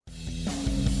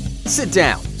Sit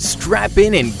down, strap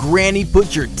in, and Granny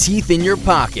put your teeth in your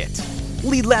pocket.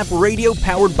 Lead Lap Radio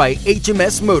powered by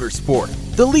HMS Motorsport,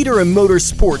 the leader in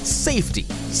motorsport safety,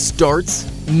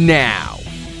 starts now.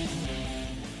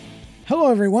 Hello,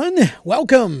 everyone.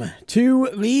 Welcome to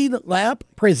Lead Lap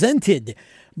presented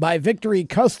by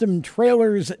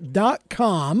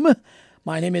VictoryCustomTrailers.com.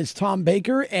 My name is Tom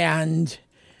Baker, and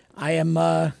I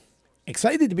am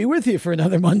excited to be with you for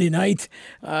another Monday night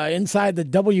inside the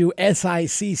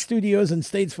WSIC studios in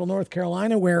Statesville, North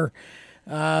Carolina, where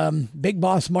Big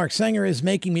Boss Mark Sanger is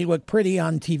making me look pretty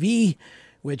on TV,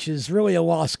 which is really a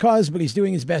lost cause, but he's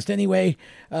doing his best anyway.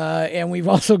 And we've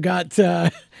also got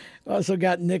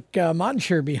Nick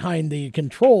Monsher behind the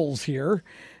controls here.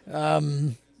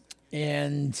 And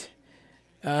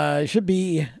it should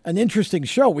be an interesting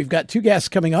show. We've got two guests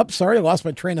coming up. Sorry, I lost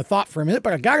my train of thought for a minute,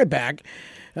 but I got it back.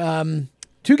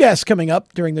 Two guests coming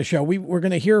up during the show. We're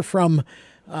going to hear from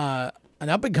an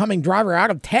up-and-coming driver out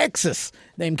of Texas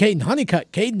named Caden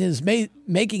Honeycutt. Caden is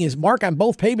making his mark on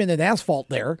both pavement and asphalt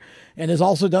there, and has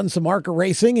also done some ARCA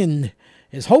racing and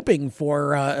is hoping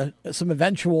for some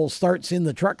eventual starts in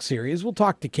the truck series. We'll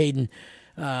talk to Caden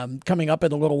coming up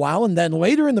in a little while. And then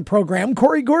later in the program,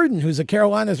 Corey Gordon, who's a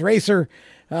Carolinas racer,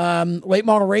 late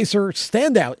model racer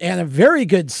standout, and a very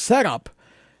good setup,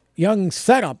 young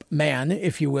setup man,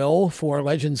 if you will, for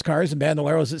Legends cars and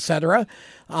Bandoleros, etc.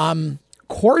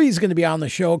 Corey's going to be on the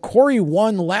show. Corey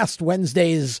won last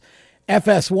Wednesday's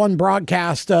FS1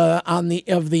 broadcast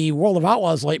of the World of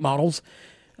Outlaws late models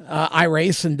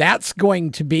iRace, and that's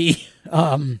going to be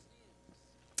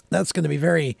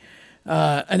very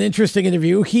an interesting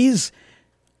interview. He's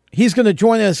going to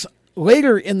join us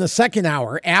later in the second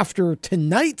hour after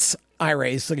tonight's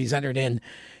iRace that he's entered in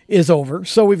is over.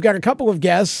 So we've got a couple of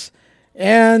guests,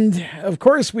 and of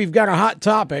course we've got a hot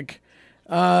topic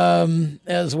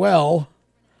as well.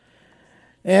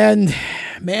 And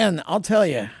man, I'll tell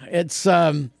you, it's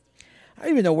I don't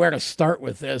even know where to start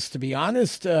with this, to be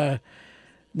honest.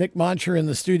 Nick Monsher in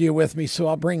the studio with me, so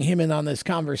I'll bring him in on this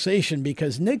conversation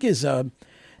because Nick has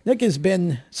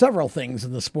been several things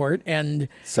in the sport, and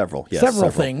several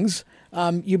things.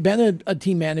 You've been a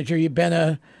team manager, you've been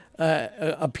a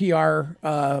PR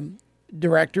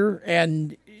director,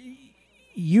 and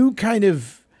you've been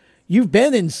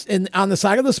in on the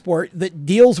side of the sport that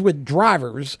deals with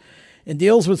drivers and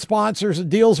deals with sponsors and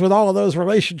deals with all of those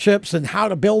relationships and how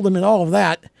to build them and all of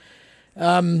that.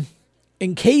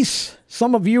 In case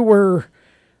some of you were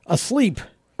asleep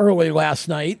early last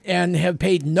night and have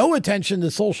paid no attention to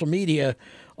social media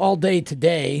all day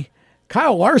today,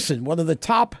 Kyle Larson, one of the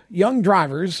top young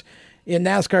drivers in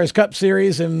NASCAR's Cup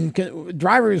Series, and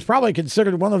driver who's probably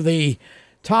considered one of the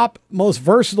top, most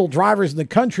versatile drivers in the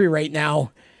country right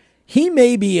now, he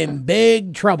may be in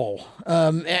big trouble.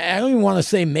 I don't even want to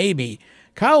say maybe.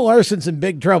 Kyle Larson's in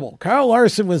big trouble. Kyle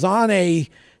Larson was on a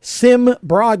sim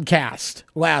broadcast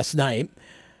last night.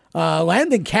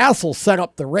 Landon Castle set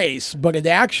up the race, but it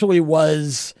actually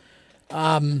was,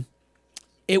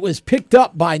 it was picked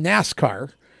up by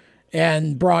NASCAR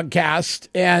and broadcast.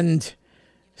 And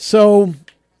so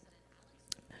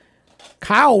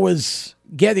Kyle was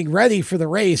getting ready for the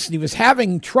race, and he was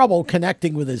having trouble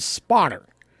connecting with his spotter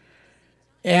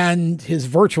and his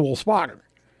virtual spotter.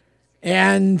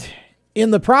 And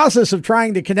in the process of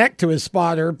trying to connect to his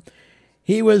spotter,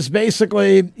 he was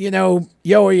basically, yo,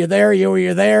 are you there? Yo, are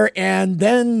you there? And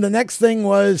then the next thing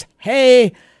was,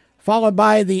 hey, followed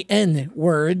by the N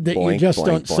word that you just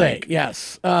don't say.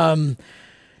 Yes. And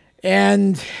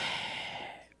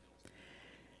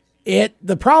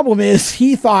the problem is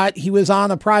he thought he was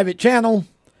on a private channel.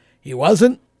 He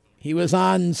wasn't. He was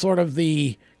on sort of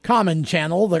the common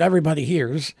channel that everybody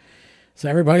hears. So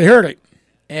everybody heard it.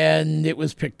 And it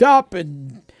was picked up,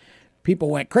 and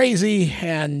people went crazy,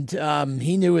 and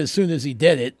he knew as soon as he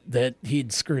did it that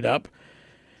he'd screwed up.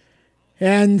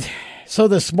 And so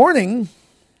this morning,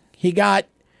 he got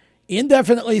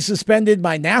indefinitely suspended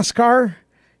by NASCAR.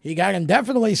 He got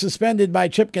indefinitely suspended by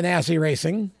Chip Ganassi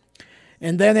Racing.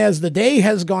 And then as the day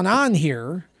has gone on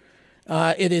here,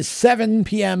 it is 7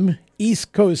 p.m.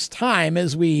 East Coast time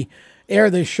as we air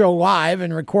this show live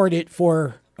and record it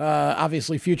for,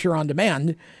 obviously, future on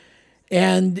demand.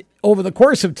 And over the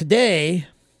course of today,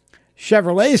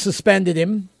 Chevrolet suspended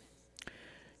him.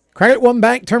 Credit One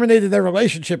Bank terminated their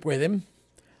relationship with him.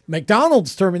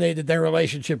 McDonald's terminated their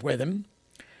relationship with him.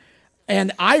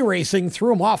 And iRacing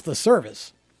threw him off the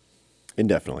service.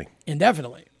 Indefinitely.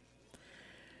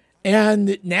 And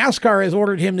NASCAR has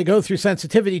ordered him to go through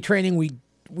sensitivity training.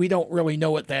 We don't really know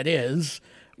what that is.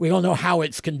 We don't know how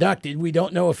it's conducted. We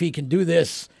don't know if he can do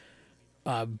this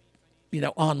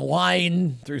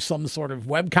online through some sort of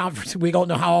web conference. We don't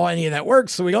know how any of that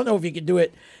works, so we don't know if he can do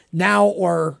it now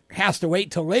or has to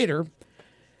wait till later.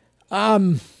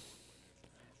 I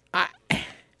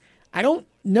don't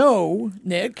know,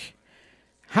 Nick,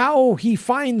 how he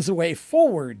finds a way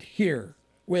forward here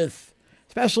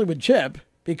especially with Chip,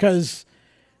 because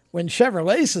when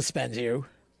Chevrolet suspends you,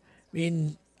 I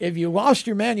mean, if you lost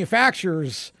your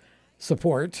manufacturer's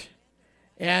support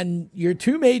and your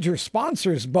two major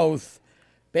sponsors both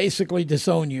basically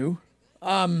disown you,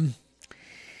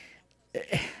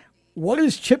 what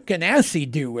does Chip Ganassi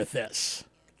do with this?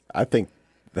 I think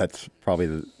that's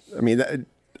probably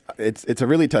it's a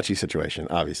really touchy situation,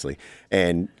 obviously.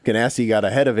 And Ganassi got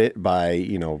ahead of it by,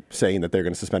 saying that they're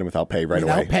going to suspend him without pay away,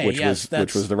 which was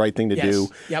the right thing to do,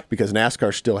 because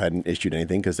NASCAR still hadn't issued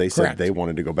anything because they said they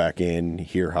wanted to go back in,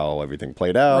 hear how everything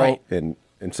played out, and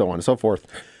so on and so forth.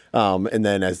 And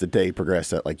then as the day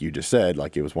progressed, like you just said,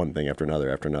 like it was one thing after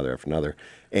another, after another, after another.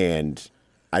 And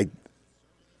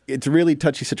it's a really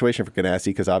touchy situation for Ganassi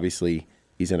because obviously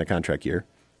he's in a contract year.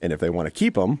 And if they want to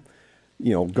keep him,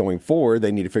 going forward,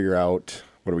 they need to figure out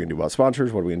what are we going to do about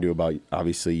sponsors? What are we going to do about,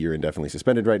 obviously, you're indefinitely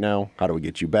suspended right now. How do we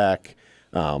get you back?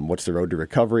 What's the road to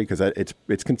recovery? Because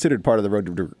it's considered part of the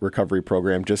road to recovery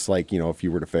program, just like, if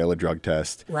you were to fail a drug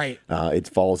test. Right. It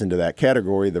falls into that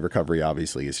category. The recovery,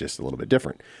 obviously, is just a little bit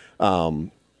different. And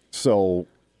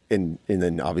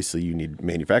then, obviously, you need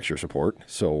manufacturer support.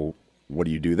 So what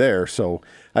do you do there? So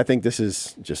I think this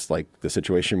is just like the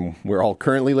situation we're all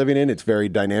currently living in. It's very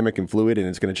dynamic and fluid, and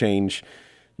it's going to change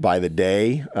by the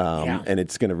day. And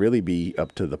it's going to really be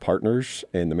up to the partners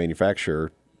and the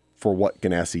manufacturer for what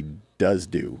Ganassi does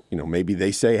do. Maybe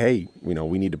they say, hey,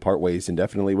 we need to part ways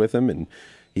indefinitely with him, and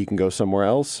he can go somewhere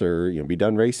else, or be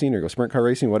done racing, or go sprint car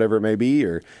racing, whatever it may be.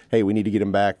 Or hey, we need to get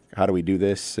him back. How do we do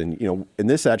this? And and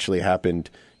this actually happened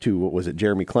to, what was it,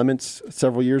 Jeremy Clements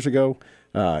several years ago.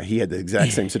 He had the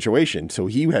exact same situation. So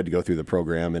he had to go through the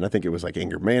program, and I think it was like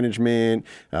anger management,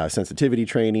 sensitivity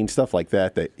training, stuff like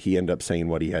that he ended up saying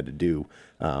what he had to do.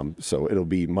 So it'll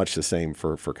be much the same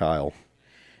for Kyle.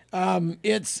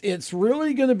 It's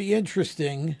really going to be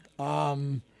interesting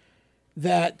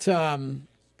that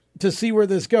to see where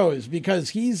this goes, because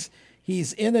he's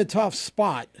in a tough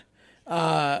spot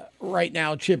right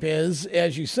now, Chip is,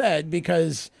 as you said,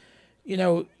 because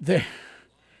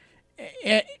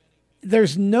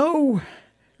there's no,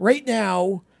 right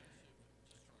now,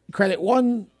 Credit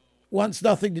One wants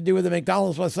nothing to do with him.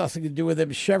 McDonald's wants nothing to do with him.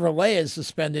 Chevrolet has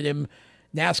suspended him.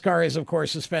 NASCAR has, of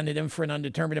course, suspended him for an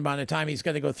undetermined amount of time. He's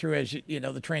got to go through, as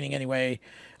the training anyway.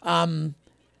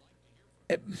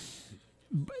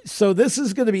 So this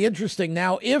is going to be interesting.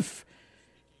 Now, if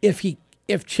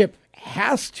Chip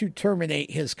has to terminate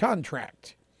his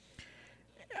contract,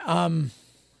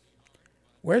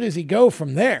 where does he go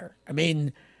from there? I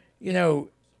mean,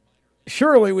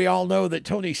 surely we all know that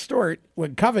Tony Stewart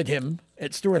would covet him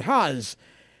at Stewart Haas.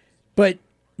 But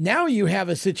now you have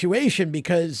a situation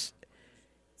because,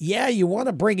 you want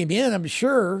to bring him in, I'm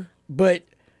sure. But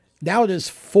now does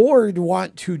Ford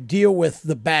want to deal with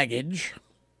the baggage?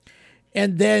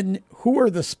 And then who are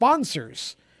the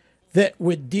sponsors that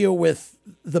would deal with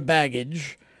the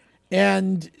baggage?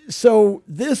 And so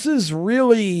this is a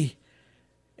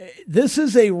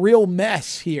real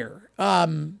mess here.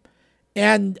 And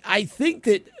I think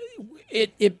that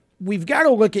we've got to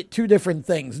look at two different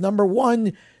things. Number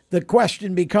one, the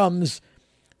question becomes,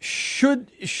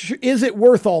 is it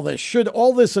worth all this? Should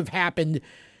all this have happened?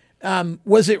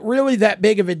 Was it really that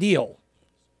big of a deal?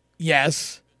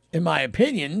 Yes, in my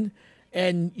opinion.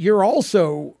 And you're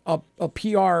also a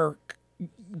PR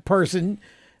person.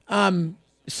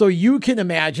 So you can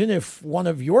imagine if one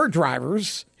of your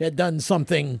drivers had done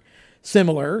something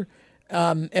similar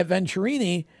at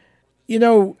Venturini,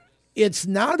 it's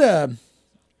not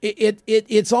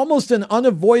it's almost an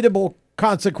unavoidable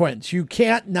consequence. You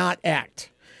can't not act.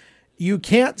 You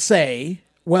can't say,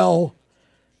 well,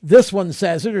 this one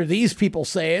says it, or these people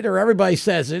say it, or everybody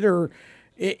says it, or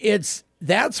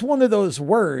that's one of those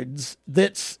words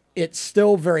it's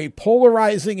still very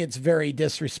polarizing. It's very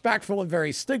disrespectful and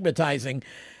very stigmatizing.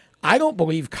 I don't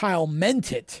believe Kyle meant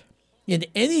it in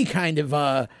any kind of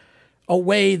a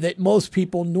way that most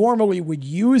people normally would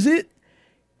use it.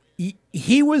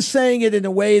 He was saying it in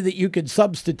a way that you could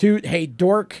substitute, hey,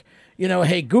 dork,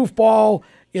 hey, goofball,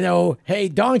 hey,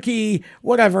 donkey,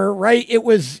 whatever, right?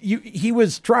 He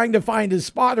was trying to find his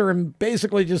spotter and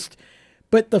basically just,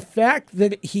 but the fact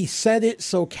that he said it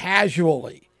so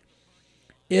casually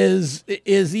is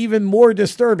even more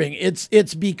disturbing.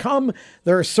 It's become,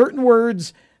 there are certain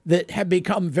words that have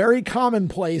become very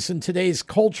commonplace in today's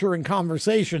culture and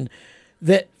conversation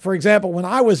that, for example, when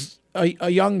I was a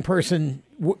young person,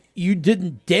 you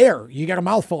didn't dare. You got a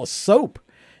mouthful of soap.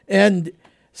 And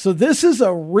so this is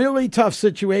a really tough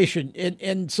situation.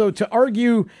 And so to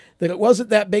argue that it wasn't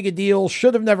that big a deal,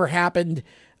 should have never happened,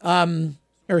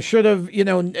 or should have,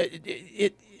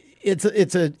 it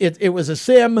was a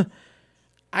sim.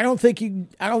 I don't think you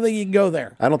can go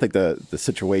there. I don't think the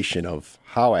situation of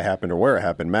how it happened or where it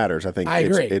happened matters. I think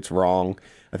it's wrong.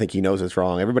 I think he knows it's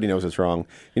wrong. Everybody knows it's wrong.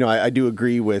 I do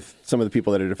agree with some of the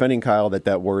people that are defending Kyle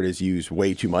that word is used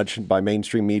way too much by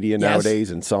mainstream media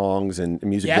nowadays, and songs and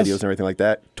music videos and everything like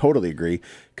that. Totally agree,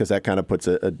 because that kind of puts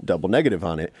a double negative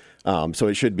on it. So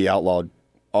it should be outlawed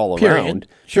all around.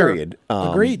 Period.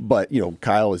 Agreed. But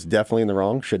Kyle is definitely in the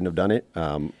wrong. Shouldn't have done it.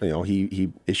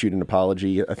 He issued an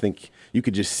apology. I think you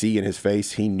could just see in his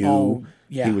face he knew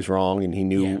he was wrong, and he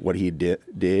knew what he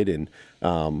did. And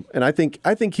I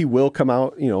think he will come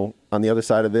out. On the other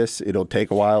side of this, it'll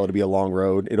take a while. It'll be a long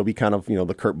road. It'll be kind of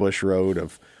the Kurt Busch road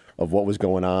of what was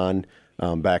going on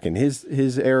back in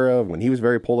his era when he was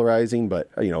very polarizing. But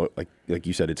like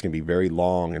you said, it's going to be very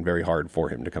long and very hard for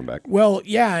him to come back. Well,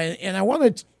 yeah, and I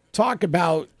want to talk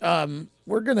about.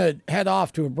 We're going to head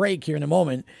off to a break here in a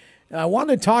moment. I want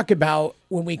to talk about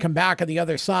when we come back on the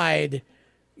other side.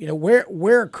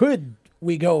 Where could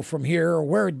we go from here, or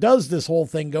where does this whole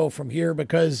thing go from here?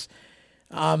 Because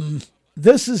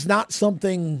this is not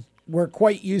something we're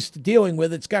quite used to dealing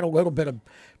with. It's got a little bit of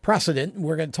precedent, and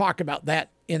we're going to talk about that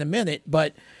in a minute.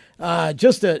 But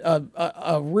just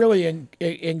a really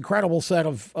incredible set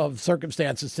of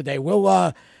circumstances today.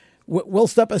 We'll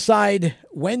step aside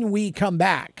when we come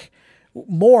back.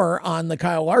 More on the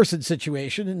Kyle Larson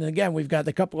situation. And again, we've got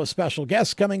a couple of special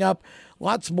guests coming up.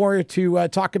 Lots more to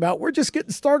talk about. We're just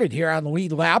getting started here on the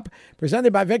Lead Lap,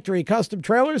 presented by Victory Custom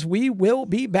Trailers. We will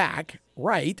be back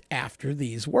right after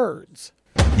these words.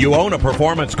 You own a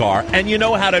performance car and you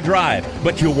know how to drive,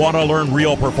 but you want to learn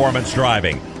real performance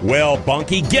driving. Well,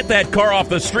 Bunky, get that car off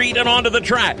the street and onto the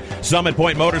track. Summit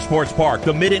Point Motorsports Park,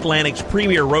 the Mid-Atlantic's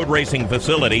premier road racing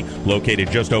facility, located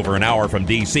just over an hour from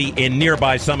D.C. in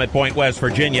nearby Summit Point, West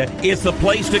Virginia, is the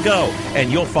place to go.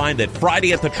 And you'll find that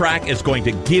Friday at the Track is going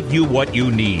to give you what you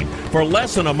need. For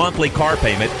less than a monthly car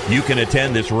payment, you can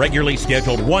attend this regularly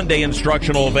scheduled one-day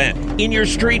instructional event in your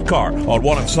street car on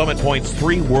one of Summit Point's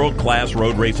 3 world-class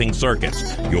road racing circuits.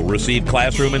 You'll receive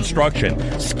classroom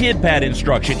instruction, skid pad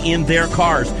instruction in their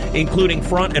cars, including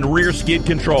front and rear skid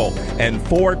control, and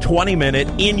 4 20-minute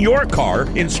in-your-car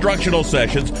instructional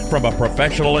sessions from a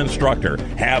professional instructor.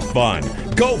 Have fun,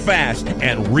 go fast,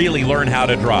 and really learn how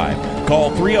to drive.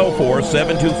 Call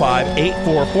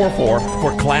 304-725-8444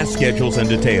 for class schedules and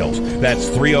details. That's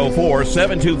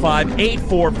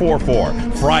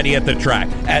 304-725-8444. Friday at the Track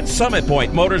at Summit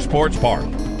Point Motorsports Park.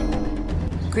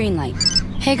 Green light.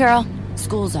 Hey girl,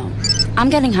 school zone. I'm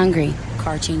getting hungry.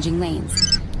 Car changing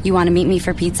lanes. You want to meet me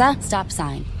for pizza? Stop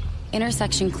sign.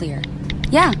 Intersection clear.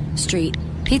 Yeah, street.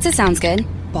 Pizza sounds good.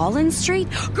 Ball in street?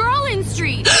 Girl in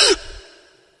street!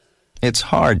 It's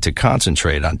hard to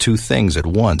concentrate on 2 things at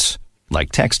once,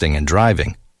 like texting and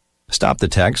driving. Stop the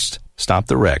text, stop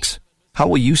the wrecks. How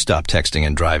will you stop texting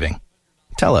and driving?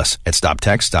 Tell us at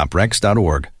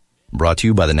stoptextstopwrecks.org. Brought to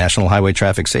you by the National Highway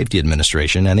Traffic Safety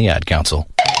Administration and the Ad Council.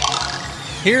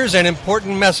 Here's an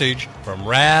important message from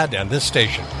RAD and this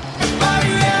station.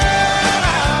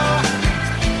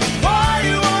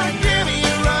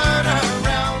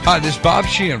 Hi, this is Bob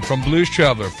Sheehan from Blues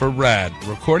Traveler for RAD,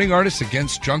 recording artists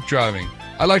against drunk driving.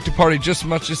 I like to party just as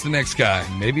much as the next guy,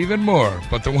 maybe even more,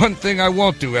 but the one thing I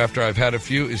won't do after I've had a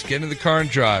few is get in the car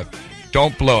and drive.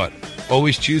 Don't blow it.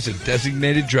 Always choose a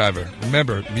designated driver.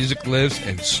 Remember, music lives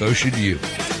and so should you.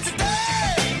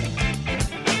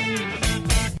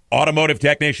 Automotive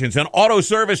technicians and auto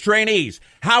service trainees,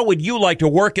 how would you like to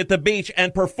work at the beach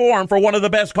and perform for one of the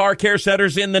best car care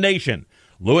centers in the nation?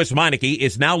 Louis Meineke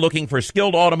is now looking for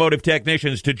skilled automotive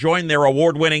technicians to join their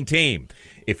award-winning team.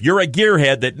 If you're a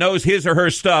gearhead that knows his or her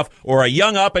stuff, or a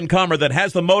young up-and-comer that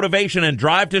has the motivation and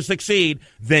drive to succeed,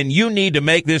 then you need to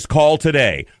make this call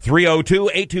today.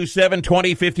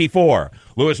 302-827-2054.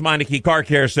 Louis Meineke Car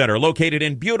Care Center, located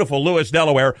in beautiful Lewis,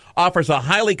 Delaware, offers a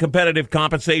highly competitive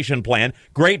compensation plan,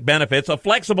 great benefits, a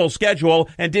flexible schedule,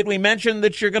 and did we mention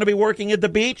that you're going to be working at the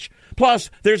beach? Plus,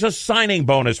 there's a signing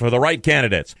bonus for the right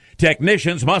candidates.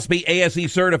 Technicians must be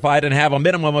ASE certified and have a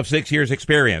minimum of 6 years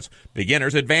experience.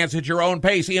 Beginners advance at your own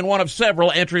pace in one of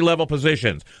several entry-level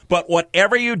positions. But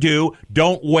whatever you do,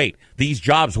 don't wait. These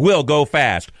jobs will go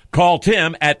fast. Call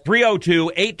Tim at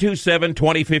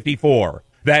 302-827-2054.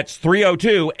 That's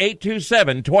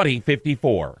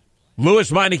 302-827-2054.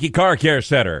 Louis Meineke Car Care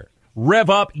Center.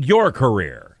 Rev up your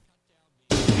career.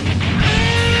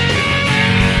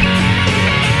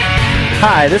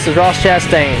 Hi, this is Ross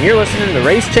Chastain. You're listening to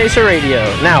Race Chaser Radio.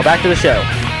 Now, back to the show.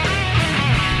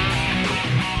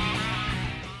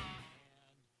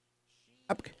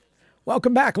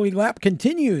 Welcome back. Lead Lap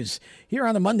continues here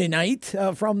on a Monday night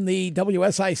from the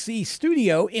WSIC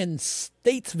studio in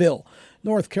Statesville,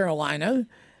 North Carolina.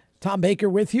 Tom Baker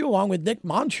with you, along with Nick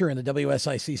Monsher in the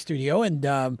WSIC studio, and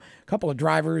a couple of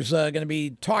drivers going to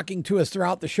be talking to us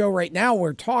throughout the show. Right now,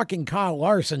 we're talking Kyle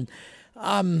Larson.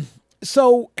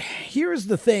 So here's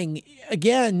the thing.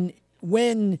 Again,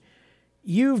 when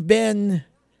you've been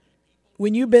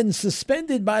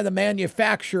suspended by the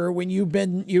manufacturer, when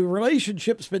your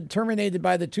relationship's been terminated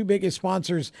by the two biggest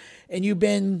sponsors, and you've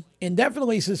been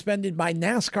indefinitely suspended by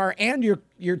NASCAR and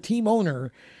your team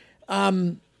owner,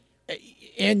 and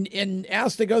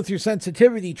asked to go through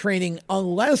sensitivity training,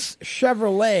 unless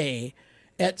Chevrolet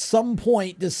at some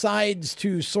point decides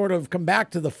to sort of come back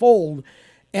to the fold,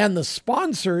 and the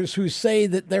sponsors who say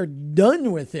that they're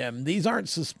done with him, these aren't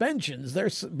suspensions. They're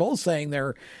both saying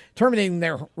they're terminating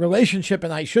their relationship.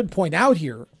 And I should point out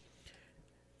here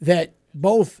that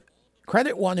both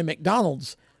Credit One and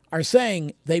McDonald's are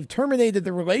saying they've terminated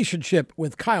the relationship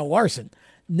with Kyle Larson,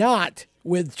 not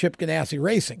with Chip Ganassi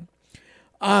Racing.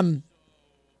 The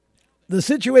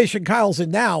situation Kyle's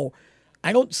in now,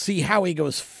 I don't see how he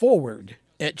goes forward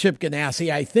at Chip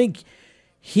Ganassi. I think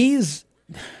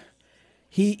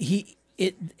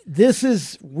this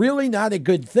is really not a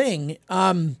good thing.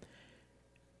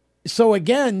 So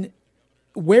again,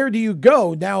 where do you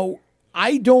go? Now,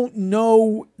 I don't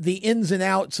know the ins and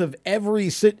outs of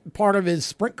every part of his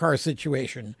sprint car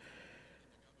situation,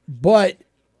 but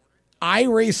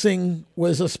iRacing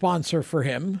was a sponsor for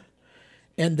him,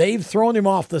 and they've thrown him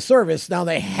off the service. Now,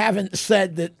 they haven't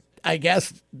said that, I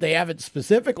guess they haven't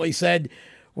specifically said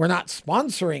we're not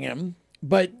sponsoring him,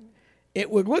 but it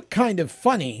would look kind of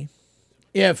funny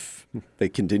if they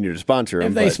continue to sponsor him.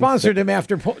 If they sponsored him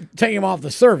after taking him off the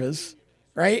service,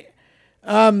 right?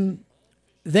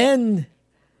 Then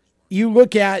you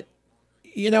look at,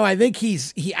 I think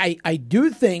I do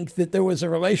think that there was a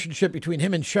relationship between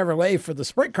him and Chevrolet for the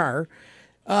sprint car.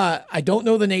 I don't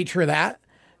know the nature of that.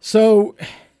 So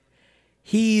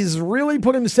he's really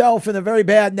put himself in a very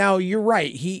bad. Now, you're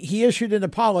right. He issued an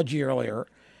apology earlier,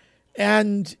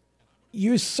 and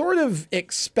you sort of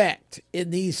expect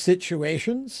in these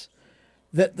situations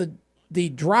that the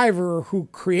driver who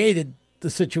created the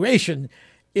situation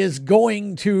is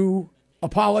going to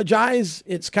apologize.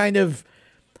 It's kind of,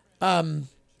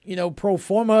 pro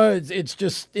forma. It's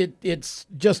just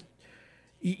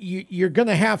you're going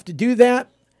to have to do that.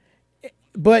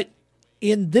 But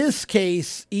in this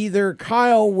case, either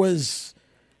Kyle was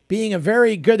being a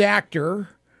very good actor,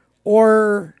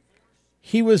 or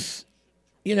he was,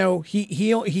 he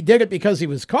did it because he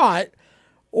was caught,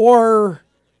 or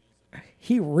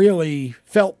he really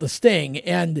felt the sting.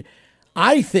 And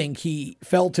I think he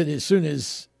felt it as soon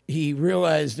as he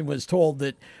realized and was told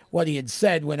that what he had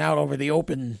said went out over the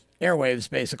open airwaves,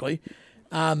 basically.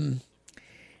 I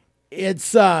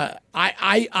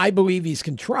believe he's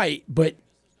contrite, but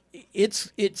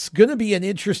it's going to be an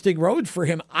interesting road for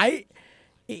him.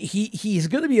 He's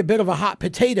going to be a bit of a hot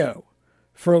potato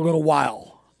for a little while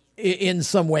in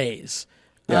some ways.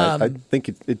 Yeah, I think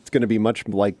it's going to be much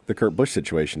like the Kurt Busch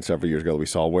situation several years ago that we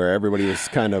saw, where everybody was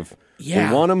kind of, we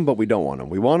want him, but we don't want him.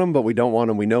 We want him, but we don't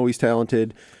want him. We know he's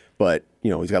talented, but,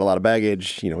 he's got a lot of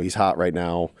baggage. He's hot right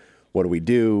now. What do we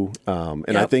do?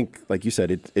 I think, like you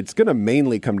said, it's going to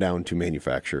mainly come down to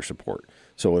manufacturer support.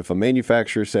 So if a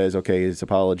manufacturer says, okay, his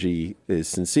apology is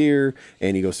sincere,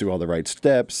 and he goes through all the right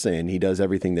steps, and he does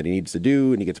everything that he needs to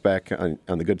do, and he gets back on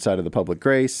the good side of the public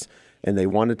grace, and they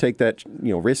want to take that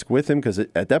risk with him, because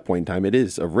at that point in time it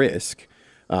is a risk.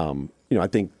 I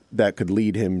think that could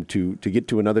lead him to get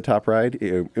to another top ride,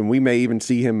 and we may even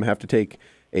see him have to take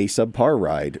a subpar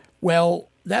ride. Well,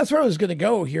 that's where I was going to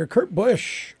go here. Kurt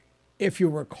Busch, if you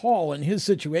recall, in his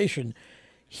situation,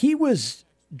 he was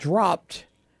dropped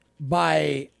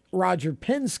by Roger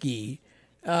Penske,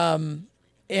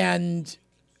 and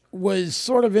was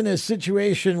sort of in a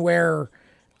situation where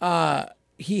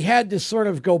he had to sort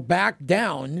of go back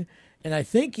down. And I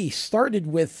think he started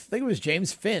with, I think it was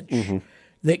James Finch,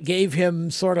 that gave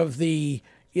him sort of the,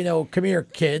 come here,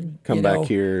 kid. Come back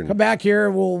here. Come back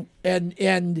here.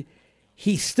 And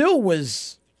he still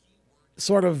was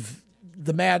sort of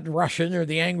the mad Russian or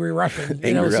the angry Russian,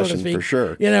 angry so Russian, to speak, for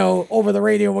sure. Over the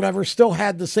radio, whatever, still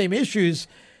had the same issues,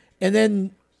 and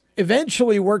then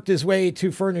eventually worked his way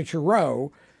to Furniture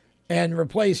Row and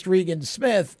replaced Regan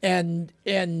Smith, and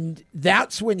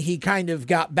that's when he kind of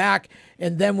got back,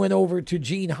 and then went over to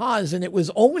Gene Haas, and it was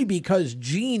only because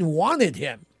Gene wanted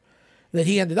him that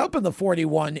he ended up in the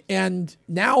 41. And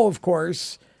now, of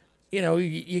course,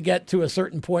 you get to a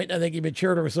certain point. I think he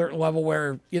matured to a certain level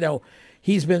where,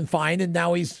 he's been fine. And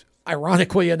now he's,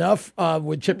 ironically enough,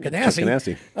 with Chip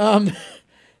Ganassi.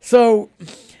 So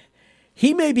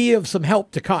he may be of some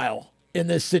help to Kyle in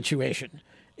this situation,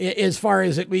 as far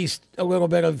as at least a little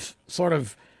bit of sort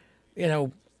of,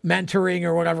 mentoring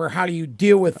or whatever. How do you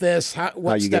deal with this?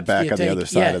 What you steps get back do you on take? the other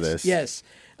side of this? Yes.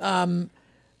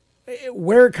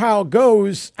 Where Kyle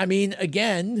goes, I mean,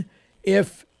 again,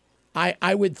 if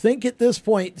I would think at this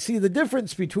point, see, the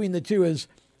difference between the two is,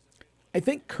 I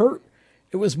think Kurt,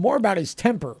 it was more about his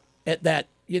temper at that,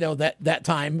 that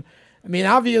time. I mean,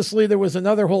 obviously there was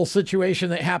another whole situation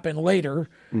that happened later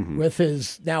with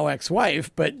his now ex-wife,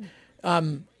 but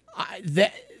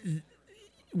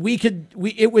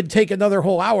it would take another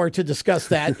whole hour to discuss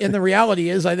that. And the reality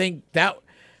is, I think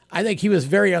he was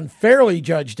very unfairly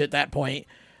judged at that point.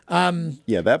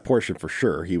 That portion for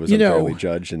sure. He was unfairly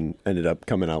judged and ended up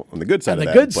coming out on the good side of that.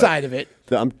 On the good side of it.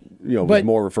 Was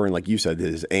more referring, like you said, to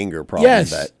his anger problem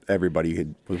that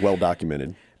everybody was well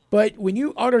documented. But when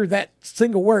you utter that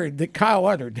single word that Kyle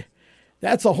uttered,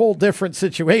 that's a whole different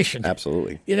situation.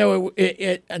 Absolutely.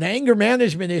 An anger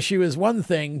management issue is one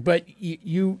thing, but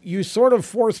you sort of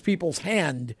force people's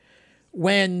hand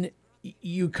when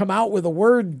you come out with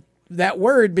that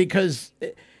word, because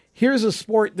here's a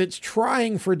sport that's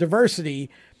trying for diversity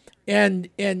and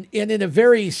in a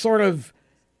very sort of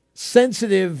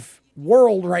sensitive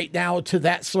world right now to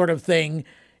that sort of thing,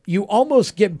 you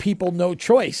almost give people no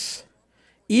choice.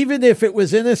 Even if it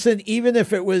was innocent, even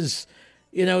if it was,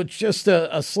 just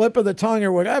a slip of the tongue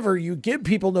or whatever, you give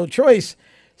people no choice.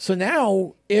 So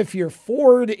now if you're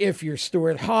Ford, if you're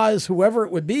Stuart Haas, whoever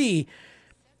it would be,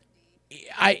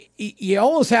 you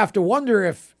almost have to wonder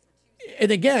if,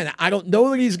 and again, I don't know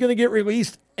that he's going to get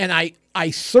released. And I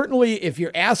certainly, if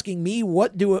you're asking me,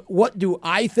 what do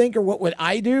I think or what would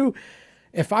I do?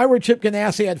 If I were Chip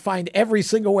Ganassi, I'd find every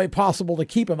single way possible to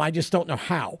keep him. I just don't know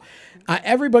how.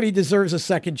 Everybody deserves a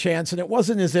second chance. And it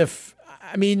wasn't as if,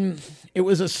 it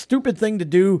was a stupid thing to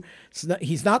do.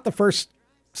 He's not the first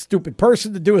stupid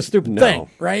person to do a stupid thing,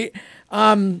 right?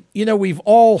 We've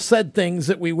all said things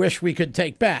that we wish we could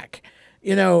take back.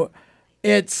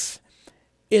 It's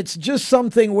just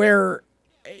something where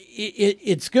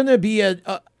it's going to be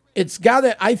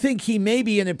I think he may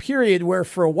be in a period where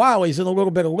for a while he's in a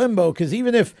little bit of limbo, because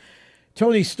even if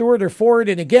Tony Stewart or Ford,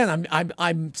 and again,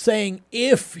 I'm saying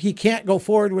if he can't go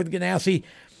forward with Ganassi,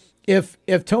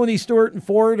 if Tony Stewart and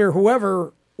Ford or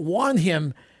whoever want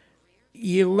him,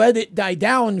 you let it die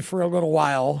down for a little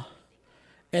while,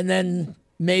 and then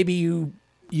maybe you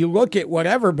look at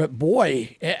whatever. But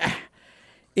boy,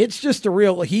 it's just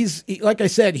like I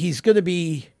said, he's going to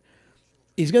be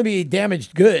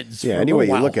damaged goods. Yeah, any way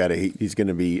you look at it, he's going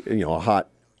to be a hot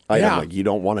item. Yeah. Like, you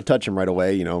don't want to touch him right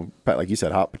away. Like you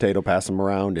said, hot potato, pass him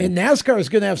around. And NASCAR is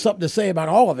going to have something to say about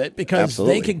all of it, because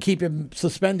they can keep him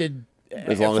suspended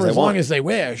as long as they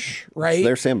wish, right? It's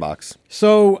their sandbox.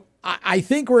 So I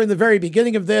think we're in the very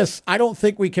beginning of this. I don't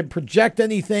think we can project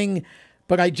anything,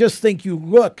 but I just think you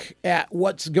look at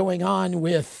what's going on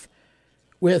with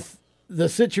the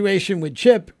situation with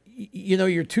Chip.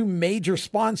 Your two major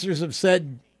sponsors have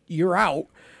said, you're out.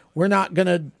 We're not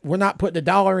putting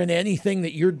 $1 into anything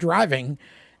that you're driving.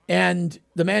 And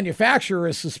the manufacturer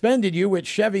has suspended you, which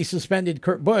Chevy suspended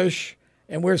Kurt Busch.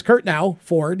 And where's Kurt now?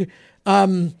 Ford.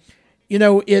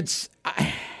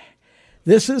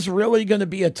 This is really going to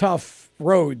be a tough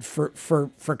road for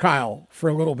Kyle for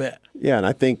a little bit. Yeah. And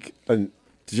I think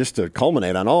just to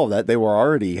culminate on all of that, they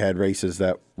already had races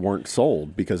that weren't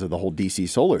sold because of the whole DC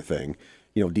Solar thing.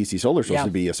 DC Solar is supposed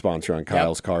to be a sponsor on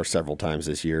Kyle's car several times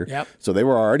this year. Yep. So they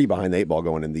were already behind the 8 ball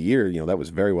going into the year. That was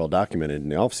very well documented in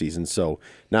the offseason. So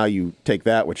now you take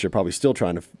that, which they're probably still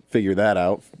trying to figure that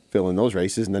out, fill in those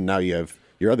races, and then now you have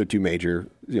your other two major,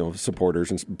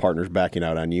 supporters and partners backing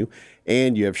out on you,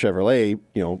 and you have Chevrolet,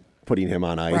 putting him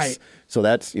on ice. Right. So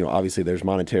that's, obviously there's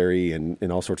monetary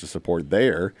and all sorts of support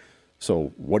there.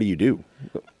 So what do you do?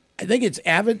 I think it's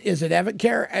Avid. Is it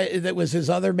AvidCare? That was his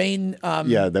other main.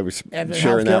 That was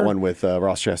sharing that one with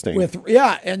Ross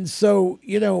Chastain. And so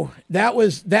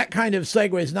that kind of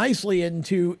segues nicely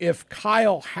into, if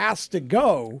Kyle has to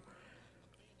go,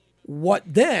 what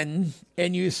then?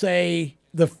 And you say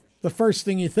the first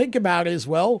thing you think about is,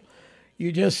 well,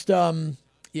 you just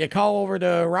you call over to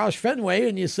Roush Fenway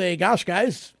and you say, "Gosh,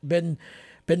 guys, been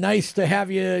nice to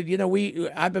have you.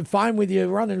 I've been fine with you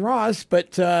running Ross,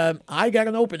 but I got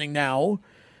an opening now."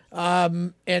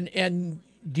 And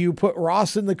do you put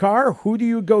Ross in the car? Who do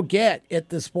you go get at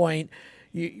this point?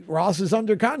 Ross is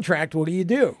under contract. What do you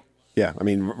do? Yeah, I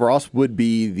mean, Ross would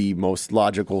be the most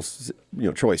logical,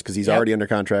 choice because he's already under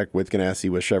contract with Ganassi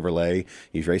with Chevrolet.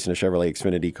 He's racing a Chevrolet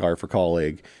Xfinity car for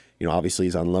Kaulig. Obviously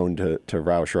he's on loan to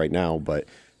Roush right now, but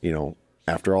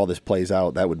after all this plays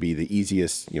out, that would be the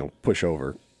easiest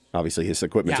pushover. Obviously his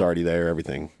equipment's already there,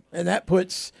 everything, and that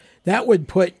would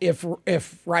put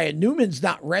if Ryan Newman's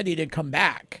not ready to come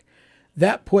back,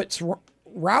 that puts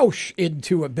Roush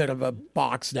into a bit of a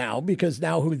box now because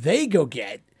now who they go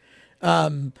get.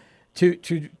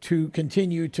 To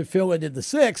continue to fill it in the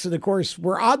 6. And of course,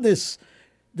 we're on this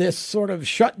sort of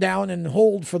shutdown and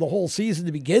hold for the whole season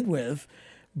to begin with,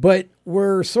 but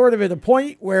we're sort of at a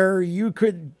point where you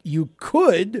could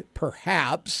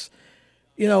perhaps,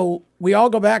 we all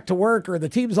go back to work or the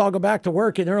teams all go back to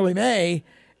work in early May,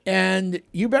 and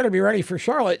you better be ready for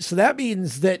Charlotte. So that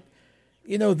means that,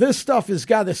 this stuff has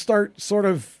got to start sort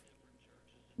of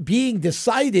being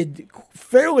decided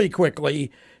fairly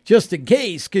quickly, just in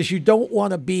case, because you don't want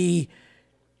to be,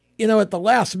 at the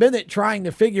last minute trying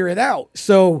to figure it out.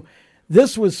 So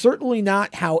this was certainly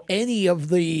not how any of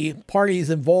the parties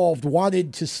involved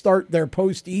wanted to start their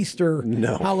post-Easter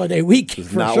holiday week.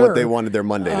 It's not what they wanted their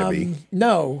Monday to be.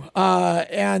 No.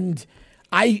 And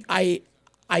I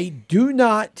do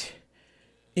not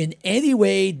in any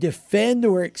way defend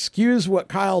or excuse what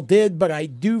Kyle did, but I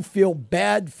do feel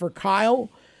bad for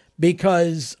Kyle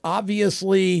because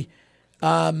obviously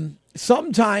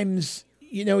sometimes,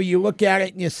 you look at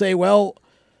it and you say, well,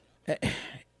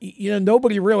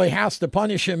 nobody really has to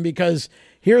punish him because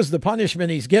here's the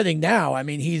punishment he's getting now. I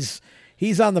mean, he's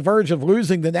on the verge of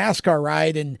losing the NASCAR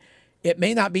ride, and it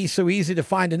may not be so easy to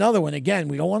find another one. Again,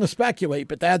 we don't want to speculate,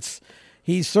 but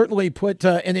he's certainly put,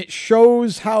 and it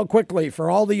shows how quickly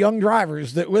for all the young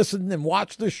drivers that listen and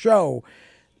watch the show.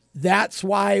 That's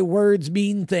why words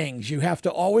mean things. You have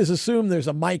to always assume there's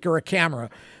a mic or a camera.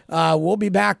 We'll be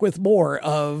back with more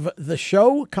of the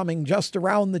show coming just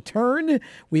around the turn.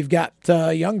 We've got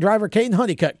young driver Caden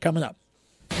Honeycutt coming up.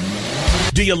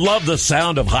 Do you love the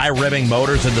sound of high-revving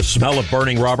motors and the smell of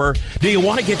burning rubber? Do you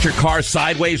want to get your car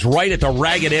sideways right at the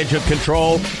ragged edge of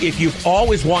control? If you've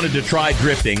always wanted to try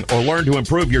drifting or learn to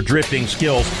improve your drifting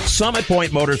skills, Summit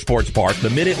Point Motorsports Park, the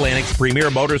Mid-Atlantic's premier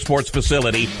motorsports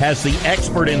facility, has the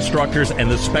expert instructors and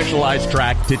the specialized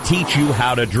track to teach you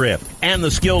how to drift and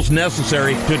the skills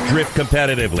necessary to drift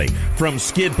competitively. From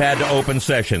skid pad to open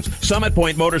sessions, Summit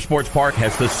Point Motorsports Park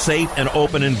has the safe and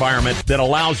open environment that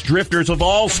allows drifters of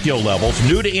all skill levels,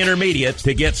 new to intermediate,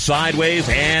 to get sideways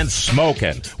and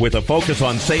smoking. With a focus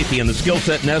on safety and the skill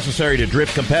set necessary to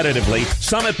drift competitively,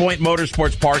 Summit Point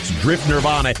Motorsports Park's Drift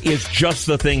Nirvana is just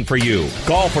the thing for you.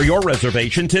 Call for your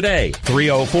reservation today,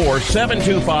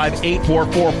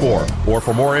 304-725-8444. Or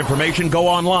for more information, go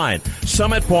online,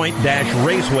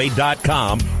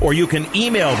 summitpoint-raceway.com, or you can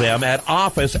email them at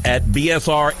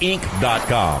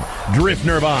office@bsrinc.com. Drift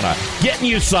Nirvana, getting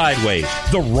you sideways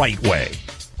the right way.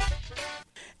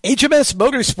 HMS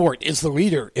Motorsport is the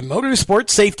leader in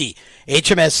motorsport safety.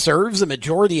 HMS serves a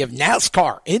majority of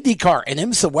NASCAR, IndyCar, and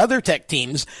IMSA WeatherTech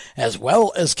teams, as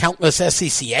well as countless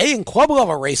SCCA and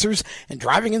club-level racers and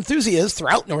driving enthusiasts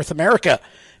throughout North America.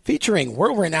 Featuring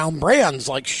world-renowned brands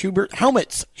like Schubert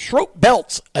helmets, Schroep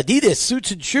belts, Adidas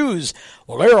suits and shoes,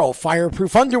 Olero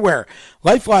fireproof underwear,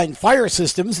 Lifeline fire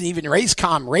systems, and even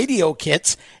Racecom radio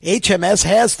kits, HMS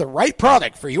has the right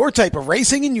product for your type of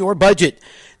racing and your budget.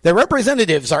 Their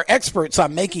representatives are experts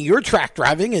on making your track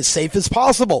driving as safe as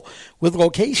possible. With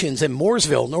locations in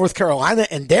Mooresville, North Carolina,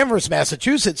 and Danvers,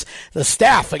 Massachusetts, the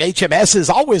staff at HMS is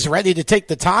always ready to take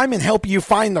the time and help you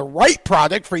find the right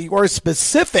product for your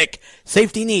specific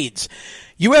safety needs.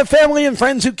 You have family and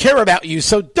friends who care about you,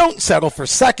 so don't settle for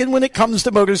second when it comes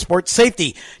to motorsport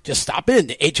safety. Just stop in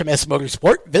to HMS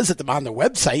Motorsport, visit them on their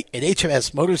website at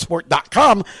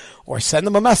hmsmotorsport.com, or send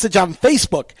them a message on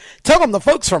Facebook. Tell them the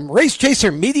folks from Race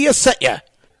Chaser Media sent you.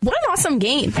 What an awesome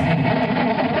game.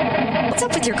 What's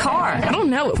up with your car? I don't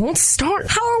know. It won't start.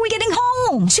 How are we getting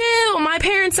home? Chill. My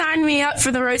parents signed me up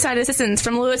for the roadside assistance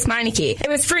from Lewis Meineke. It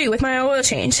was free with my oil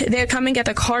change. They'd come and get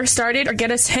the car started or get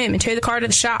us home and tow the car to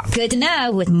the shop. Good to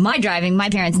know. With my driving, my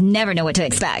parents never know what to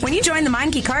expect. When you join the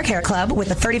Meineke Car Care Club with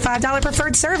a $35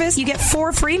 preferred service, you get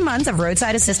 4 free months of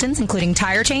roadside assistance, including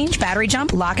tire change, battery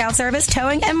jump, lockout service,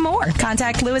 towing, and more.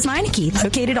 Contact Lewis Meineke,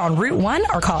 located on Route 1,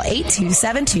 or call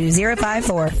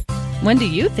 827-2054. When do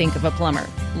you think of a plumber?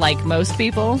 Like most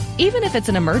people, even if it's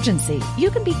an emergency,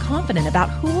 you can be confident about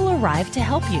who will arrive to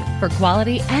help you. For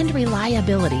quality and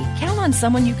reliability, count on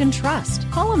someone you can trust.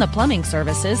 Call on the plumbing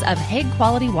services of Hague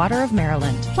Quality Water of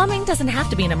Maryland. Plumbing doesn't have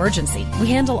to be an emergency. We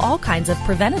handle all kinds of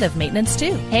preventative maintenance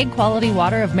too. Hague Quality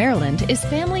Water of Maryland is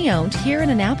family owned here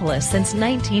in Annapolis since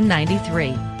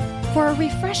 1993. For a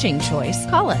refreshing choice,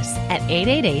 call us at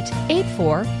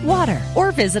 888-84-WATER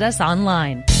or visit us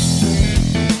online.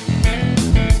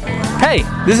 Hey,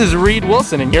 this is Reed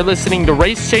Wilson, and you're listening to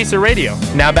Race Chaser Radio.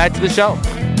 Now back to the show.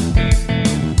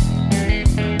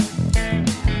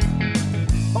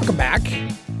 Welcome back.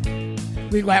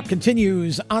 Lead Lap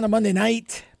continues on a Monday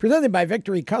night, presented by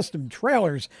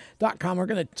VictoryCustomTrailers.com. We're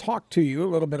going to talk to you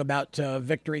a little bit about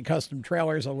Victory Custom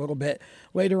Trailers a little bit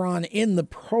later on in the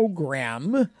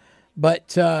program,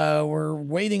 but we're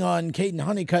waiting on Caden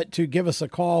Honeycutt to give us a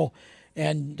call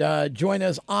and join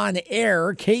us on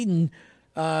air. Caden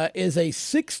is a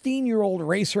 16-year-old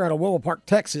racer out of Willow Park,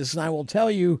 Texas, and I will tell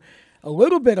you a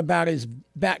little bit about his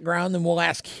background, and we'll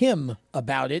ask him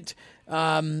about it.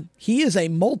 He is a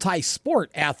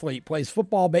multi-sport athlete, plays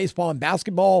football, baseball, and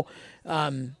basketball.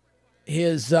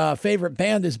 His favorite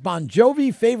band is Bon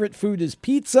Jovi, favorite food is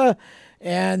pizza,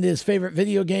 and his favorite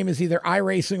video game is either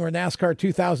iRacing or NASCAR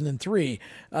 2003.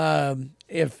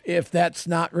 If that's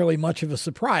not really much of a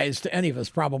surprise to any of us,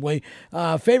 probably.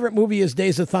 Favorite movie is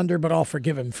Days of Thunder, but I'll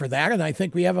forgive him for that, and I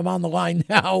think we have him on the line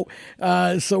now.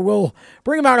 So we'll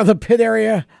bring him out of the pit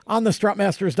area on the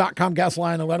Strutmasters.com gas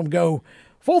line and let him go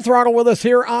full throttle with us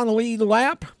here on Lead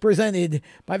Lap, presented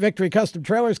by Victory Custom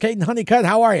Trailers. Caden Honeycutt,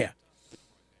 how are you?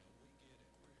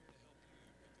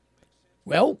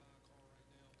 Well,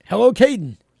 hello,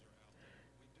 Caden.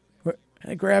 I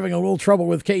think we're having a little trouble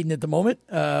with Caden at the moment.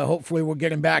 Hopefully we'll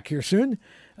get him back here soon.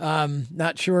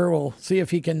 Not sure. We'll see if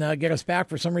he can get us back.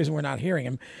 For some reason, we're not hearing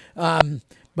him.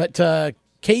 But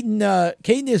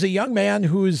Caden is a young man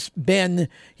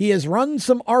he has run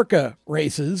some ARCA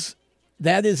races.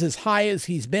 That is as high as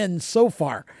he's been so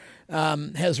far.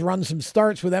 Has run some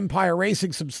starts with Empire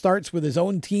Racing, some starts with his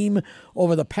own team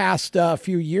over the past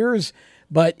few years.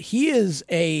 But he is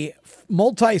a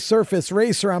multi-surface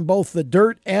racer on both the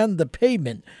dirt and the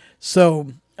pavement. So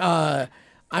I'm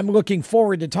looking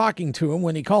forward to talking to him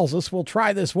when he calls us. We'll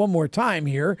try this one more time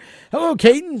here. Hello,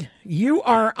 Caden. You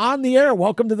are on the air.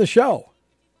 Welcome to the show.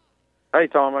 Hey,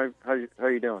 Tom. How you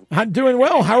doing? I'm doing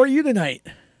well. How are you tonight?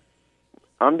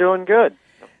 I'm doing good.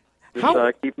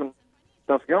 Just keeping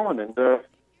stuff going and just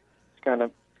kind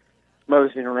of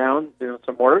moseying around, doing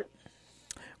some work.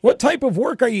 What type of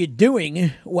work are you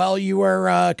doing while you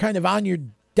are kind of on your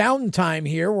downtime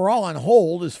here? We're all on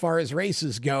hold as far as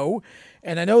races go,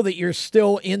 and I know that you're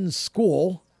still in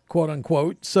school, quote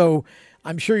unquote, so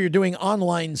I'm sure you're doing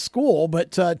online school,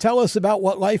 but tell us about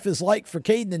what life is like for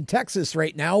Caden in Texas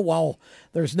right now while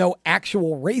there's no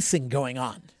actual racing going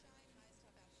on.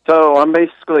 So I'm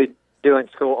basically doing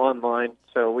school online,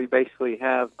 so we basically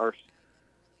have our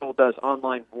school does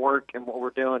online work, and what we're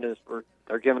doing is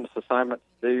they're giving us assignments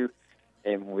to do,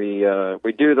 and we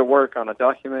do the work on a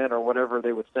document or whatever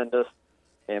they would send us,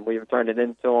 and we turn it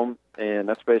into them, and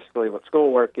that's basically what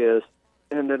schoolwork is.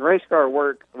 And then race car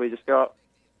work, we just got.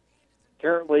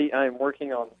 Currently, I'm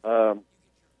working on a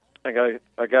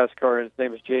guy's car. His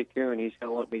name is Jake Kuhn. He's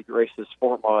going to let me race his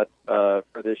sport mod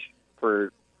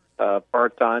for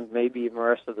part time, maybe even the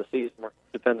rest of the season.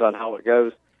 Depends on how it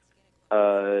goes.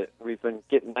 We've been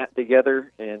getting that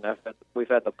together, and we've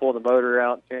had to pull the motor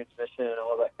out, transmission, and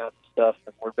all that kind of stuff.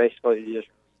 And we're basically just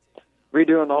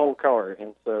redoing the whole car.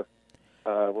 And so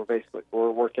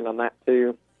we're working on that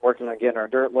too. Working on getting our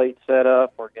dirt late set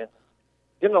up. We're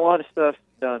getting a lot of stuff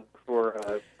done before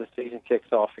the season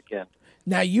kicks off again.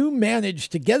 Now, you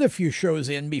managed to get a few shows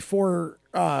in before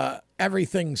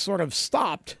everything sort of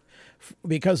stopped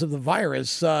because of the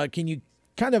virus. Can you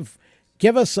kind of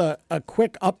give us a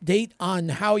quick update on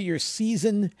how your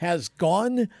season has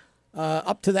gone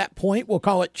up to that point? We'll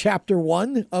call it Chapter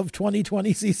 1 of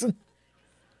 2020 season.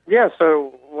 Yeah,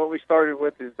 so what we started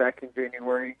with is back in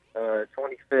January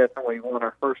 25th, and we won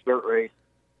our first dirt race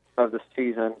of the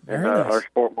season in our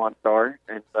Sport Monster,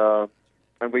 and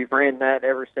we've ran that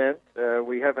ever since.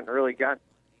 We haven't really gotten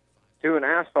to an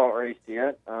asphalt race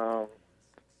yet.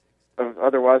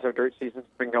 Otherwise, our dirt season's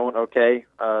been going okay.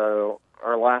 Our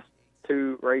last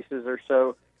two races or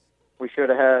so, we should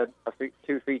have had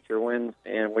two feature wins,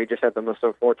 and we just had the most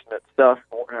unfortunate stuff.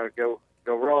 How to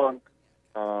go wrong.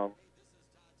 And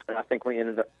I think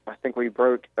we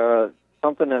broke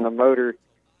something in the motor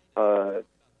the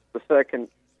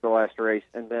last race,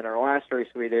 and then our last race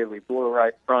we blew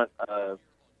right front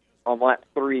on lap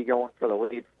 3 going for the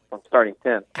lead from starting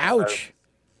 10th. Ouch.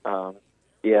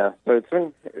 Yeah, so it's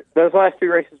been those last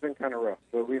two races been kind of rough,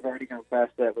 but we've already gone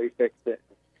past that. We fixed it.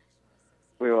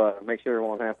 We'll make sure it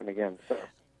won't happen again. So,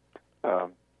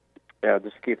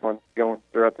 just keep on going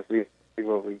throughout the season, see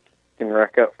what we can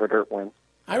rack up for dirt wins.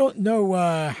 I don't know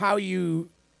how you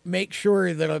make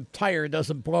sure that a tire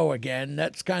doesn't blow again.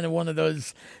 That's kind of one of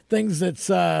those things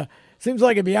that's seems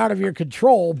like it'd be out of your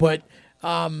control, but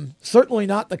certainly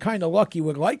not the kind of luck you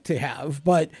would like to have.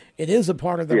 But it is a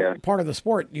part of the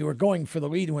sport. You were going for the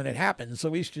lead when it happens, so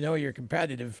at least you know you're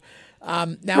competitive.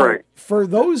 Now, for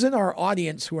those in our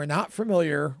audience who are not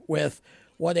familiar with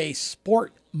what a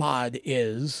sport mod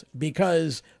is,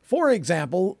 because, for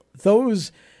example,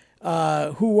 those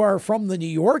who are from the New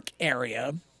York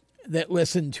area that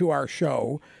listen to our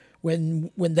show,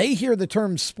 when they hear the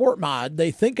term sport mod, they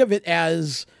think of it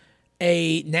as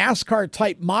a NASCAR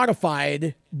type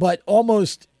modified, but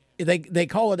almost they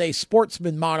call it a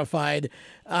sportsman modified.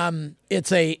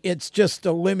 It's just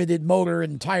a limited motor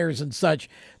and tires and such,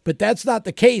 but that's not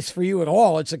the case for you at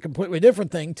all. It's a completely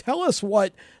different thing. Tell us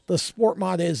what the sport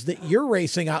mod is that you're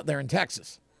racing out there in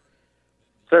Texas.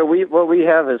 So what we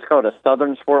have is called a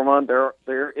Southern Sport Mod.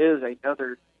 There is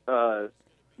another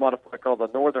modifier called the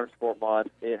Northern Sport Mod.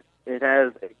 It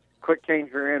has a quick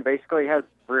change rear end. Basically, it has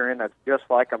a rear end that's just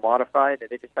like a modified, and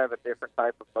they just have a different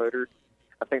type of motor.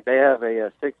 I think they have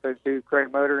a 602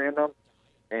 crate motor in them,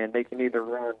 and they can either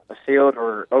run a sealed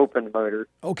or open motor.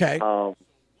 Okay.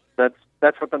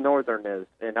 That's what the Northern is,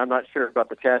 and I'm not sure about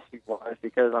the chassis wise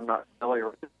because I'm not familiar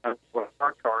with what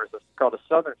our car is. It's called a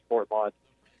Southern Sport Mod,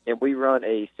 and we run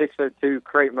a 602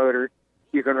 crate motor.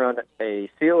 You can run a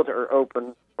sealed or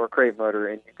open or crate motor,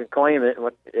 and you can claim it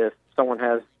if someone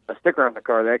has a sticker on the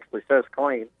car that actually says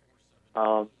claim.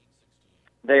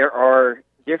 There are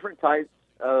different types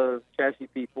of chassis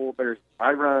people.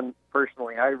 I run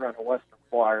a Western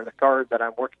Flyer. The car that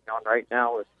I'm working on right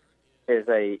now is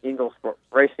a Ingalls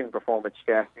Racing Performance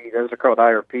chassis. Those are called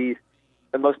IRPs.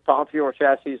 The most popular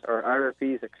chassis are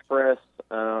IRPs, Express,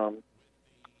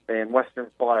 and Western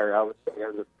Flyer. I would say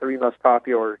are the three most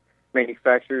popular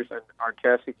manufacturers in our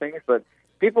chassis things. But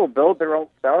people build their own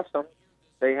stuff.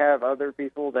 They have other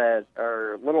people that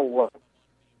are little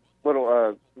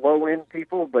low end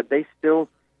people, but they still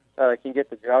can get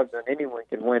the job done. Anyone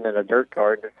can win in a dirt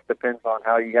car. It just depends on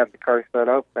how you have the car set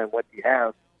up and what you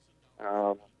have.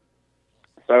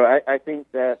 So I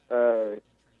think that the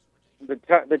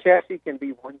chassis can be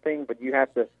one thing, but you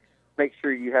have to make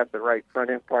sure you have the right front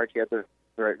end parts. You have the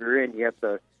right rear end. You have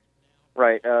the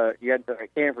right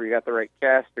camber. You got the right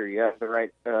caster. You have the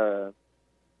right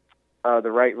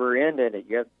rear end in it.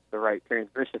 You have the right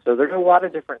transmission. So there's a lot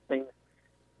of different things.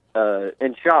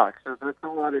 And shocks. So there's a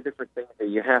lot of different things that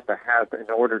you have to have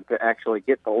in order to actually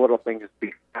get the little things to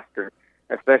be faster,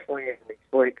 especially in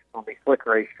on these slick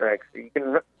racetracks.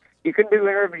 You can do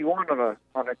whatever you want on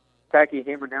a tacky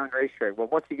hammer down racetrack.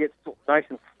 But once you get nice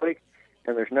and slick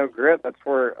and there's no grip, that's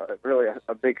where really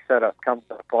a big setup comes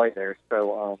into play there.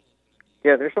 So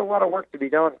there's a lot of work to be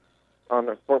done on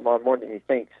the sport mod more than you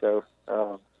think. So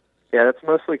that's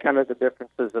mostly kind of the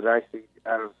differences that I see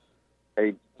out of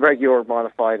a regular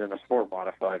modified and a sport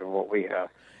modified of what we have.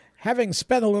 Having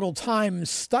spent a little time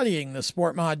studying the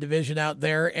sport mod division out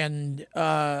there and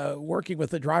working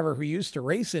with a driver who used to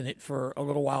race in it for a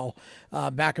little while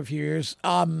back a few years,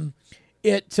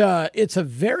 it's a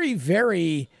very,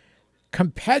 very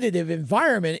competitive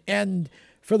environment. And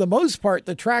for the most part,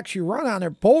 the tracks you run on are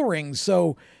bull rings.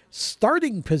 So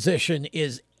starting position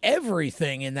is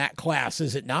everything in that class,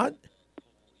 is it not?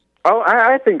 Oh,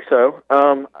 I think so.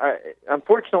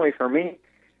 Unfortunately for me,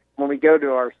 when we go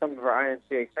to some of our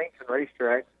INCA sanctioned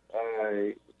racetracks,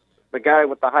 the guy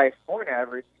with the highest point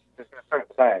average is going to start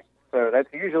the back. So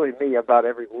that's usually me about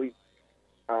every week.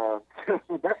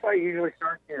 That's why I usually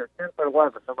start here 10th or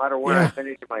 11th, no matter where I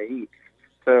finish in my heat.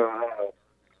 So,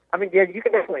 you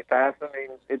can definitely pass. I mean,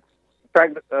 it's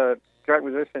track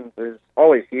positions is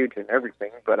always huge in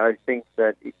everything, but I think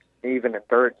that even in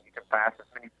third, you can pass as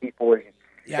many people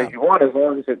as you want, as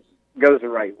long as it goes the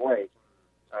right way.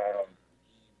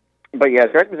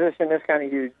 Track position is kind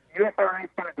of huge. USRA is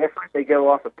kind of different. They go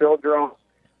off a pill draw.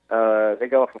 They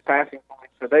go off a passing point.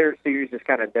 So their series is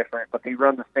kind of different, but they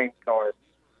run the same cars.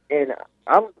 And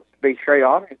I'm to be straight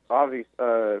honest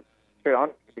to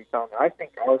be telling you, I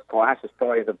think our class is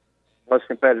probably the most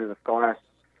competitive class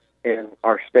in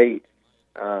our state.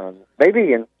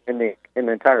 Maybe in the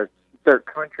entire third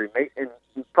country, and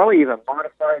probably even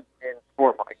modified in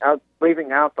sport.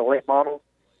 Leaving out the late models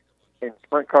and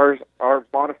sprint cars, our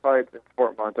modifieds and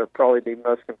sport mods are probably the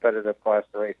most competitive class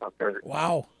to race on dirt.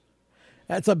 Wow.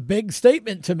 That's a big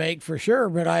statement to make for sure,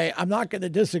 but I'm not going to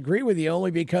disagree with you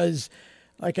only because,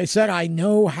 like I said, I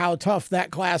know how tough that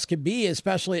class can be,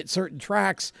 especially at certain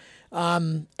tracks.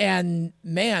 And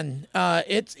man,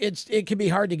 it can be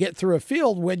hard to get through a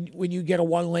field when you get a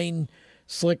one lane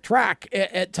slick track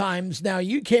at times. Now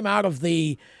you came out of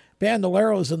the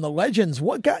Bandoleros and the Legends.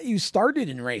 What got you started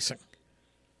in racing?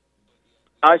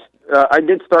 I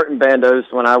did start in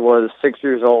bandos when I was 6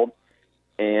 years old,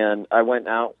 and I went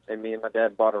out, and me and my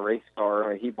dad bought a race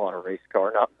car. He bought a race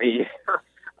car, not me.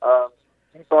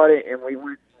 He bought it, and we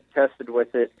went and tested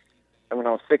with it when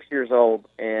I was 6 years old,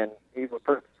 and he would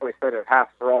purposely set it half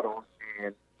throttle,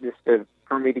 and just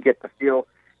for me to get the feel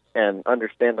and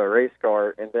understand the race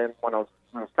car. And then when it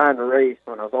was time to race,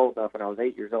 when I was old enough, when I was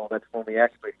 8 years old, that's when we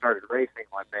actually started racing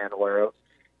like Bandolero.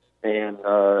 And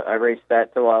I raced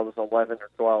that till I was 11 or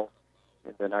 12,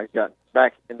 and then I got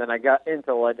back, and then I got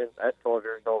into Legends at 12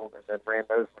 years old, and then ran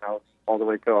those when I was all the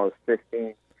way till I was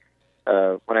 15.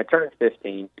 When I turned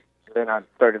 15, and then I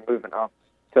started moving up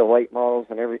to late models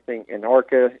and everything in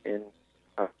ARCA and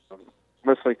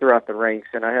mostly throughout the ranks.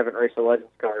 And I haven't raced a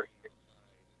Legends car,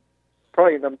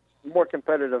 probably the more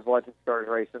competitive Legends cars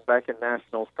racing back in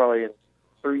Nationals, probably in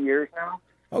 3 years now.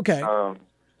 Okay.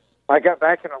 I got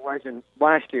back in a Legend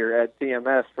last year at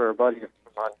TMS for a buddy of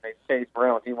mine named Dave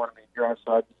Brown. He wanted me to drive,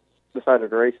 so I decided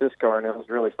to race this car, and it was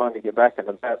really fun to get back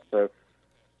into that. So,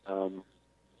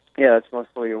 yeah, that's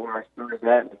mostly where I started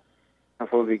that, and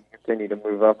hopefully we continue to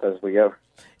move up as we go.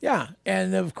 Yeah,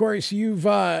 and of course you've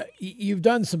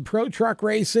done some pro truck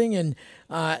racing, and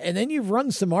then you've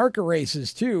run some ARCA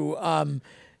races too.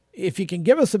 If you can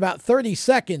give us about 30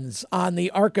 seconds on the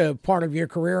ARCA part of your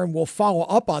career, and we'll follow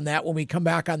up on that when we come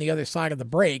back on the other side of the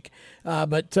break.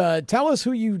 But tell us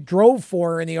who you drove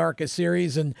for in the ARCA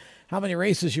series and how many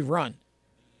races you've run.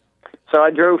 So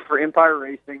I drove for Empire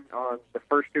Racing on the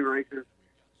first two races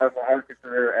of my ARCA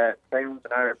career at Salem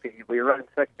and IRP. We were running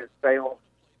second at Salem,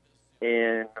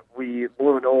 and we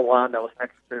blew an oil line that was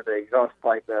next to the exhaust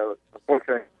pipe that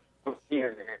unfortunately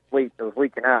it was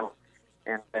leaking out.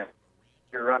 And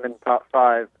you're running top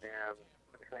five, and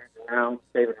now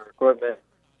saving our equipment.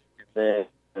 And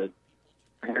then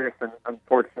Harrison,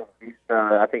 unfortunately,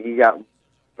 I think he got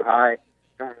high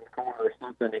during the corner or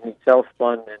something, and he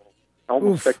self-spun and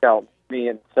almost took out me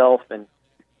himself. And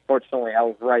fortunately, I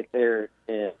was right there,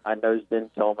 and I nosed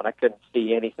into him, and I couldn't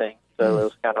see anything. So it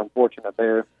was kind of unfortunate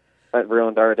there. That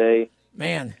ruined our day.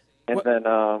 Man. And then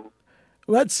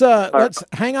let's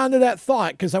hang on to that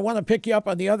thought, because I want to pick you up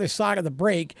on the other side of the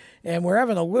break, and we're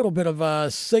having a little bit of a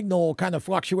signal kind of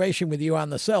fluctuation with you on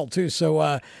the cell too.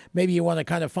 So maybe you want to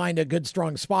kind of find a good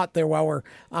strong spot there while we're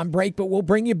on break. But we'll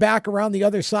bring you back around the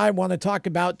other side. Want to talk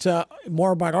about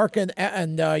more about ARCA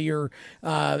and your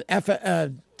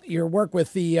work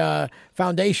with the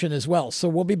foundation as well. So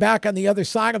we'll be back on the other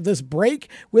side of this break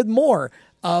with more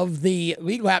of the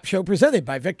Lead Lap Show presented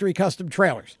by Victory Custom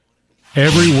Trailers.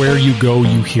 Everywhere you go,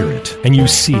 you hear it, and you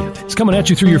see it. It's coming at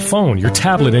you through your phone, your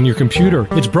tablet, and your computer.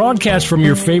 It's broadcast from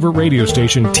your favorite radio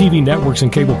station, TV networks, and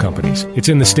cable companies. It's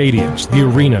in the stadiums, the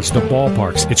arenas, the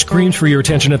ballparks. It screams for your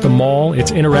attention at the mall.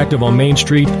 It's interactive on Main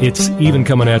Street. It's even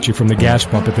coming at you from the gas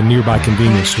pump at the nearby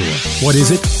convenience store. What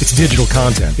is it? It's digital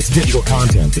content. It's digital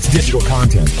content. It's digital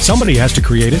content. Somebody has to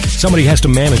create it. Somebody has to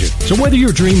manage it. So whether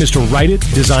your dream is to write it,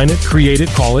 design it, create it,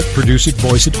 call it, produce it,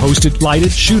 voice it, host it, light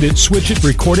it, shoot it, switch it,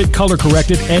 record it, color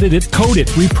correct it, edit it, code it,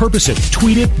 repurpose it,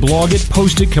 tweet it, blog it,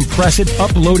 post it, compress it,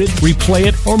 upload it, replay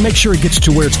it, or make sure it gets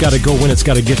to where it's got to go when it's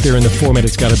got to get there in the format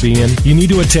it's got to be in, you need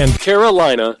to attend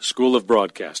Carolina School of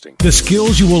Broadcasting. The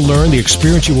skills you will learn, the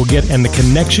experience you will get, and the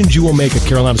connections you will make at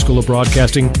Carolina School of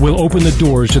Broadcasting will open the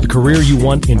doors to the career you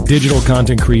want in digital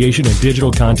content creation and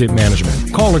digital content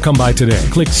management. Call or come by today.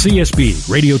 Click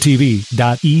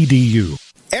csbradiotv.edu.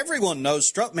 Everyone knows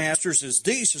Strut Masters is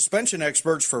the suspension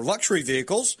experts for luxury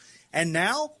vehicles, and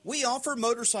now we offer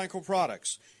motorcycle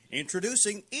products.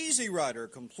 Introducing Easy Rider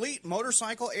Complete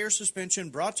Motorcycle Air Suspension,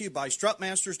 brought to you by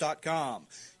strutmasters.com.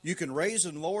 You can raise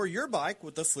and lower your bike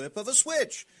with the flip of a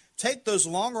switch. Take those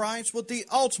long rides with the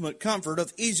ultimate comfort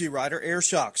of Easy Rider Air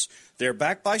Shocks. They're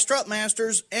backed by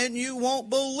Strutmasters, and you won't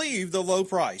believe the low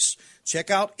price.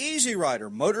 Check out Easy Rider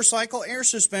Motorcycle Air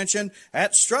Suspension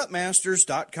at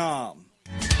strutmasters.com.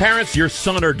 Parents, your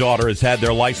son or daughter has had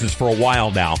their license for a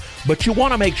while now, but you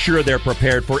want to make sure they're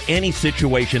prepared for any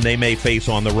situation they may face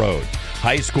on the road.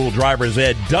 High school driver's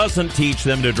ed doesn't teach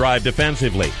them to drive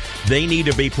defensively. They need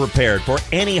to be prepared for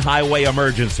any highway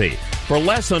emergency. For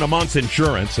less than a month's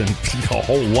insurance, and a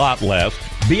whole lot less,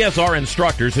 BSR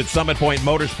instructors at Summit Point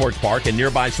Motorsports Park in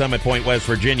nearby Summit Point, West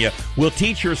Virginia, will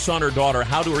teach your son or daughter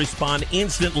how to respond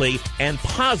instantly and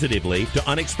positively to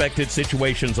unexpected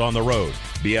situations on the road.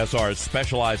 BSR's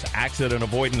specialized accident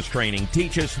avoidance training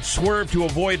teaches swerve to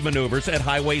avoid maneuvers at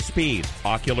highway speeds,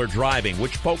 ocular driving,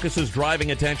 which focuses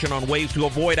driving attention on ways to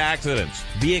avoid accidents,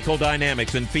 vehicle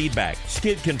dynamics and feedback,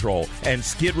 skid control and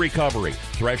skid recovery,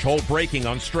 threshold braking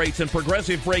on straights and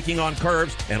progressive braking on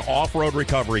curves, and off-road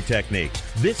recovery techniques.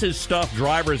 This is stuff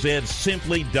driver's ed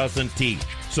simply doesn't teach.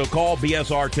 So call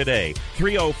BSR today,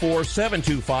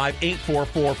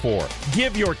 304-725-8444.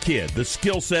 Give your kid the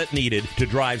skill set needed to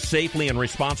drive safely and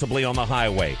responsibly on the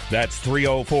highway. That's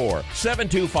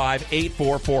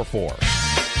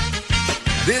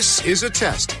 304-725-8444. This is a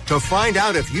test to find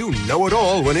out if you know it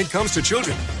all when it comes to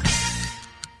children.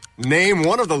 Name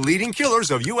one of the leading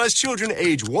killers of U.S. children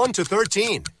age 1 to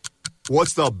 13.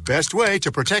 What's the best way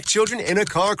to protect children in a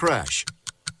car crash?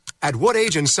 At what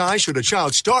age and size should a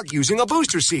child start using a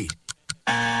booster seat?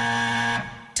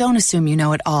 Don't assume you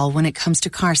know it all when it comes to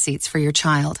car seats for your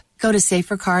child. Go to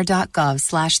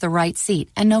safercar.gov/the-right-seat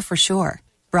and know for sure.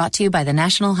 Brought to you by the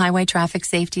National Highway Traffic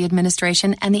Safety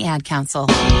Administration and the Ad Council.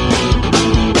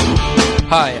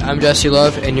 Hi, I'm Jesse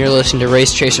Love, and you're listening to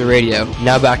Race Chaser Radio.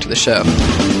 Now back to the show.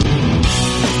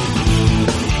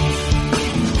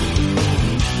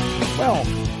 Well,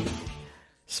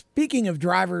 speaking of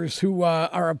drivers who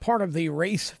are a part of the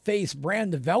Race Face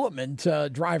brand development,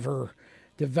 driver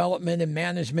development and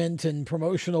management and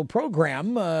promotional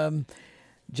program,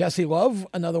 Jesse Love,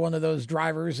 another one of those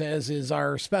drivers, as is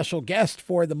our special guest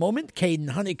for the moment,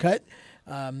 Caden Honeycutt.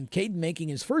 Caden making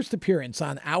his first appearance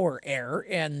on our air,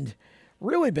 and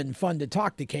really been fun to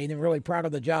talk to Caden, and really proud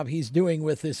of the job he's doing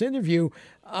with this interview.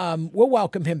 We'll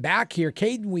welcome him back here.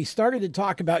 Caden, we started to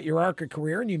talk about your ARCA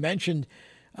career, and you mentioned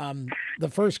the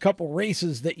first couple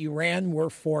races that you ran were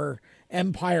for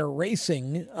Empire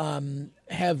Racing.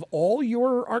 Have all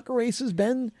your ARCA races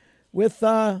been with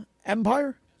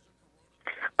Empire?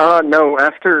 No.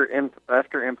 After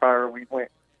Empire, we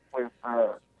went with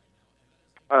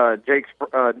Jake's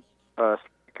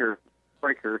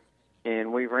Breaker,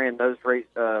 and we ran those races.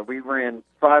 We ran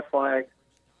Five Flags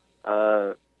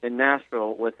in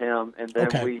Nashville with him, and then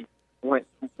we went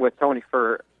with Tony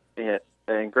Furr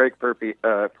and Greg Perky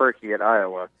at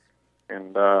Iowa.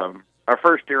 And our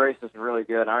first two races were really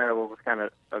good. Iowa was kind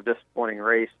of a disappointing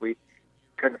race. We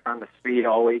couldn't find the speed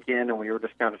all weekend, and we were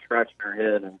just kind of scratching our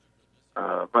head. And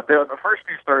but the first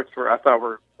two starts I thought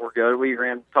were good. We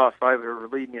ran top five. We were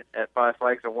leading it at Five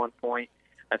Flags at one point.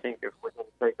 I think if we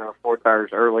didn't take our four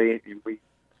tires early, we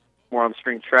more on the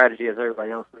string strategy as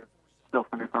everybody else was still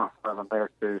finished off on there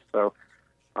too. So,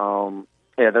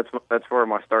 that's where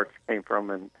my starts came from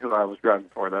and who I was driving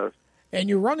for those. And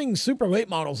you're running super late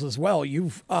models as well.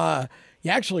 You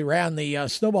actually ran the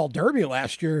Snowball Derby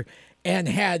last year and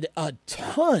had a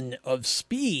ton of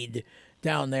speed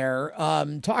down there.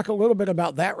 Talk a little bit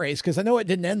about that race, because I know it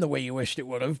didn't end the way you wished it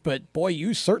would have, but boy,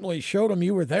 you certainly showed them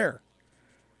you were there.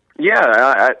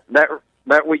 Yeah,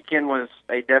 that weekend was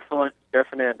a definite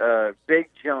big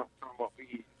jump from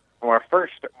when I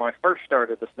first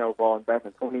started the Snowball back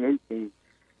in 2018.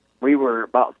 We were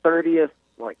about 30th,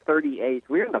 like 38th.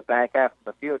 We were in the back half of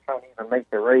the field trying to even make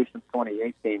the race in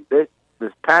 2018. This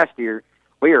past year,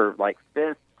 we were like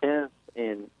 5th, 10th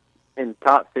in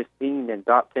top 15 and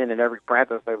top 10 in every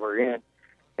practice that we're in,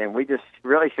 and we just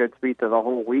really showed speed to the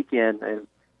whole weekend. And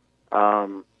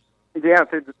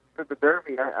through the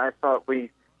Derby, I thought we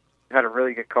had a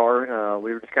really good car.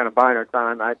 We were just kind of buying our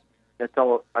time. I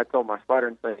told my spotter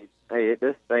and said, "Hey,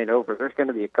 this ain't over. There's going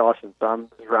to be a caution, so I'm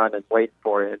just riding and waiting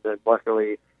for it." And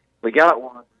luckily, we got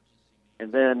one.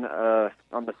 And then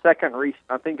on the second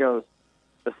I think it was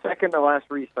the second to last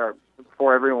restart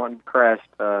before everyone crashed.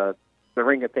 The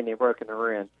ring opinion broke in the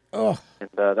rear end. Oh. And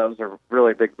that was a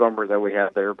really big bummer that we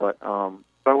had there. But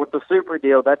with the Super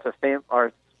Deal, that's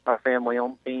our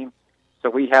family-owned team. So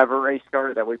we have a race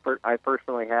car that I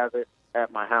personally have it at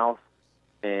my house,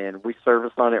 and we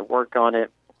service on it, work on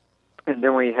it, and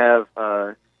then we have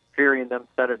Fury and them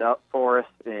set it up for us,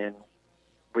 and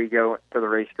we go to the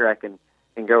racetrack and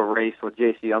go race with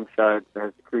J.C. Umshad,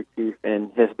 the crew chief,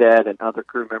 and his dad and other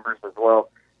crew members as well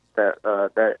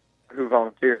that who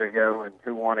volunteer to go and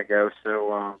who want to go.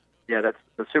 So that's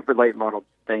the super late model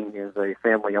thing is a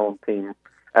family-owned team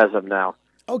as of now.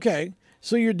 Okay.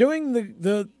 So you're doing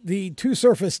the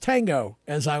two-surface tango,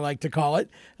 as I like to call it,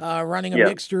 running a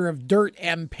mixture of dirt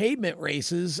and pavement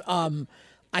races.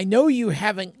 I know you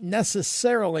haven't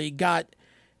necessarily got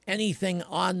anything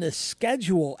on the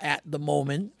schedule at the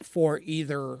moment for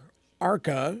either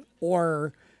ARCA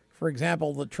or, for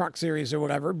example, the Truck Series or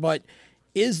whatever, but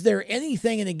Is there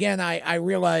anything, and again, I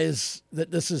realize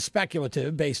that this is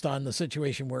speculative based on the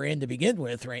situation we're in to begin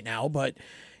with right now, but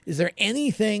is there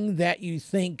anything that you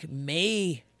think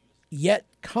may yet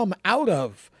come out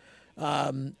of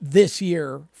this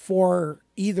year for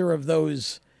either of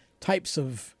those types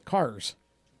of cars?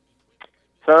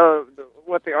 So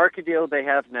with the ARCA deal they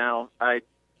have now,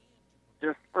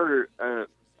 just for a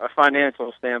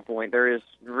financial standpoint, there is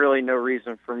really no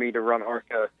reason for me to run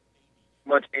ARCA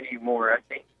much anymore. I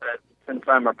think that since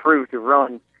I'm approved to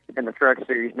run in the truck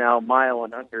series now, mile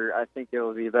and under, I think it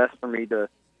would be best for me to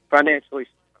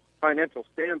financial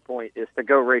standpoint is to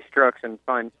go race trucks and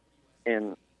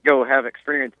go have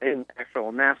experience in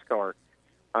actual NASCAR.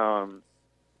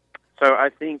 So I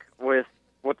think with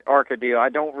the ARCA deal,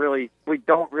 we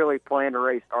don't really plan to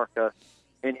race ARCA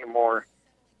anymore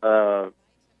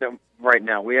right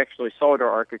now. We actually sold our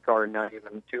ARCA car not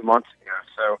even 2 months ago.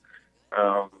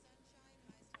 So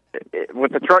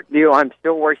with the truck deal, I'm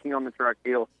still working on the truck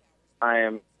deal.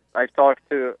 I've talked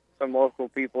to some local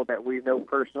people that we know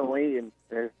personally, and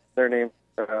their name's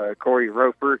Corey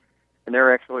Roper, and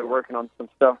they're actually working on some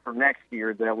stuff for next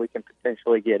year that we can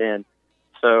potentially get in.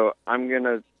 So I'm going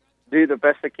to do the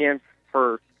best I can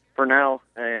for now,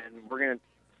 and we're going to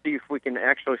see if we can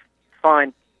actually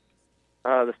find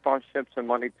the sponsorships and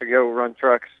money to go run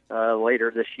trucks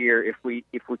later this year if we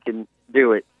can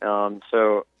do it.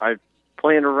 So I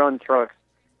plan to run trucks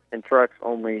and trucks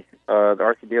only. The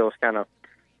ARCA deal is kind of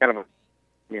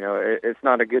it's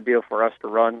not a good deal for us to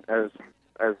run as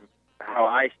how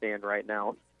I stand right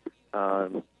now.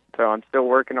 So I'm still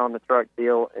working on the truck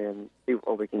deal and see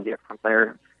what we can get from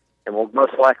there. And we'll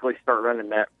most likely start running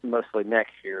that mostly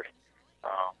next year.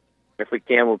 If we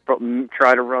can, we'll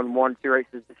try to run 1-2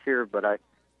 races this year, but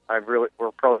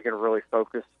we're probably going to really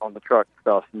focus on the truck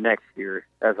stuff next year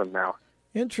as of now.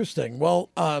 Interesting. Well,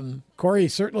 Corey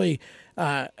certainly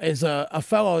is a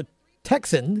fellow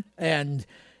Texan and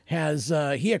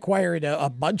he acquired a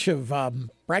bunch of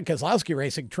Brad Keselowski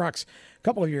racing trucks a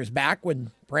couple of years back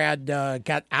when Brad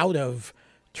got out of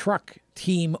truck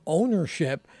team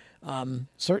ownership.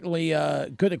 Certainly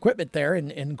good equipment there,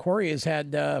 and Corey has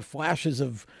had flashes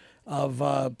of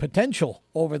potential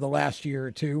over the last year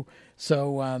or two.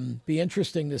 So be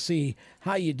interesting to see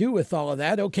how you do with all of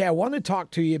that. Okay, I want to talk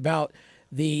to you about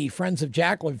the Friends of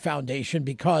Jacqueline Foundation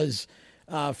because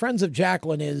Friends of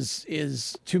Jacqueline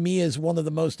is to me is one of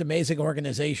the most amazing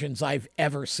organizations I've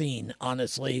ever seen,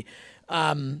 honestly.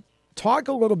 Talk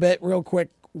a little bit real quick.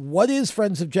 What is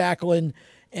Friends of Jacqueline?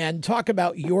 And talk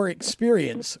about your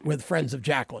experience with Friends of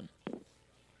Jacqueline.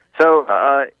 So,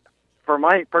 for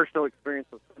my personal experience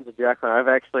with Friends of Jacqueline, I've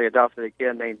actually adopted a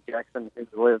kid named Jackson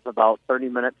who lives about 30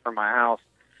 minutes from my house.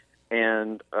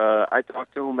 And I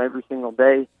talk to him every single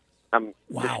day. I'm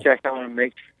just checking on him,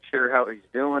 make sure how he's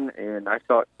doing. And I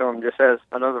talk to him just as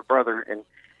another brother. And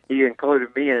he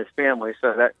included me in his family,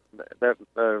 so that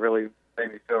really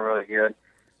made me feel really good.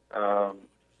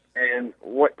 And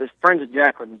what the Friends of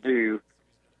Jacqueline do,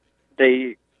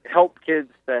 they help kids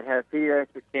that have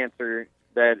pediatric cancer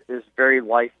that is very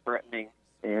life-threatening,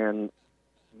 and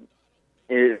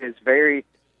it's very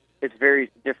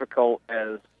difficult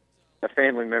as a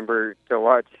family member to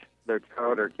watch their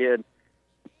child or kid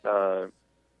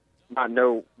not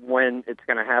know when it's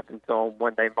going to happen to them,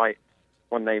 when they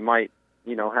might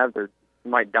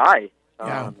might die.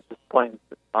 Just plain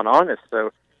honest.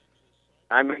 So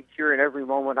I make sure in every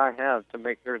moment I have to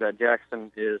make sure that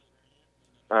Jackson is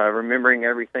remembering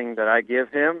everything that I give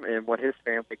him and what his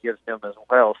family gives him as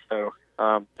well. So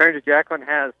Friends of Jacqueline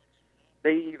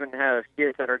they even have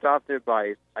kids that are adopted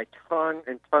by a ton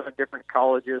of different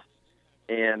colleges,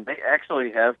 and they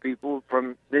actually have people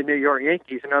from the New York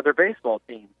Yankees and other baseball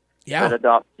teams that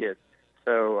adopt kids.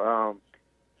 So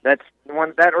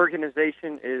that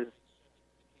organization is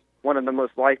one of the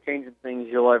most life-changing things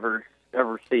you'll ever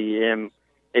see. And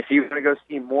if you want to go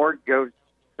see more, go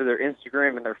to their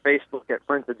Instagram and their Facebook at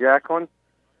Friends of Jacqueline,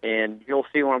 and you'll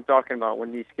see what I'm talking about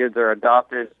when these kids are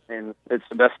adopted, and it's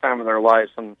the best time of their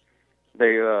lives when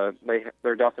they're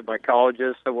adopted by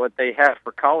colleges. So what they have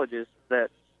for colleges is that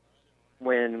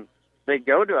when they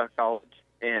go to a college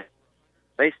and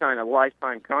they sign a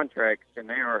lifetime contract, and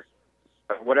they are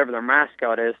whatever their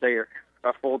mascot is, they are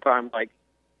a full-time, like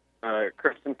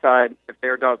Kristen Tide. If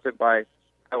they're adopted by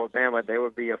Alabama, they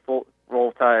would be a full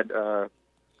Roll Tide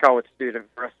college student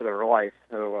for the rest of their life.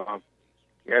 So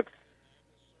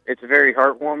it's very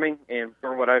heartwarming, and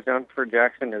for what I've done for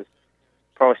Jackson is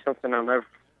probably something I'll never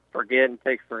forget and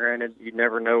take for granted. You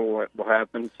never know what will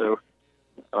happen. So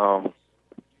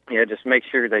just make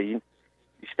sure that you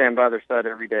stand by their side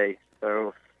every day.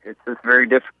 So it's very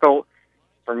difficult,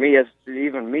 for me, as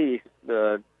even me,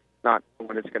 not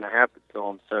when it's going to happen to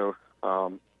them. So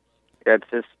it's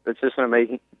just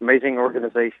an amazing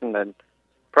organization that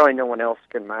probably no one else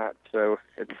can match. So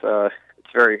it's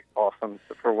very awesome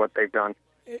for what they've done.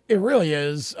 It really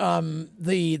is.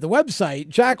 The website,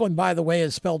 Jacqueline, by the way,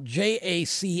 is spelled Jaclyn,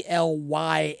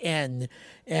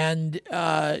 and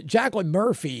Jacqueline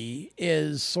Murphy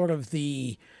is sort of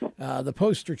the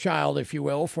poster child, if you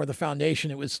will, for the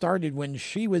foundation. It was started when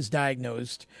she was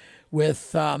diagnosed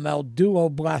with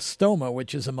medulloblastoma,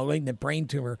 which is a malignant brain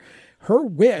tumor. Her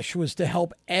wish was to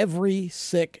help every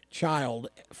sick child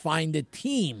find a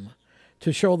team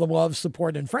to show them love,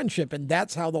 support, and friendship. And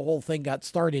that's how the whole thing got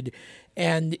started.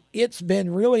 And it's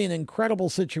been really an incredible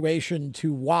situation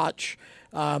to watch.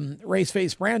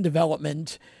 Raceface Brand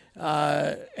Development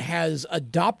has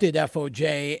adopted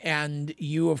FOJ, and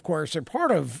you, of course, are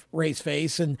part of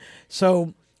Raceface. And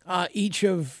so each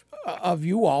of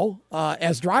you all,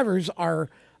 as drivers,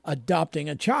 are adopting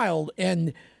a child.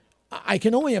 And I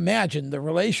can only imagine the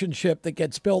relationship that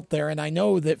gets built there. And I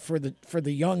know that for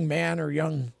the young man or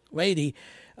young lady,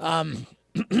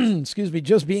 excuse me,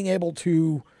 just being able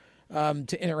to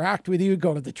interact with you,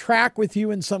 go to the track with you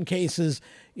in some cases,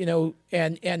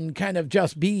 and kind of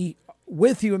just be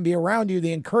with you and be around you,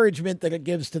 the encouragement that it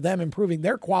gives to them, improving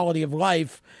their quality of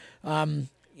life,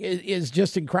 is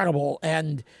just incredible.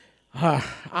 And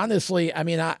honestly, I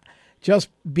mean, just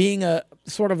being a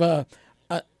sort of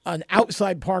an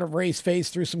outside part of Raceface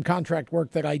through some contract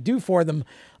work that I do for them,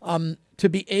 to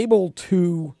be able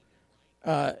to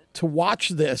watch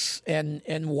this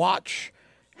and watch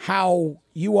how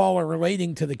you all are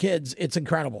relating to the kids, it's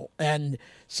incredible. And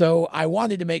so I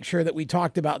wanted to make sure that we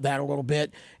talked about that a little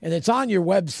bit, and it's on your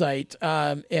website.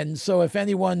 And so if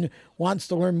anyone wants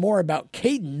to learn more about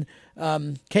Caden,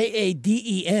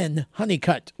 Kaden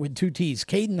Honeycutt with 2 T's,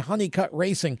 Caden Honeycutt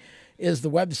Racing is the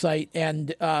website,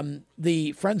 and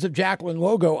the Friends of Jacqueline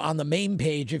logo on the main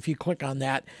page, if you click on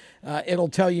that, it'll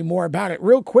tell you more about it.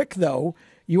 Real quick, though,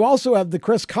 you also have the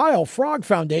Chris Kyle Frog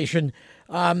Foundation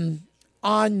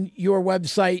on your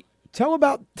website. Tell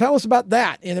us about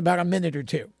that in about a minute or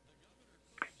two.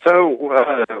 So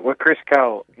with Chris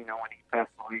Kyle, when he passed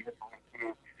away,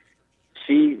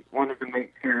 she wanted to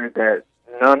make sure that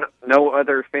no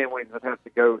other families would have to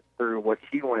go through what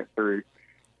she went through,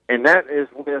 and that is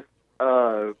with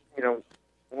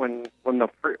when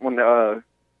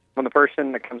the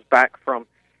person that comes back from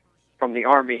the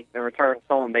Army and returns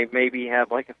home, they maybe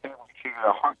have like a family tree,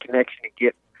 a heart connection to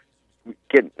get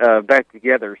back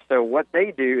together. So what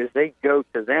they do is they go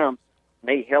to them, and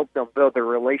they help them build their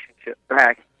relationship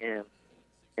back, and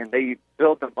they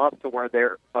build them up to where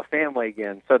they're a family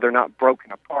again, so they're not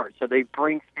broken apart. So they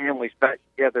bring families back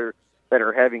together that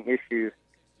are having issues.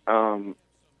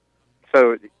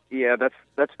 So yeah,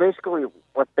 that's basically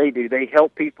what they do. They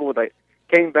help people that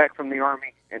came back from the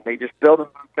Army, and they just build them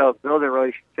back up, build their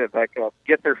relationship back up,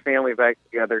 get their family back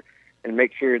together, and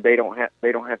make sure they don't have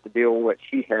to deal with what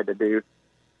she had to do.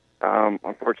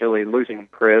 Unfortunately, losing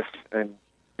Chris and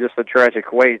just a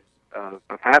tragic way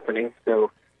of happening.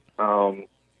 So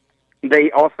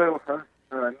they also have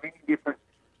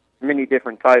many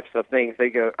different types of things. They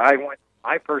go.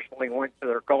 I personally went to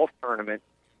their golf tournament,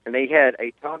 and they had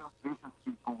a ton of business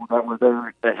people that were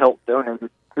there to help donate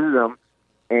to them.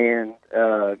 And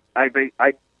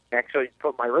I actually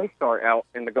put my race car out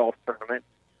in the golf tournament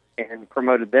and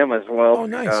promoted them as well. Oh,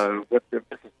 nice. With the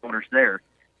business owners there.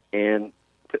 And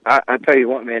I tell you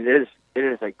what, man, it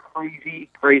is a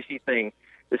crazy thing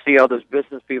to see all those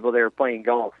business people there playing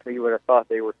golf. You would have thought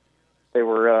they were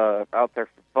out there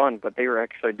for fun, but they were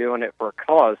actually doing it for a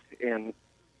cause. And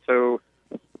so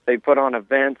they put on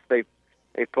events, they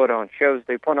put on shows,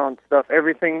 they put on stuff,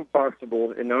 everything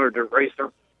possible in order to raise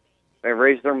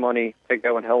their money to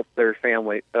go and help their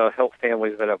family, help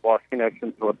families that have lost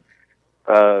connections with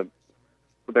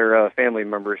their family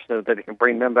members, so that they can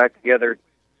bring them back together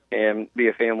and be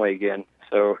a family again.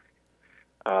 So,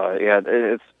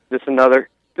 it's just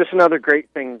another great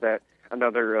thing that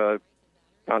another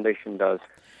foundation does.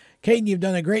 Caden, you've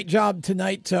done a great job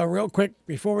tonight. Real quick,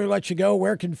 before we let you go,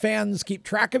 where can fans keep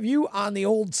track of you on the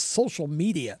old social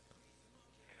media?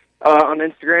 On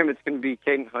Instagram, it's going to be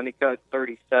Caden Honeycutt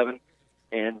 37,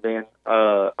 and then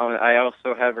I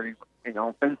also have on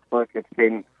Facebook, it's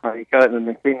Caden Honeycutt, and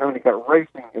then Caden Honeycutt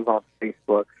Racing is on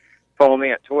Facebook. Follow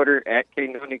me at Twitter at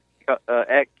Caden Honeycutt,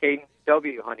 at Caden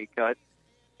W Honeycutt,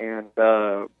 and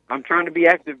I'm trying to be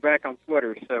active back on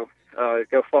Twitter, so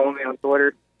go follow me on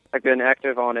Twitter. I've been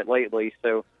active on it lately,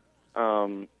 so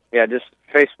just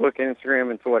Facebook, Instagram,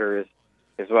 and Twitter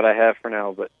is what I have for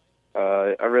now. But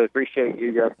I really appreciate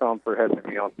you guys, Tom, for having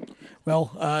me on.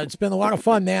 Well, it's been a lot of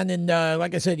fun, man. And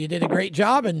like I said, you did a great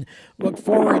job, and look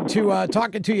forward to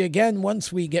talking to you again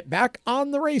once we get back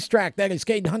on the racetrack. That is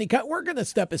Caden Honeycutt. We're going to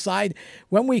step aside.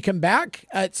 When we come back,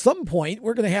 at some point,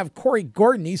 we're going to have Corey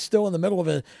Gordon. He's still in the middle of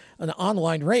an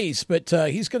online race, but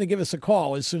he's going to give us a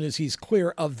call as soon as he's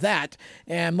clear of that,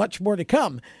 and much more to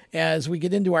come as we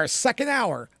get into our second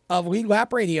hour of Lead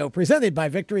Lap Radio, presented by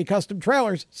Victory Custom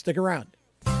Trailers. Stick around.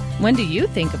 When do you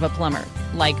think of a plumber?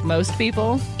 Like most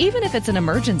people, even if it's an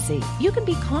emergency, you can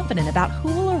be confident about who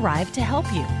will arrive to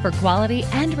help you. For quality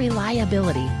and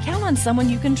reliability, count on someone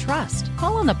you can trust.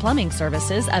 Call on the plumbing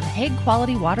services of Hague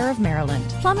Quality Water of Maryland.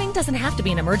 Plumbing doesn't have to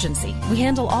be an emergency. We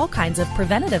handle all kinds of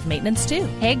preventative maintenance too.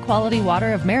 Hague Quality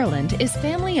Water of Maryland is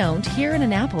family-owned here in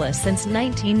Annapolis since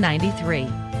 1993.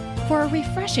 For a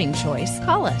refreshing choice,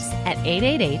 call us at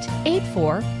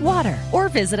 888-84-WATER or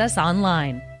visit us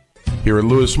online. Here at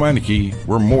Lewis Meineke,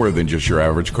 we're more than just your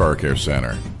average car care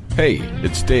center. Hey,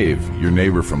 it's Dave, your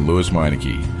neighbor from Lewis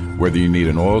Meineke. Whether you need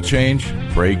an oil change,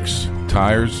 brakes,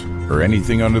 tires, or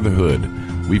anything under the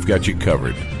hood, we've got you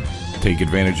covered. Take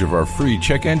advantage of our free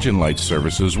check engine light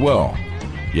service as well.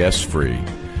 Yes, free.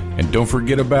 And don't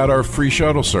forget about our free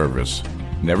shuttle service.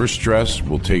 Never stress,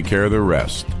 we'll take care of the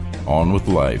rest. On with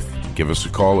life. Give us a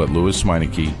call at Lewis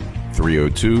Meineke,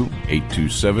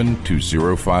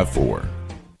 302-827-2054.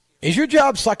 Is your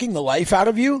job sucking the life out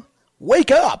of you? Wake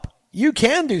up. You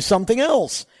can do something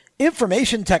else.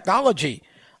 Information technology.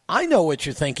 I know what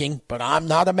you're thinking, but I'm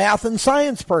not a math and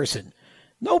science person.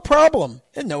 No problem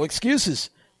and no excuses,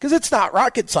 because it's not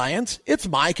rocket science. It's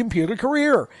My Computer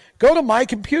Career. Go to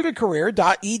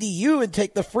mycomputercareer.edu and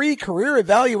take the free career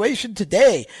evaluation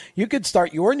today. You could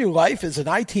start your new life as an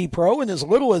IT pro in as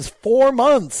little as 4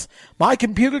 months.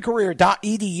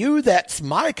 mycomputercareer.edu. That's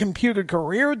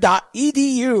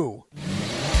mycomputercareer.edu.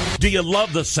 Do you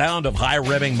love the sound of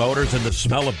high-revving motors and the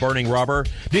smell of burning rubber?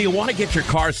 Do you want to get your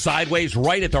car sideways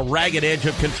right at the ragged edge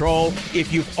of control?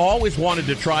 If you've always wanted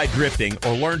to try drifting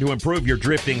or learn to improve your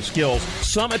drifting skills,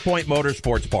 Summit Point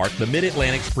Motorsports Park, the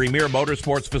Mid-Atlantic's premier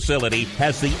motorsports facility,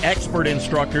 has the expert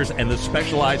instructors and the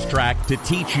specialized track to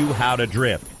teach you how to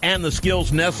drift and the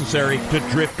skills necessary to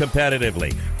drift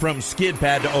competitively. From skid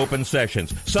pad to open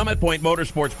sessions, Summit Point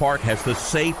Motorsports Park has the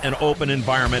safe and open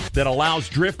environment that allows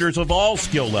drifters of all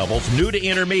skill levels, new to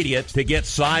intermediate, to get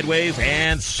sideways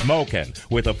and smoking.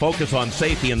 With a focus on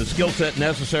safety and the skill set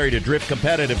necessary to drift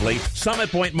competitively, Summit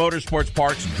Point Motorsports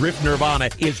Park's Drift Nirvana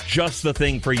is just the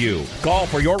thing for you. Call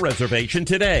for your reservation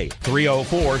today,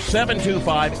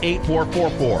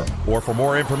 304-725-8444. Or for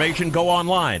more information, go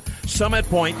online,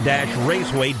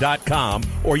 summitpoint-raceway.com,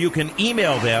 or you can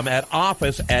email them at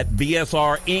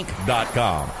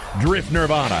office@bsrinc.com. Drift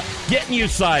Nirvana, getting you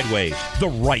sideways the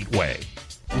right way.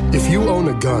 If you own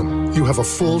a gun, you have a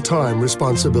full-time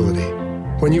responsibility.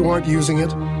 When you aren't using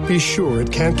it, be sure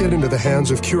it can't get into the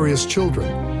hands of curious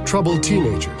children, troubled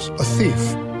teenagers, a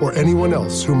thief, or anyone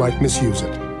else who might misuse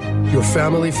it. Your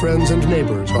family, friends, and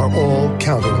neighbors are all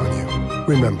counting on you.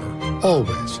 Remember,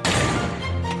 always,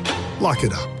 lock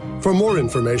it up. For more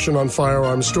information on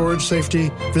firearm storage safety,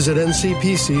 visit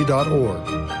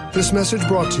ncpc.org. This message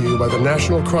brought to you by the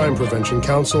National Crime Prevention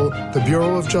Council, the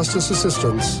Bureau of Justice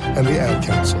Assistance, and the Ad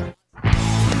Council.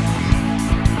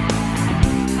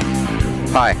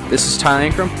 Hi, this is Ty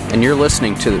Ankrum, and you're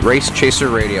listening to Race Chaser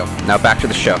Radio. Now back to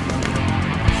the show.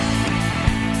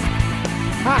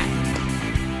 Hi,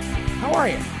 how are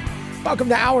you? Welcome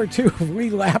to Hour 2 of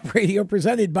Lead Lap Radio,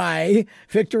 presented by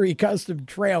Victory Custom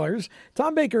Trailers.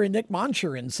 Tom Baker and Nick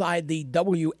Monsher inside the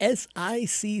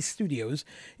WSIC studios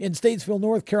in Statesville,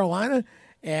 North Carolina.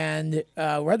 And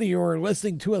whether you're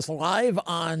listening to us live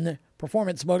on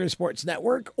Performance Motorsports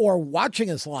Network or watching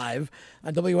us live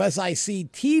on WSIC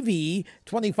TV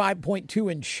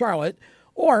 25.2 in Charlotte,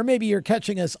 or maybe you're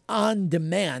catching us on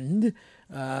demand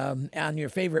on your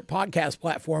favorite podcast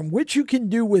platform, which you can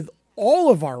do with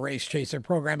all of our Race Chaser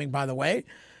programming, by the way.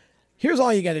 Here's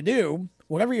all you got to do.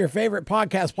 Whatever your favorite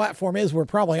podcast platform is, we're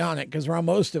probably on it because we're on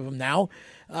most of them now.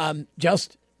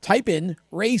 Just type in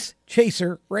Race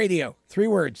Chaser Radio. 3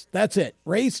 words. That's it.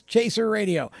 Race Chaser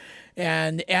Radio.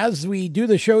 And as we do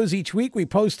the shows each week, we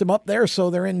post them up there so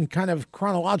they're in kind of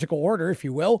chronological order, if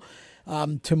you will.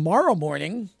 Tomorrow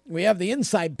morning, we have the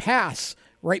Inside Pass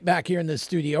right back here in the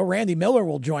studio. Randy Miller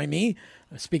will join me.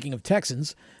 Speaking of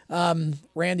Texans,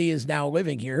 Randy is now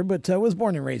living here, but was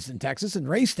born and raised in Texas and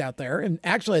raced out there. And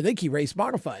actually, I think he raced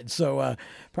modified. So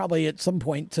probably at some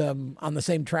point on the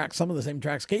same track, some of the same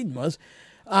tracks Caden was.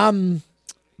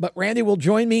 But Randy will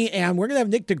join me, and we're going to have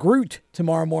Nick DeGroot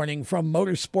tomorrow morning from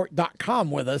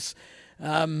motorsport.com with us.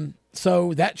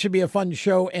 So that should be a fun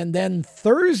show. And then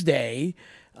Thursday,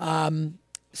 7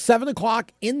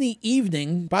 o'clock in the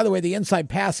evening. By the way, the Inside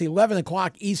Pass, 11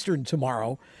 o'clock Eastern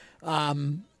tomorrow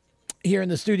here in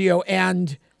the studio.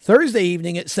 And Thursday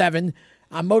evening at 7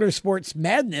 on Motorsports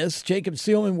Madness, Jacob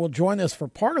Seelman will join us for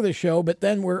part of the show. But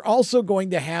then we're also going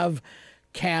to have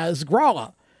Kaz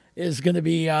Gralla is going to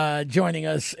be joining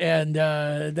us, and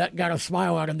that got a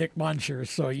smile out of Nick Moncher,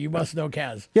 so you must know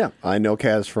Kaz. Yeah, I know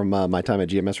Kaz from my time at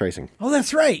GMS Racing. Oh,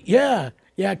 that's right. Yeah,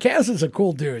 Kaz is a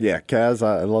cool dude. Yeah, Kaz,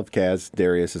 I love Kaz.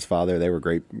 Darius, his father, they were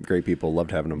great people.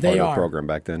 Loved having him part of the program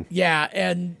back then. Yeah,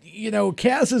 and,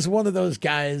 Kaz is one of those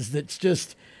guys that's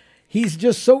he's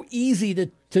just so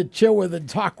easy to chill with and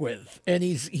talk with, and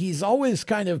he's always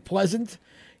kind of pleasant.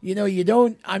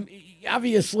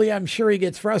 I'm sure he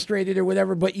gets frustrated or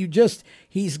whatever, but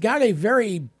he's got a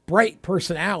very bright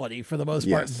personality for the most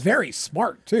part. Yes. Very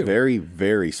smart too. Very,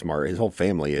 very smart. His whole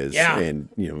family is. Yeah.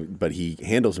 And, but he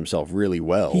handles himself really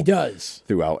well. He does.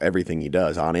 Throughout everything he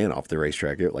does on and off the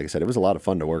racetrack. Like I said, it was a lot of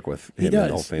fun to work with him and the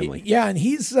whole family. Yeah. And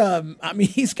he's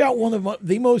got one of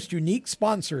the most unique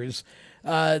sponsors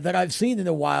that I've seen in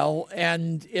a while.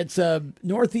 And it's a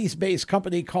Northeast-based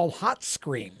company called Hot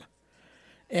Scream.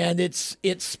 And it's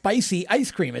spicy ice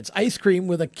cream. It's ice cream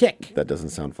with a kick. That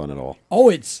doesn't sound fun at all. Oh,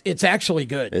 it's actually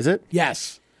good. Is it?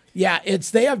 Yes. Yeah,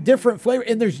 they have different flavor,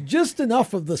 and there's just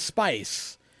enough of the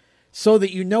spice so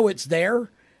that it's there.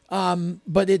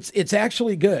 But it's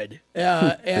actually good.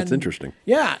 And it's interesting.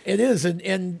 Yeah, it is.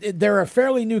 And they're a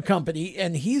fairly new company,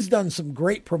 and he's done some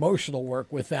great promotional work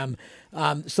with them.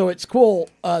 So it's cool.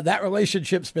 That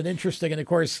relationship's been interesting. And of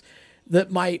course,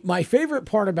 my favorite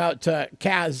part about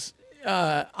Kaz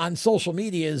on social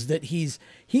media is that he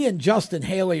and Justin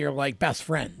Haley are like best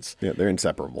friends. Yeah, they're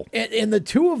inseparable. And the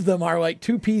two of them are like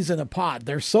two peas in a pod.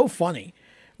 They're so funny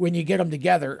when you get them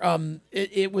together.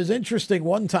 It was interesting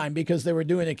one time because they were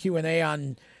doing a Q&A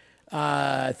on,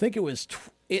 I think it was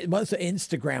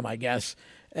Instagram, I guess.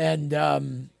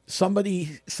 And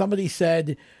somebody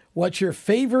said, "What's your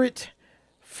favorite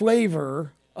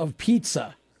flavor of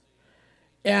pizza?"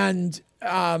 And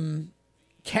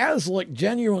Kaz looked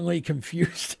genuinely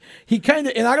confused. He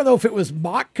and I don't know if it was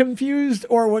mock confused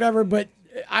or whatever, but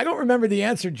I don't remember the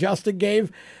answer Justin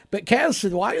gave. But Kaz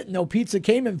said, "Well, I didn't know pizza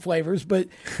came in flavors, but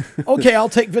okay, I'll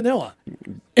take vanilla."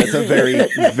 That's a very,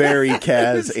 very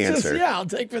Kaz answer. I'll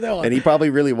take vanilla. And he probably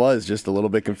really was just a little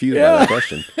bit confused by that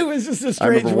question. It was just a strange I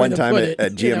remember one time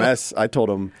at GMS, I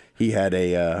told him he had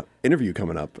a interview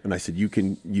coming up, and I said, "You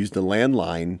can use the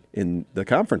landline in the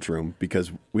conference room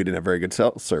because we didn't have very good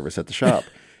cell service at the shop."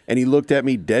 And he looked at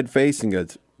me dead faced and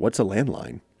goes, "What's a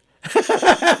landline?"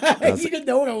 He didn't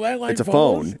know what a landline It's a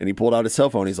phone phone. And he pulled out his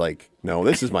cell phone. He's like, "No,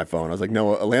 this is my phone." I was like,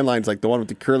 "No, a landline's like the one with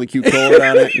the curly Q cord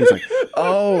on it." And he's like,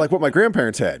 "Oh, like what my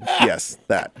grandparents had." Yes,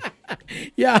 that.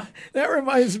 Yeah, that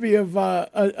reminds me of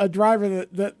a driver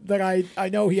that I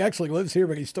know. He actually lives here,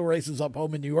 but he still races up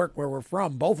home in New York, where we're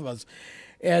from, both of us.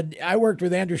 And I worked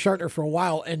with Andrew Shartner for a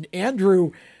while. And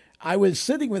Andrew, I was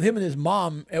sitting with him and his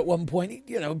mom at one point,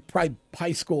 probably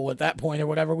high school at that point or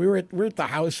whatever. We were at the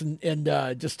house and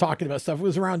just talking about stuff. It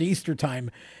was around Easter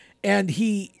time. And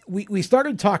we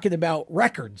started talking about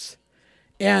records.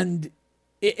 And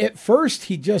at first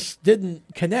he just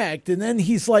didn't connect. And then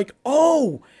he's like,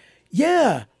 "Oh,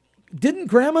 yeah. Didn't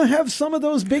Grandma have some of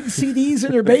those big CDs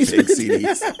in her basement?" Big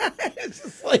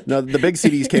CDs. No, the big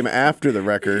CDs came after the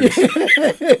records.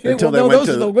 Until they went those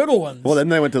to are the little ones. Well, then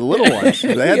they went to the little ones.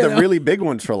 They had the really big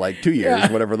ones for like 2 years,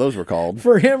 whatever those were called.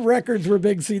 For him, records were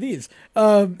big CDs.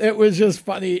 It was just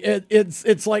funny.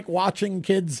 It's like watching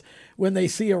kids when they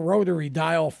see a rotary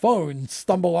dial phone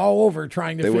stumble all over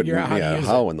trying to figure out how to use it.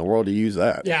 How in the world do you use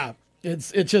that? Yeah.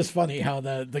 It's just funny how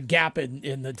the gap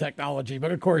in the technology.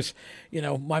 But of course,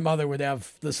 my mother would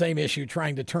have the same issue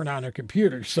trying to turn on her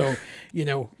computer. So,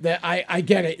 that I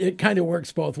get it. It kind of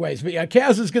works both ways. But yeah,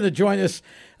 Kaz is going to join us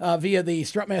via the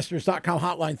strutmasters.com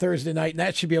hotline Thursday night, and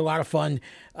that should be a lot of fun.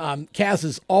 Kaz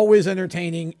is always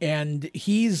entertaining, and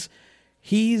he's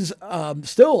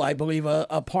still, I believe,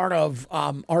 a part of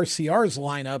RCR's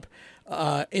lineup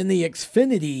in the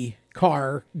Xfinity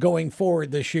car going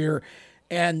forward this year.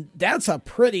 And that's a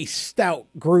pretty stout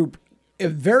group, a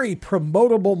very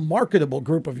promotable, marketable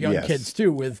group of young kids,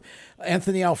 too, with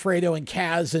Anthony Alfredo and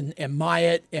Kaz and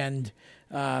Myatt. And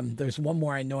there's one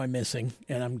more I know I'm missing,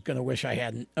 and I'm going to wish I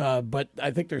hadn't. But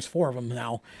I think there's 4 of them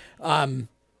now.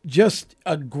 Just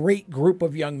a great group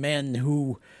of young men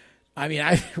who,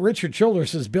 Richard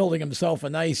Childress is building himself a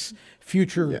nice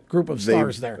future group of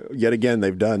stars there. Yet again,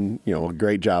 they've done a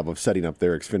great job of setting up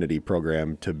their Xfinity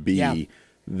program to be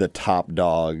the top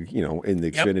dog, in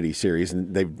the Xfinity series,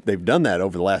 and they've done that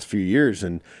over the last few years.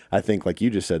 And I think, like you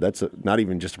just said, that's not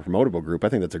even just a promotable group. I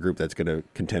think that's a group that's going to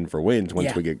contend for wins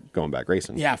once we get going back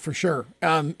racing. Yeah, for sure.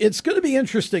 It's going to be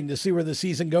interesting to see where the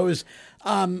season goes.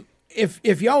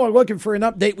 If y'all are looking for an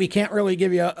update, we can't really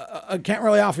give you can't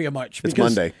really offer you much. Because,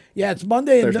 it's Monday. Yeah, it's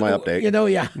Monday. There's my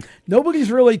update.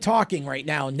 Nobody's really talking right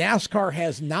now. NASCAR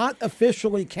has not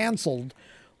officially canceled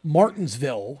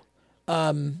Martinsville.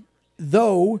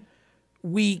 Though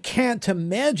we can't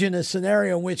imagine a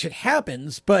scenario in which it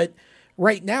happens, but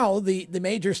right now the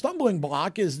major stumbling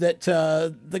block is that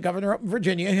the governor up in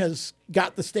Virginia has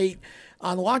got the state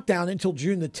on lockdown until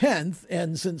June the 10th,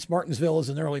 and since Martinsville is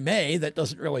in early May, that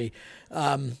doesn't really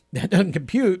that doesn't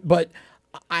compute. But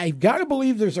I've got to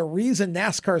believe there's a reason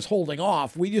NASCAR's holding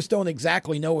off. We just don't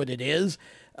exactly know what it is.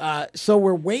 So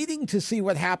we're waiting to see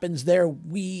what happens there.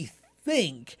 We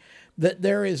think that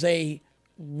there is a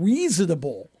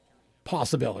reasonable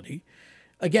possibility,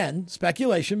 again,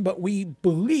 speculation, but we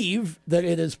believe that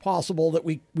it is possible that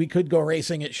we could go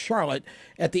racing at Charlotte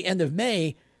at the end of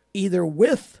May, either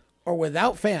with or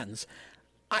without fans.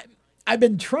 I've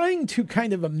been trying to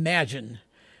kind of imagine,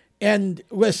 and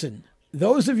listen,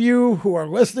 those of you who are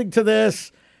listening to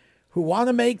this, who want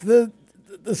to make the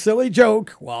silly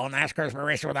joke, well, NASCAR's been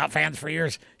racing without fans for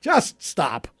years, just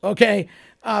stop, okay?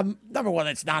 Number one,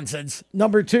 it's nonsense.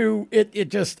 Number two, it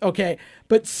just, okay.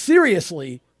 But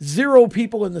seriously, 0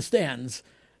 people in the stands.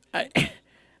 I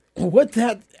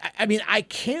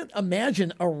can't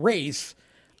imagine a race.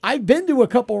 I've been to a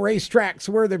couple racetracks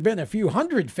where there've been a few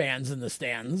hundred fans in the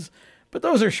stands, but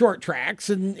those are short tracks,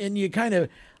 and you kind of,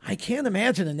 I can't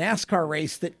imagine a NASCAR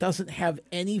race that doesn't have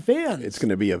any fans. It's going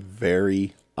to be a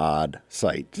very odd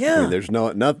sight. Yeah. I mean, there's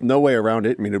no way around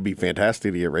it. I mean, it'd be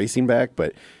fantastic to get racing back,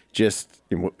 but just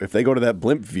if they go to that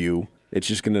blimp view,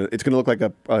 it's gonna look like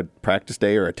a practice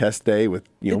day or a test day with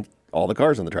all the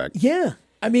cars on the track. Yeah,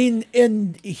 I mean,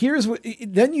 and here's what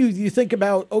then you think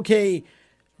about. Okay,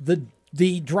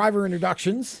 the driver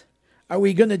introductions. Are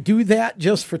we going to do that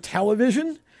just for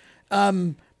television?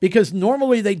 Because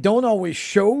normally they don't always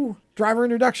show driver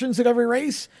introductions at every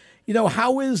race.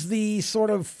 How is the sort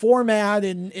of format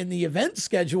in the event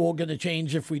schedule going to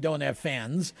change if we don't have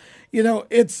fans?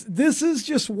 This is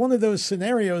just one of those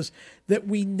scenarios that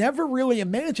we never really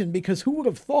imagined, because who would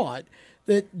have thought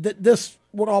that this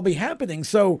would all be happening?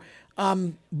 So,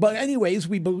 but anyways,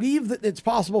 we believe that it's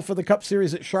possible for the Cup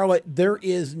Series at Charlotte. There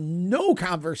is no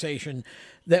conversation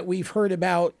that we've heard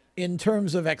about in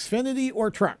terms of Xfinity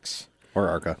or trucks. Or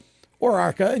ARCA. Or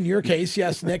ARCA, in your case,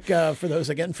 yes, Nick, for those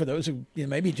who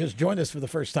maybe just joined us for the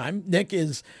first time, Nick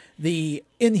is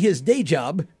in his day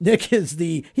job,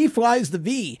 he flies the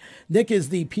V. Nick is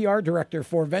the PR director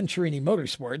for Venturini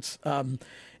Motorsports.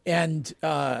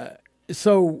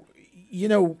 So,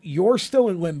 you're still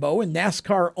in limbo, and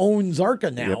NASCAR owns ARCA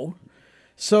now. Yep.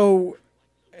 So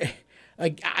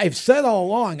I've said all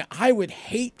along, I would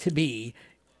hate to be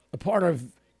a part of,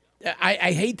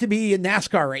 I hate to be in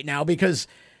NASCAR right now, because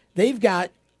they've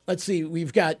got,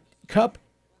 we've got Cup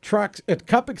trucks,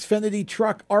 Cup Xfinity,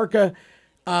 truck, ARCA,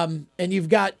 and you've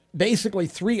got basically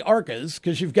 3 ARCAs,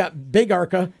 because you've got Big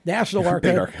ARCA, National ARCA,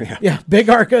 Big ARCA, yeah, Big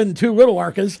ARCA, and 2 little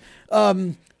ARCAs,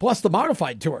 plus the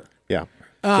modified tour. Yeah.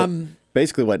 So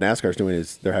basically, what NASCAR's doing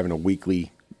is they're having a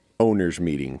weekly owners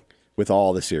meeting with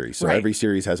all the series. So every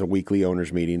series has a weekly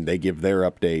owners meeting. They give their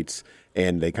updates,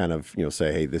 and they kind of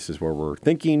say, hey, this is where we're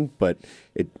thinking, but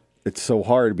it's so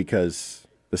hard because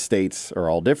the states are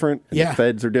all different, and the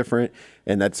feds are different,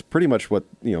 and that's pretty much what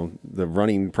the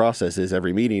running process is.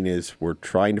 Every meeting is we're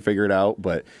trying to figure it out,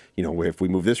 but if we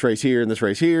move this race here and this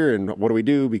race here, and what do we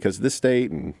do because of this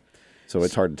state, and so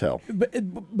it's hard to tell.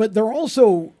 But they're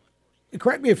also,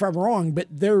 correct me if I'm wrong, but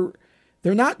they're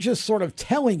not just sort of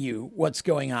telling you what's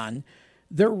going on;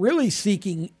 they're really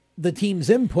seeking the team's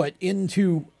input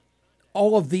into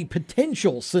all of the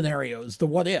potential scenarios, the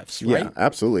what ifs, right? Yeah,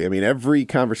 absolutely. I mean, every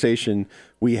conversation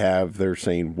we have, they're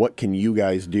saying, what can you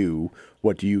guys do?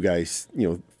 What do you guys,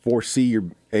 foresee you're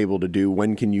able to do?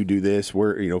 When can you do this?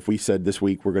 Where, if we said this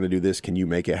week we're going to do this, can you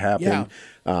make it happen?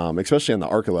 Yeah. Especially on the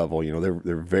ARCA level,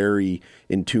 they're very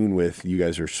in tune with, you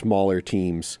guys are smaller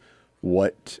teams.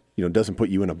 What, doesn't put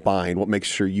you in a bind? What makes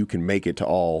sure you can make it to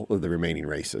all of the remaining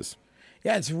races?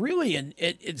 Yeah, it's really,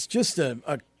 it's just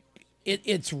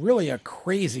it's really a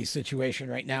crazy situation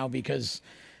right now, because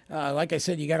like I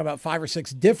said, you got about 5 or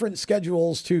 6 different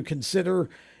schedules to consider.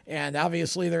 And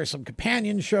obviously there's some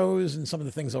companion shows, and some of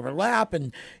the things overlap.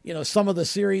 And, some of the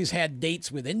series had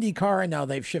dates with IndyCar, and now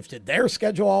they've shifted their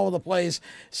schedule all over the place.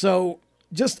 So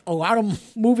just a lot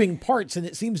of moving parts, and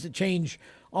it seems to change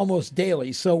almost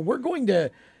daily. So we're going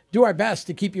to do our best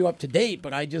to keep you up to date,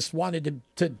 but I just wanted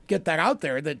to get that out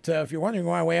there that if you're wondering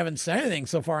why we haven't said anything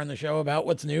so far on the show about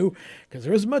what's new, because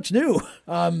there isn't much new.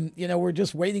 We're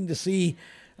just waiting to see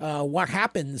what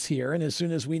happens here, and as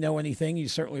soon as we know anything, you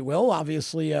certainly will.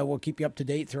 Obviously, we'll keep you up to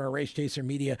date through our Race Chaser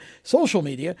Media social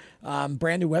media.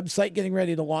 Brand new website getting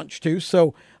ready to launch too.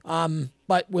 So,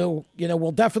 but we'll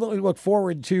definitely look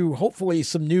forward to hopefully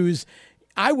some news.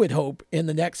 I would hope in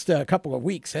the next couple of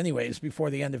weeks, anyways, before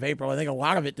the end of April. I think a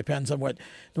lot of it depends on what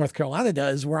North Carolina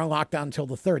does. We're on lockdown until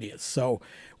the 30th. So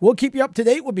we'll keep you up to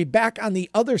date. We'll be back on the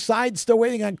other side. Still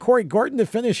waiting on Corey Gordon to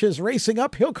finish his racing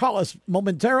up. He'll call us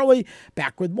momentarily.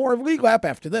 Back with more of League Lap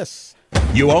after this.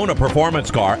 You own a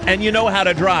performance car and you know how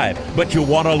to drive, but you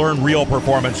want to learn real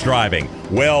performance driving.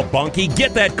 Well, Bunky,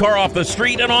 get that car off the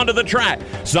street and onto the track.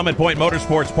 Summit Point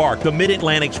Motorsports Park, the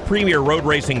Mid-Atlantic's premier road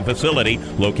racing facility,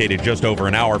 located just over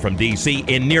an hour from D.C.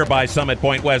 in nearby Summit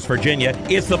Point, West Virginia,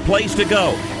 is the place to go.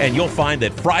 And you'll find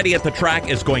that Friday at the Track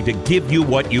is going to give you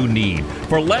what you need.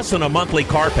 For less than a monthly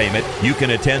car payment, you can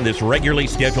attend this regularly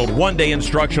scheduled one-day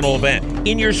instructional event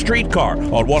in your street car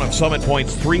on one of Summit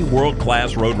Point's 3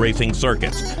 world-class road racing circuits.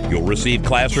 You'll receive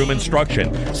classroom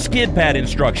instruction, skid pad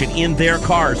instruction in their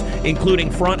cars,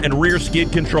 including front and rear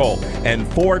skid control,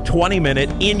 and 4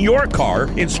 20-minute in-your-car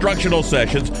instructional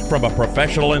sessions from a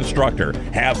professional instructor.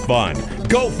 Have fun,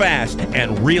 go fast,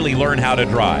 and really learn how to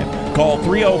drive. Call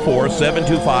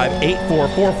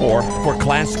 304-725-8444 for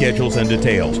class schedules and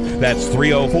details. That's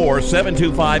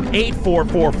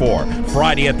 304-725-8444.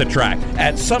 Friday at the Track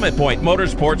at Summit Point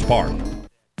Motorsports Park.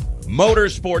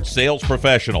 Motorsports sales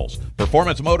professionals.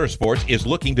 Performance Motorsports is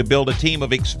looking to build a team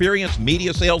of experienced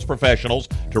media sales professionals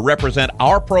to represent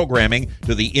our programming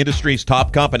to the industry's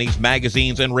top companies,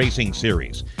 magazines, and racing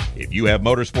series. If you have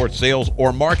motorsports sales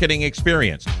or marketing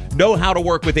experience, know how to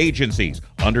work with agencies,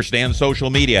 understand social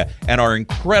media, and are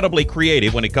incredibly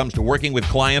creative when it comes to working with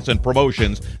clients and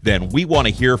promotions, then we want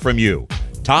to hear from you.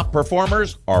 Top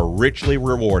performers are richly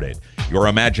rewarded. Your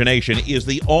imagination is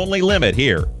the only limit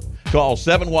here. Call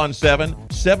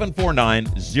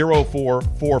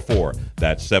 717-749-0444.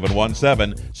 That's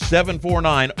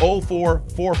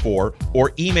 717-749-0444,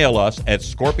 or email us at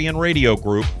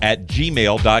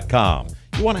scorpionradiogroup@gmail.com.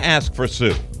 You want to ask for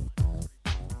Sue.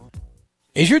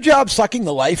 Is your job sucking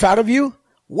the life out of you?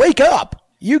 Wake up!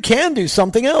 You can do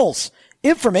something else.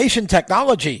 Information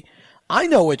technology. I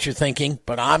know what you're thinking,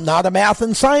 but I'm not a math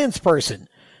and science person.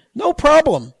 No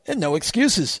problem, and no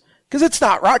excuses. Because it's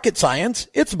not rocket science,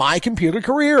 it's My Computer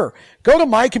Career. Go to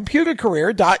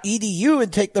mycomputercareer.edu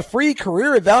and take the free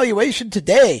career evaluation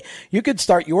today. You can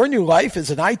start your new life as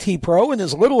an IT pro in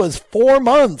as little as 4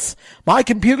 months.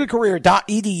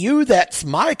 mycomputercareer.edu, that's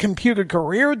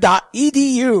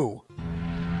mycomputercareer.edu.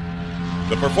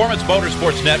 The Performance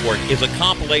Motorsports Network is a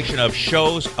compilation of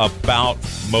shows about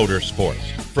motorsports.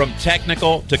 From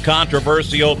technical to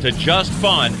controversial to just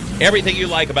fun, everything you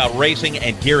like about racing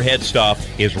and gearhead stuff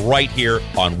is right here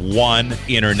on one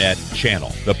internet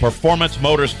channel. The Performance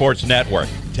Motorsports Network.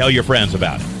 Tell your friends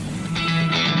about it.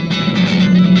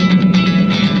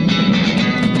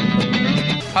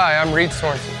 Hi, I'm Reed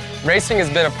Sorensen. Racing has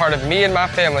been a part of me and my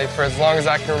family for as long as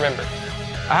I can remember.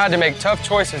 I had to make tough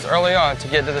choices early on to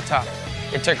get to the top.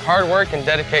 It took hard work and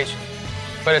dedication.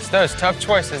 But it's those tough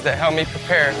choices that help me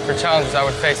prepare for challenges I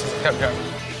would face as a Cup driver.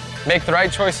 Make the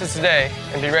right choices today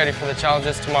and be ready for the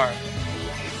challenges tomorrow.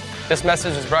 This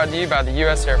message is brought to you by the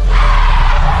U.S. Air Force.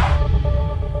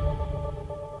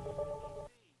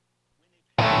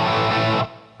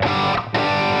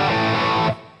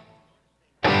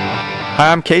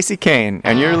 Hi, I'm Casey Kane,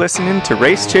 and you're listening to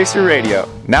Race Chaser Radio.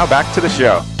 Now back to the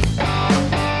show.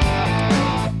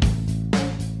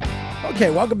 Okay,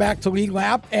 welcome back to League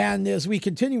Lap, and as we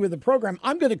continue with the program,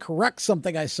 I'm going to correct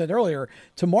something I said earlier.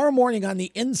 Tomorrow morning on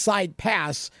the Inside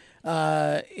Pass,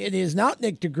 it is not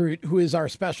Nick DeGroot who is our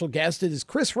special guest. It is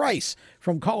Chris Rice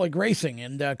from Colleague Racing,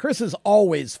 and Chris is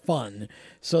always fun,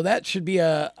 so that should be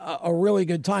a really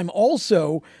good time.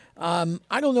 Also,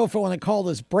 I don't know if I want to call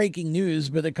this breaking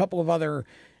news, but a couple of other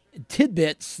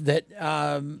tidbits that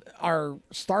are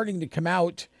starting to come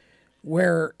out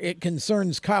where it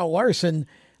concerns Kyle Larson.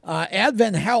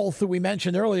 Advent Health, who we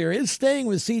mentioned earlier, is staying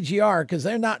with CGR because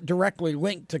they're not directly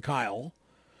linked to Kyle.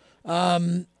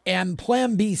 And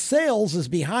Plan B Sales is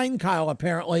behind Kyle,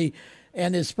 apparently,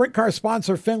 and his sprint car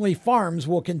sponsor, Finley Farms,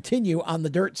 will continue on the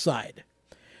dirt side.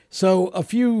 So a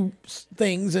few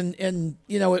things, and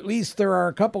at least there are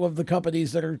a couple of the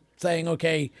companies that are saying,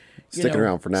 okay, sticking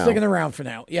around for now. Sticking around for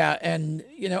now, yeah. And,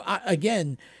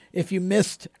 again, if you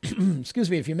missed,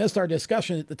 if you missed our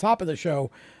discussion at the top of the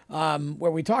show,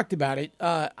 where we talked about it,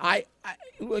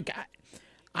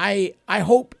 I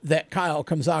hope that Kyle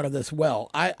comes out of this well.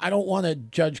 I don't want to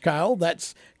judge Kyle.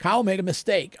 Kyle made a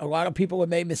mistake. A lot of people have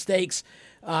made mistakes.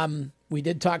 We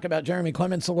did talk about Jeremy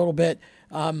Clements a little bit.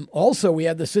 Also, we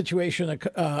had the situation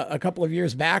a couple of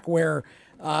years back where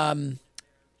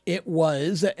it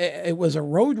was a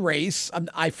road race.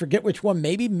 I forget which one,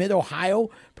 maybe Mid-Ohio,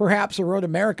 perhaps, or Road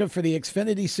America for the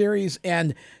Xfinity Series.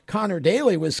 And Connor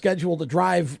Daly was scheduled to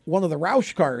drive one of the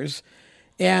Roush cars.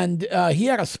 And he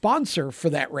had a sponsor for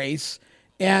that race.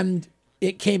 And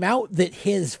it came out that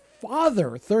his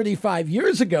father, 35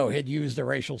 years ago, had used a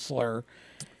racial slur.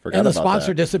 And the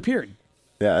sponsor disappeared.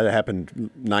 Yeah, it happened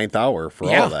ninth hour for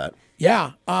all of that.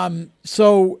 Yeah.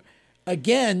 So,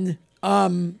 again,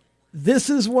 this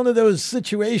is one of those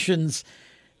situations.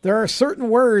 There are certain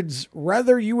words,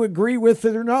 whether you agree with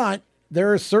it or not,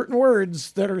 there are certain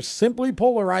words that are simply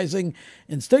polarizing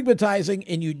and stigmatizing,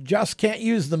 and you just can't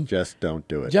use them. Just don't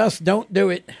do it. Just don't do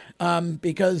it.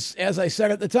 Because, as I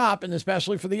said at the top, and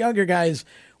especially for the younger guys,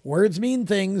 words mean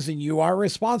things, and you are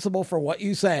responsible for what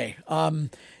you say. And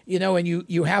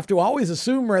you have to always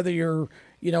assume, whether you're,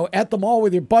 at the mall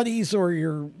with your buddies or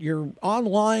you're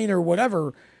online or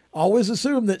whatever, always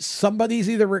assume that somebody's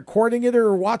either recording it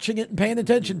or watching it and paying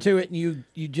attention to it, and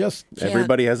you just can't.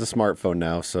 Everybody has a smartphone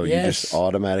now, so you just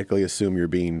automatically assume you're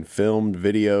being filmed,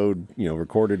 videoed,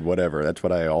 recorded, whatever. That's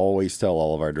what I always tell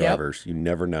all of our drivers. Yep. You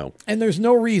never know. And there's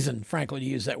no reason, frankly, to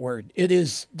use that word.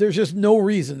 There's just no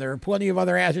reason. There are plenty of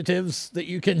other adjectives that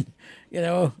you can,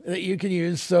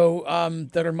 use, so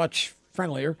that are much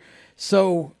friendlier.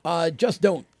 So just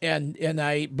don't.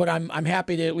 But I'm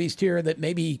happy to at least hear that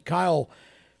maybe Kyle.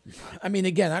 I mean,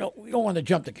 again, we don't want to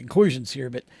jump to conclusions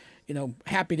here, but,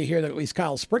 happy to hear that at least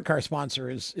Kyle's sprint car sponsor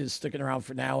is sticking around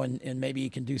for now, and maybe he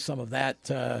can do some of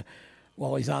that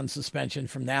while he's on suspension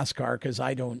from NASCAR, because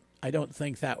I don't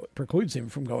think that precludes him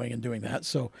from going and doing that.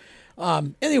 So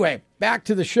anyway, back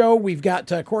to the show. We've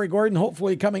got Corey Gordon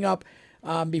hopefully coming up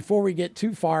before we get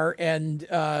too far,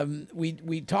 and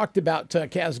we talked about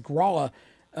Kaz Gralla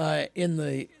in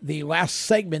the last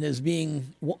segment as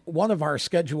being one of our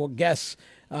scheduled guests.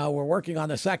 We're working on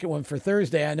the second one for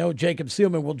Thursday. I know Jacob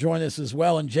Seelman will join us as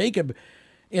well. And Jacob,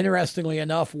 interestingly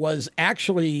enough, was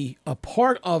actually a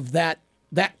part of that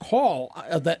call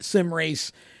of that sim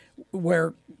race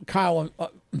where Kyle,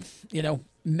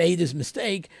 made his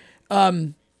mistake.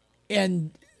 And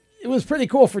it was pretty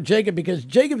cool for Jacob, because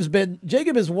Jacob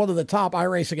is one of the top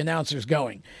iRacing announcers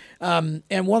going, and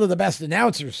one of the best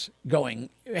announcers going.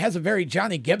 It has a very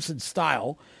Johnny Gibson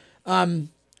style.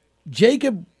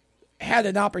 Jacob had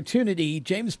an opportunity.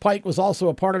 James Pike was also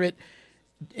a part of it,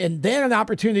 and then an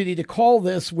opportunity to call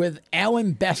this with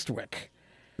Alan Bestwick.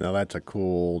 Now that's a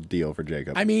cool deal for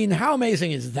Jacob. I mean, how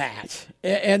amazing is that?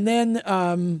 And then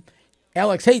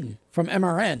Alex Hayden from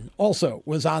MRN also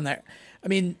was on there. I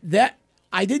mean, that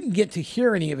I didn't get to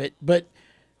hear any of it, but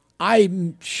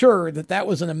I'm sure that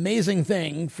was an amazing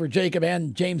thing for Jacob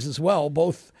and James as well,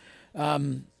 both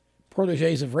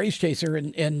proteges of Race Chaser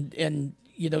and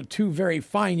two very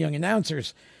fine young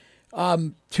announcers,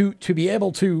 to be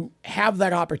able to have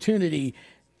that opportunity,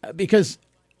 because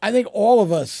I think all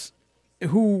of us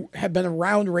who have been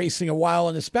around racing a while,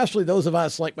 and especially those of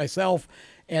us like myself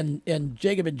and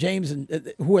Jacob and James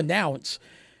and who announce,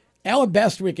 Alan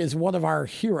Bestwick is one of our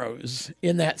heroes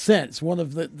in that sense. One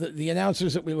of the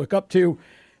announcers that we look up to,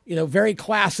 very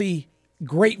classy,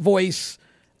 great voice,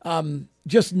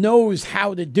 just knows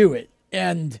how to do it.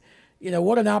 And,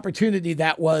 what an opportunity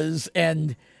that was.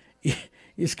 And you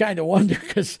just kind of wonder,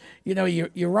 because,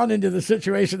 you run into the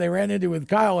situation they ran into with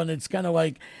Kyle, and it's kind of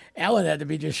like Alan had to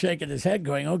be just shaking his head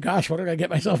going, oh gosh, what did I get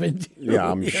myself into? Yeah,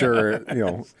 I'm sure,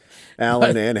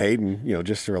 Alan and Hayden,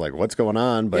 just were like, what's going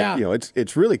on? But,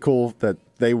 it's really cool that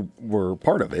they were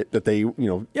part of it, that they,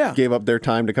 gave up their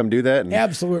time to come do that. And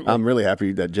absolutely. I'm really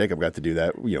happy that Jacob got to do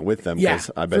that, with them, because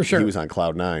I bet he was on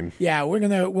cloud nine. Yeah,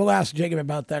 we'll ask Jacob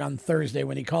about that on Thursday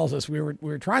when he calls us. We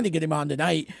were trying to get him on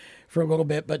tonight for a little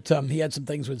bit, but he had some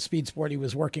things with Speed Sport he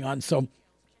was working on, so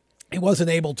he wasn't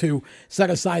able to set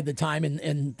aside the time,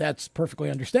 and that's perfectly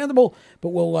understandable. But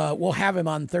we'll have him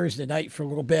on Thursday night for a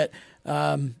little bit,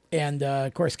 and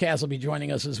of course Kaz will be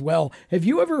joining us as well. Have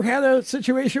you ever had a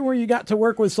situation where you got to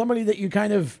work with somebody that you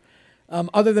kind of,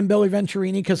 other than Billy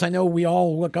Venturini, because I know we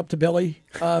all look up to Billy?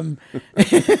 Have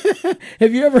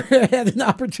you ever had an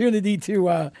opportunity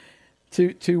to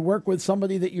work with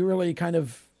somebody that you really kind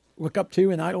of look up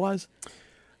to and idolize?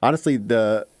 Honestly,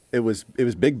 it was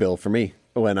Big Bill for me.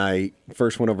 When I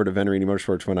first went over to Venturini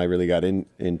Motorsports, when I really got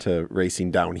into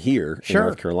racing down here in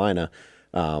North Carolina,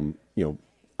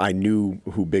 I knew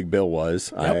who Big Bill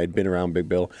was. Yep. I had been around Big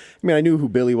Bill. I mean, I knew who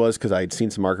Billy was because I had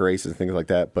seen some market races and things like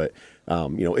that. But,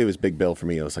 it was Big Bill for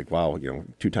me. I was like, wow,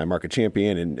 2-time market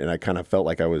champion. And I kind of felt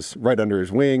like I was right under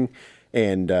his wing.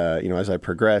 And, as I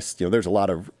progressed, there's a lot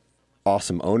of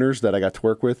awesome owners that I got to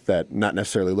work with that not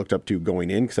necessarily looked up to going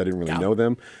in because I didn't really know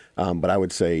them. But I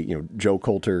would say, Joe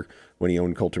Coulter, when he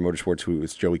owned Coulter Motorsports, who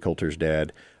was Joey Coulter's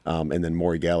dad, and then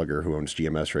Maury Gallagher, who owns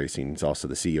GMS Racing, is also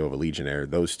the CEO of Allegiant Air.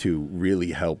 Those two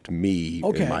really helped me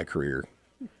in my career.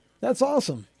 That's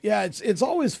awesome. Yeah, it's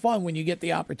always fun when you get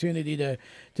the opportunity to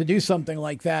do something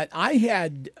like that. I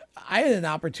had an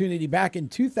opportunity back in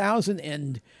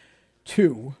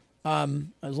 2002. I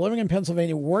was living in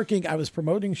Pennsylvania working. I was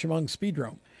promoting Chemung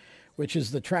Speedrome, which is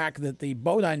the track that the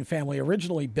Bodine family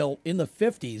originally built in the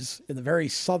 50s in the very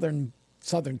southern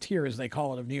tier, as they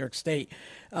call it, of New York State.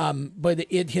 But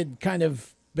it had kind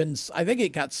of been, I think it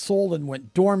got sold and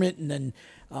went dormant, and then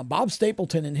Bob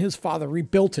Stapleton and his father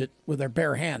rebuilt it with their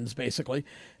bare hands, basically.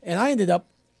 And I ended up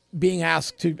being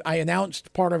asked I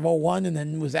announced part of 01 and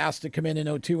then was asked to come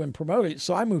in 02 and promote it.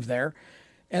 So I moved there.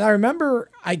 And I remember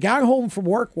I got home from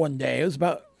work one day. It was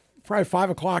about probably 5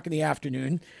 o'clock in the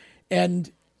afternoon.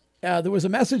 And there was a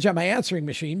message on my answering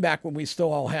machine back when we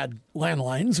still all had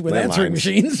landlines with answering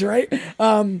machines, right?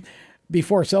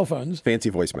 Before cell phones.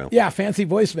 Fancy voicemail. Yeah, fancy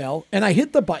voicemail. And I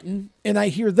hit the button and I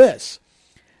hear this.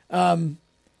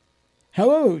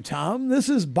 Hello, Tom. This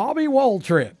is Bobby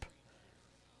Waltrip.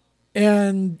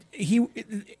 And he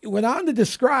went on to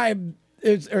describe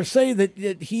or say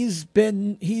that he's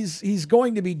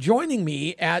going to be joining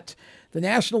me at the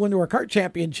National Indoor Kart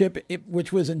Championship,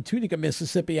 which was in Tunica,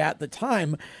 Mississippi at the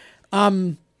time.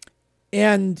 And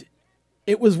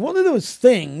it was one of those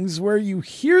things where you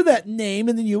hear that name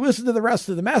and then you listen to the rest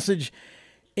of the message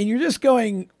and you're just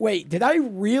going, wait, did I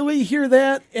really hear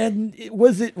that? And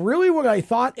was it really what I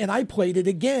thought? And I played it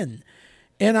again.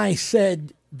 And I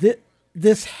said,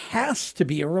 this has to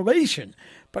be a relation,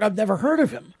 but I've never heard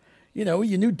of him. You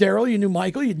knew Daryl, you knew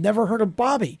Michael, you'd never heard of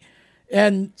Bobby.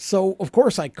 And so, of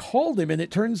course, I called him, and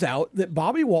it turns out that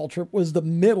Bobby Waltrip was the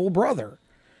middle brother.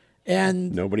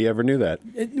 And nobody ever knew that.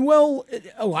 Well,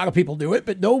 a lot of people knew it,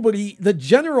 but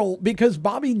because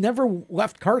Bobby never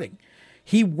left karting.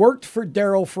 He worked for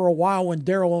Daryl for a while when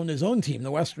Daryl owned his own team,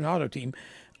 the Western Auto Team.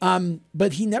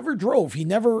 But he never drove.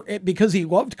 Because he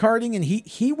loved karting, and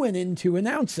he went into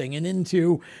announcing and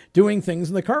into doing things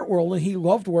in the kart world, and he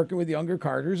loved working with younger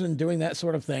karters and doing that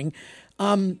sort of thing.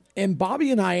 And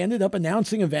Bobby and I ended up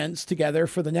announcing events together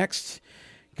for the next,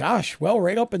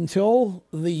 right up until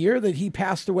the year that he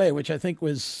passed away, which I think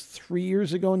was 3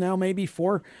 years ago now, maybe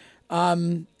 4.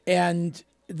 And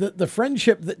the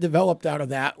friendship that developed out of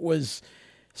that was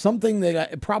something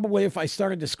that probably if I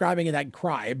started describing it, I'd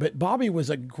cry. But Bobby was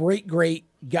a great, great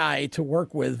guy to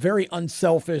work with, very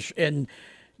unselfish, and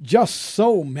just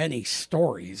so many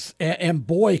stories. And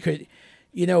boy,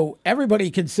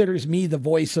 everybody considers me the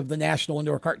voice of the National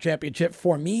Indoor Kart Championship.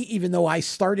 For me, even though I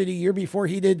started a year before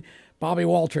he did, Bobby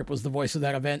Waltrip was the voice of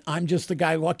that event. I'm just the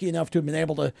guy lucky enough to have been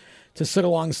able to sit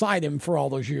alongside him for all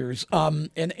those years.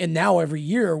 And now every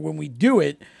year when we do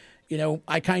it,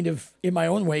 I kind of, in my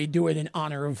own way, do it in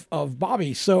honor of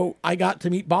Bobby. So I got to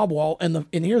meet Bob Wall. And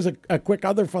here's a quick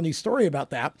other funny story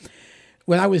about that.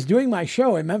 When I was doing my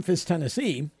show in Memphis,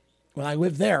 Tennessee, when I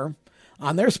lived there,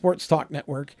 on their Sports Talk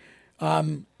network,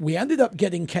 we ended up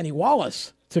getting Kenny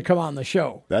Wallace to come on the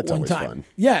show. That's one always time. Fun.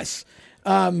 Yes.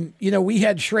 We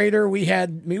had Schrader, we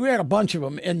had a bunch of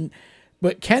them.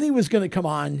 But Kenny was going to come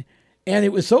on. And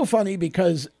it was so funny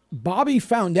because Bobby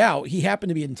found out, he happened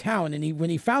to be in town, and when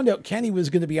he found out Kenny was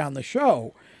going to be on the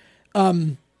show,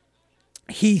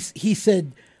 he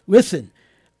said, listen,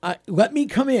 let me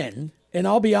come in and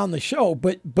I'll be on the show,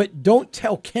 but don't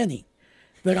tell Kenny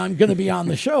that I'm going to be on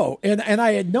the show. And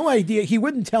I had no idea. He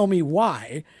wouldn't tell me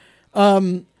why.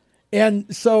 And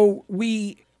so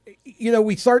we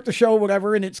start the show,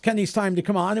 whatever, and it's Kenny's time to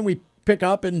come on, and we pick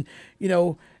up and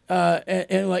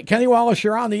like, Kenny Wallace,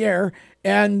 you're on the air.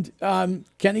 And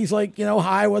Kenny's like,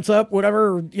 hi, what's up,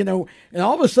 whatever, and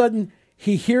all of a sudden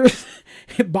he hears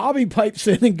Bobby pipes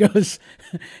in and goes,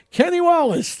 Kenny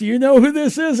Wallace, do you know who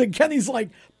this is? And Kenny's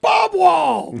like, Bob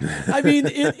Wall. I mean,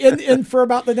 and for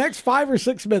about the next 5 or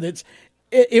 6 minutes,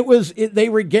 they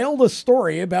regaled a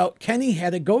story about Kenny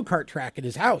had a go-kart track at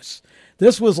his house.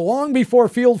 This was long before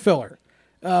Field Filler,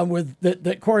 with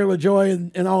that Corey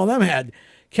LaJoy and all of them had.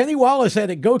 Kenny Wallace had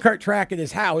a go-kart track at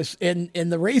his house, and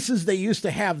the races they used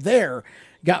to have there,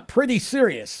 got pretty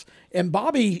serious. And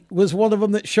Bobby was one of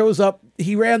them that shows up.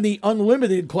 He ran the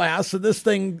unlimited class, so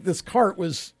this cart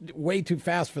was way too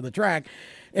fast for the track.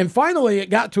 And finally, it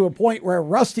got to a point where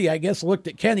Rusty, I guess, looked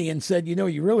at Kenny and said,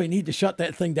 you really need to shut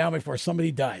that thing down before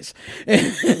somebody dies.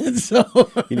 And so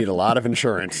you need a lot of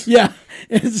insurance. Yeah.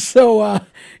 And so,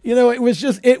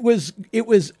 it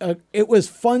was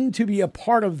fun to be a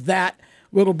part of that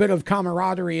little bit of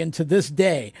camaraderie. And to this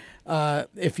day,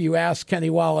 if you ask Kenny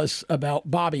Wallace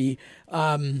about Bobby,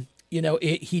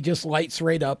 he just lights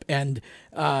right up. And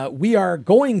we're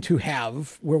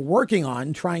working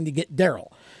on trying to get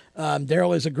Daryl.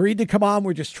 Daryl has agreed to come on.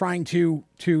 We're just trying to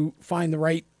find the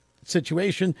right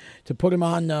situation to put him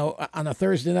on a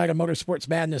Thursday night of Motorsports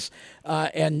Madness.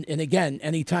 And again,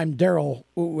 anytime Daryl,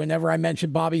 whenever I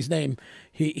mention Bobby's name,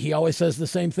 he always says the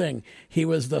same thing. He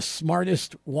was the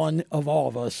smartest one of all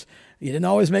of us. He didn't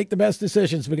always make the best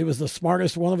decisions, but he was the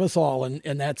smartest one of us all. And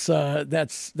that's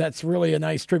really a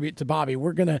nice tribute to Bobby.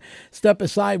 We're going to step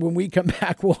aside. When we come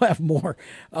back, we'll have more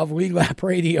of Lead Lap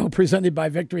Radio presented by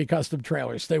Victory Custom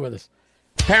Trailers. Stay with us.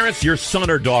 Parents, your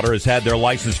son or daughter has had their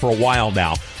license for a while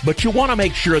now, but you want to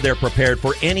make sure they're prepared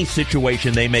for any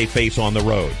situation they may face on the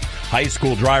road. High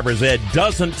school driver's ed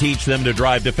doesn't teach them to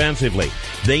drive defensively.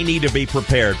 They need to be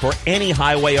prepared for any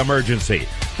highway emergency.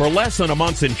 For less than a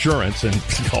month's insurance, and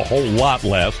a whole lot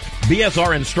less,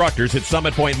 BSR instructors at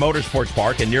Summit Point Motorsports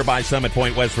Park in nearby Summit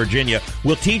Point, West Virginia,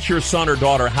 will teach your son or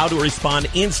daughter how to respond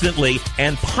instantly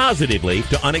and positively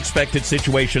to unexpected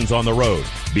situations on the road.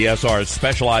 BSR's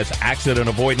specialized accident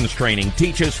avoidance training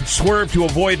teaches swerve to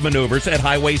avoid maneuvers at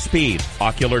highway speed,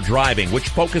 ocular driving, which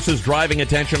focuses driving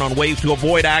attention on ways to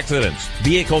avoid accidents,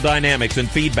 vehicle dynamics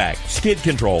and feedback, skid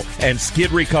control and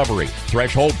skid recovery,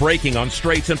 threshold braking on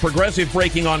straights and progressive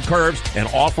braking on curves, and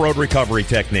off-road recovery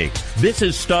techniques. This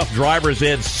is stuff driver's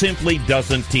ed simply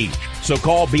doesn't teach. So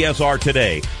call BSR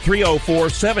today,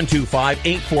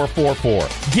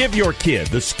 304-725-8444. Give your kid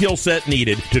the skill set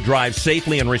needed to drive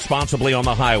safely and responsibly on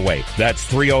the highway. That's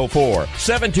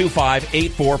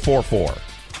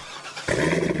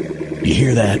 304-725-8444. You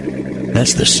hear that?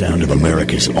 That's the sound of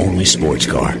America's only sports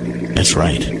car. That's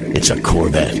right, it's a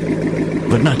Corvette.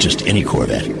 But not just any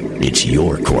Corvette. It's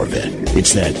your Corvette.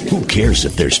 It's that who cares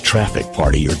if there's traffic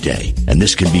part of your day. And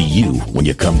this can be you when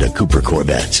you come to Cooper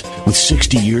Corvettes. With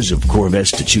 60 years of Corvettes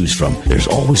to choose from, there's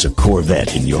always a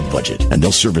Corvette in your budget. And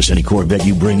they'll service any Corvette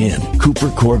you bring in.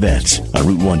 Cooper Corvettes on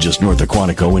Route 1 just north of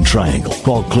Quantico and Triangle.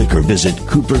 Call, click, or visit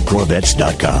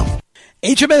CooperCorvettes.com.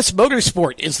 HMS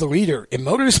Motorsport is the leader in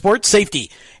motorsport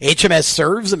safety. HMS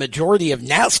serves a majority of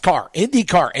NASCAR,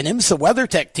 IndyCar, and IMSA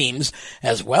WeatherTech teams,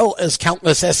 as well as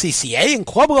countless SCCA and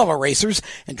club-level racers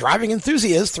and driving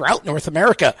enthusiasts throughout North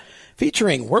America.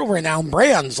 Featuring world-renowned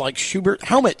brands like Schubert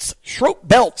helmets, Schroep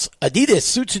belts, Adidas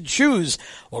suits and shoes,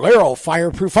 Olero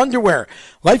fireproof underwear,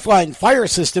 Lifeline fire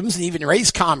systems, and even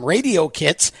Racecom radio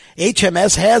kits,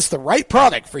 HMS has the right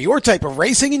product for your type of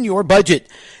racing and your budget.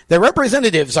 Their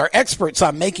representatives are experts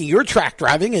on making your track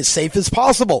driving as safe as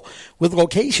possible. With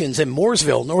locations in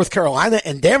Mooresville, North Carolina,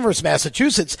 and Danvers,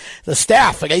 Massachusetts, the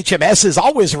staff at HMS is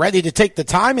always ready to take the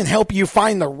time and help you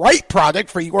find the right product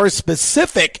for your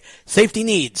specific safety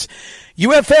needs.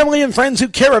 You have family and friends who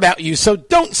care about you, so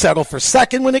don't settle for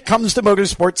second when it comes to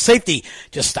motorsport safety.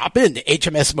 Just stop in to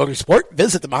HMS Motorsport,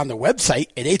 visit them on their website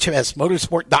at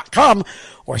hmsmotorsport.com,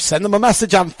 or send them a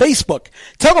message on Facebook.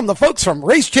 Tell them the folks from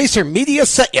Race Chaser Media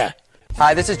sent you.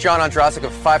 Hi, this is John Andrasik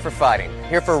of Five for Fighting,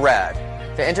 here for RAD,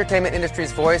 the entertainment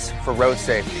industry's voice for road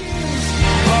safety.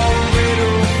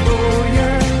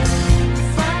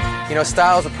 You know,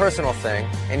 style is a personal thing,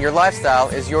 and your lifestyle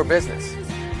is your business.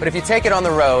 But if you take it on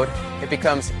the road, it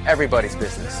becomes everybody's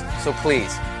business. So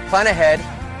please, plan ahead,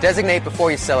 designate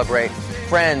before you celebrate.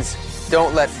 Friends,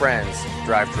 don't let friends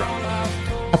drive drunk.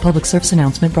 A public service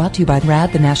announcement brought to you by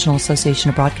RAD, the National Association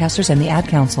of Broadcasters, and the Ad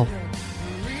Council.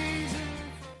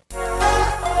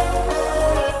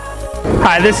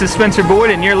 Hi, this is Spencer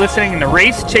Boyd, and you're listening to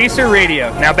Race Chaser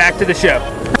Radio. Now back to the show.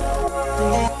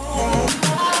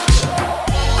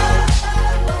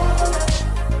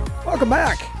 Welcome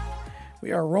back.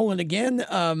 We are rolling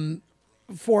again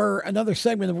for another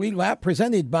segment of Lead Lap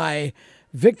presented by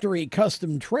Victory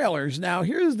Custom Trailers. Now,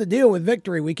 here's the deal with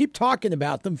Victory. We keep talking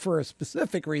about them for a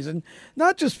specific reason,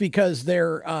 not just because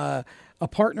they're a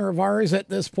partner of ours at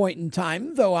this point in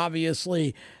time, though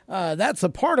obviously that's a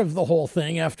part of the whole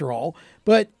thing after all.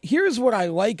 But here's what I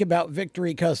like about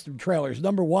Victory Custom Trailers.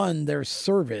 Number one, their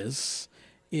service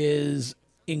is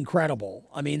incredible.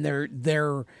 I mean,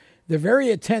 they're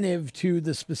very attentive to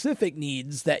the specific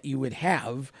needs that you would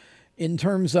have in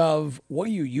terms of what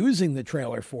are you using the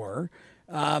trailer for.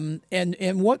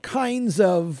 and what kinds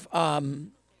of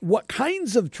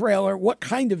trailer, what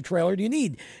kind of trailer do you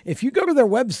need? If you go to their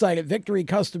website at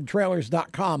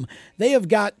victorycustomtrailers.com, they have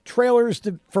got trailers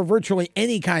for virtually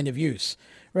any kind of use.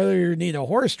 Whether you need a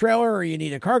horse trailer or you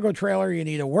need a cargo trailer, you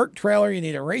need a work trailer, you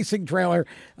need a racing trailer,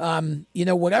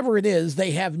 whatever it is,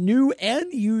 they have new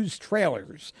and used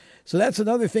trailers. So that's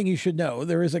another thing you should know.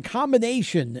 There is a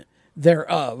combination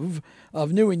thereof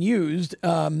of new and used.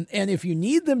 And if you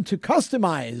need them to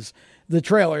customize the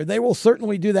trailer, they will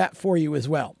certainly do that for you as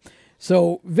well.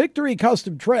 So Victory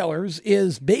Custom Trailers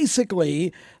is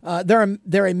basically,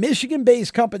 they're a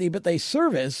Michigan-based company, but they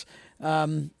service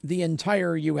the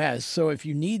entire U.S. So if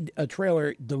you need a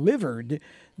trailer delivered,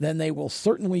 then they will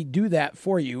certainly do that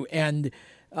for you. And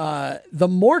the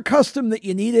more custom that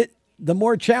you need it, the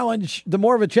more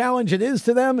of a challenge it is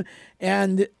to them.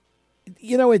 And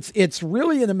it's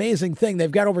really an amazing thing.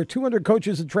 They've got over 200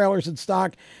 coaches and trailers in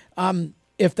stock.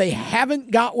 If they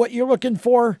haven't got what you're looking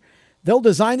for, they'll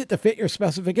design it to fit your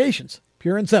specifications.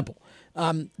 Pure and simple.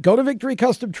 Go to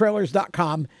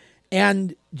victorycustomtrailers.com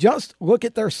and just look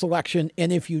at their selection.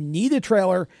 And if you need a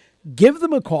trailer, give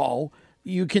them a call.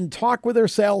 You can talk with their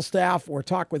sales staff or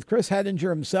talk with Chris Hedinger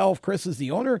himself. Chris is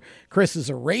the owner. Chris is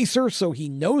a racer, so he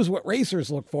knows what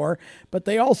racers look for. But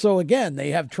they also, again,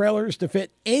 they have trailers to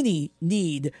fit any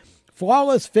need.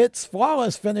 Flawless fits,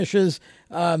 flawless finishes.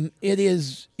 It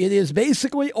is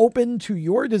basically open to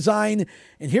your design.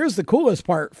 And here's the coolest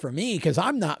part for me, because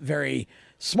I'm not very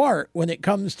smart when it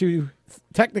comes to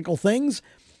technical things.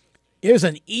 There's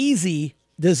an easy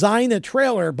design a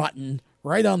trailer button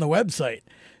right on the website.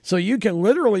 So you can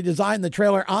literally design the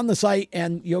trailer on the site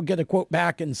and you'll get a quote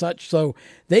back and such. So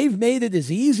they've made it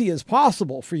as easy as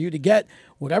possible for you to get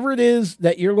whatever it is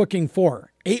that you're looking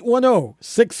for.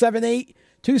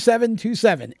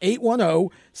 810-678-2727,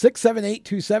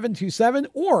 810-678-2727,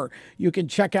 or you can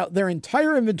check out their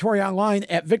entire inventory online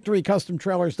at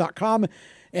victorycustomtrailers.com.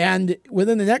 And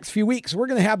within the next few weeks, we're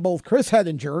going to have both Chris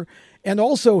Hedinger and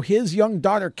also his young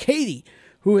daughter, Katie,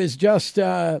 who is just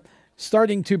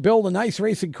starting to build a nice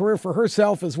racing career for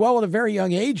herself as well at a very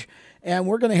young age. And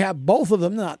we're going to have both of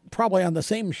them, not probably on the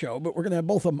same show, but we're going to have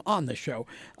both of them on the show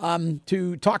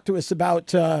to talk to us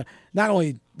about not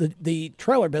only the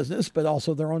trailer business, but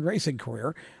also their own racing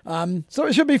career. So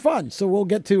it should be fun. So we'll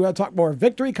get to talk more.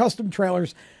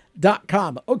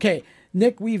 VictoryCustomTrailers.com. Okay,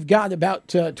 Nick, we've got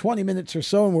about 20 minutes or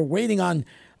so, and we're waiting on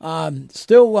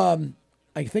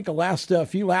I think, the last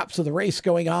few laps of the race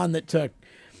going on that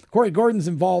Corey Gordon's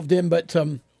involved in, but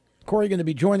Corey going to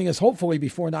be joining us hopefully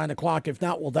before 9 o'clock. If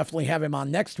not, we'll definitely have him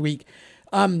on next week.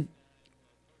 Looking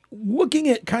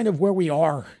at kind of where we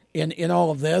are in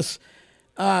all of this,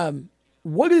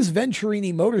 what is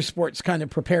Venturini Motorsports kind of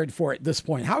prepared for at this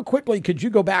point? How quickly could you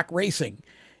go back racing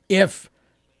if,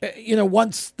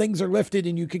 once things are lifted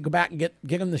and you can go back and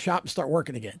get in the shop and start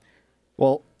working again?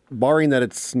 Well, barring that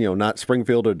it's, not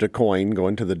Springfield or DeCoin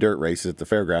going to the dirt races at the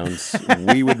fairgrounds,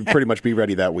 we would pretty much be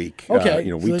ready that week. Okay,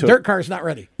 so the dirt car's not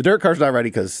ready. The dirt car's not ready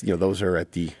because, those are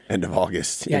at the end of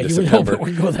August into September. Would hope it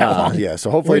wouldn't go that long. Yeah, so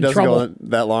hopefully it doesn't go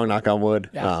that long, knock on wood.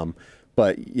 Yeah.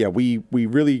 But, yeah, we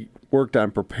really worked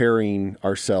on preparing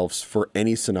ourselves for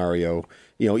any scenario.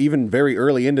 Even very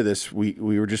early into this, we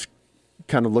were just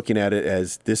kind of looking at it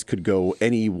as this could go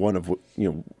any one of,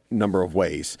 number of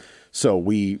ways. So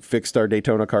we fixed our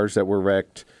Daytona cars that were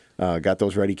wrecked, got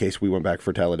those ready in case we went back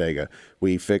for Talladega.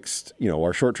 We fixed,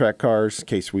 our short track cars in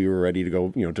case we were ready to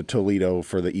go, to Toledo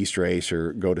for the East race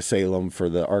or go to Salem for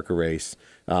the ARCA race.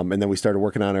 And then we started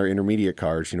working on our intermediate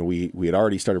cars. We had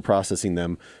already started processing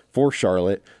them for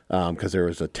Charlotte because there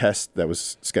was a test that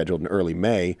was scheduled in early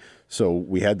May. So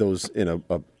we had those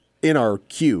in our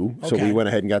queue, so we went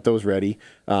ahead and got those ready.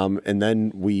 And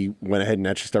then we went ahead and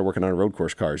actually started working on road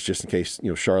course cars just in case,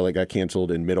 Charlotte got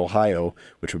canceled in mid-Ohio,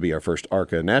 which would be our first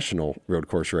ARCA national road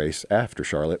course race after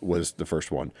Charlotte was the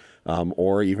first one.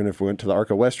 Or even if we went to the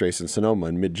ARCA West race in Sonoma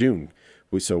in mid-June.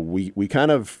 We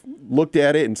kind of looked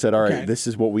at it and said, all right, this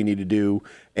is what we need to do.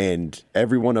 And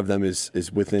every one of them is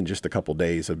within just a couple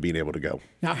days of being able to go.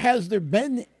 Now, has there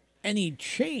been any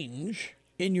change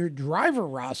in your driver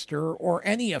roster or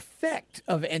any effect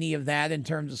of any of that in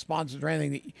terms of sponsors or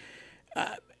anything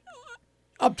that,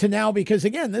 up to now? Because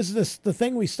again, this is the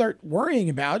thing we start worrying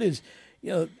about is,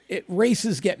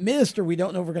 races get missed or we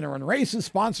don't know if we're going to run races.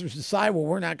 Sponsors decide, well,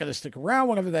 we're not going to stick around,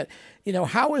 whatever that,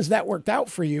 how has that worked out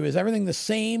for you? Is everything the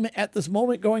same at this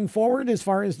moment going forward as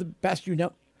far as the best you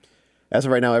know? As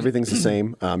of right now, everything's the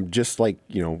same. Just like,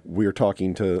 we were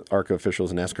talking to ARCA officials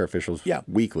and NASCAR officials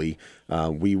weekly.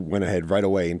 We went ahead right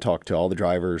away and talked to all the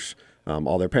drivers,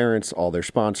 all their parents, all their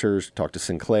sponsors, talked to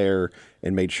Sinclair,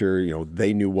 and made sure,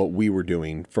 they knew what we were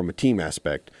doing from a team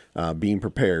aspect, being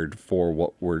prepared for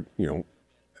what we're,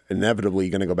 inevitably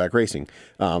going to go back racing.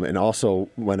 And also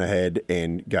went ahead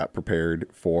and got prepared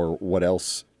for what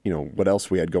else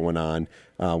we had going on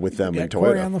with them in Toyota.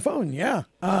 Corey on the phone, yeah.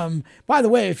 By the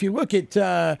way, if you look at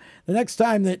the next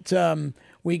time that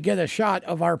we get a shot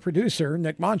of our producer,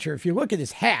 Nick Moncher, if you look at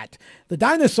his hat, the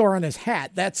dinosaur on his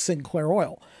hat, that's Sinclair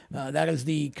Oil. That is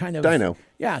the kind of... Dino.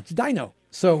 Yeah, it's Dino.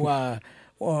 So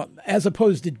as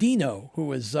opposed to Dino, who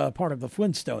was part of the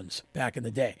Flintstones back in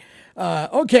the day.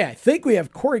 Okay, I think we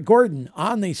have Corey Gordon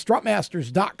on the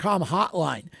strutmasters.com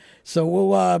hotline. So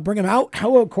we'll bring him out.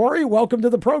 Hello, Corey. Welcome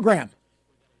to the program.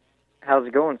 How's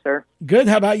it going, sir? Good.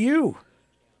 How about you?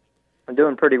 I'm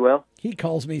doing pretty well. He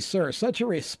calls me sir. Such a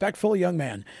respectful young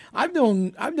man. I've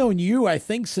known you, I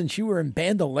think, since you were in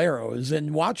Bandoleros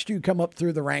and watched you come up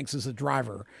through the ranks as a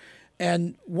driver.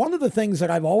 And one of the things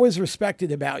that I've always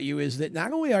respected about you is that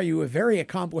not only are you a very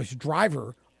accomplished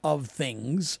driver of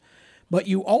things, but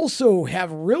you also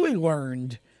have really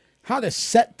learned how to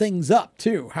set things up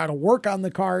too, how to work on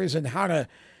the cars and how to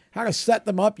set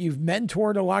them up. You've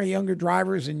mentored a lot of younger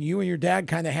drivers, and you and your dad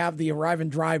kind of have the Arrive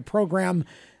and Drive program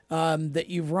that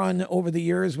you've run over the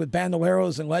years with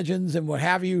Bandoleros and Legends and what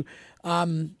have you.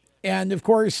 And of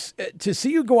course, to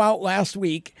see you go out last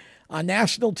week on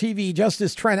national TV, just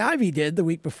as Trent Ivey did the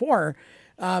week before,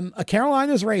 a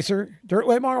Carolinas racer, dirt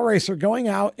late model racer, going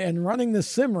out and running the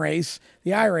sim race,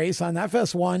 the iRace on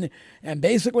FS1, and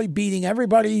basically beating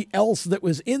everybody else that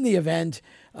was in the event.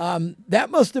 That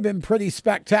must have been pretty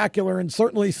spectacular, and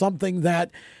certainly something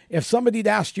that if somebody had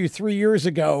asked you 3 years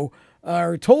ago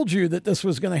or told you that this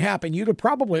was going to happen, you'd have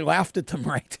probably laughed at them,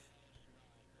 right?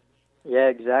 Yeah,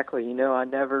 exactly. I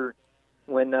never,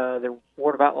 when the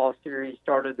World of Outlaw series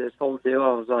started this whole deal,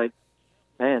 I was like,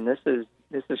 man, this is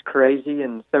crazy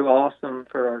and so awesome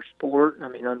for our sport. I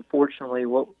mean, unfortunately,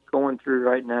 what we're going through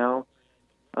right now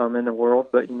in the world,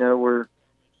 but we're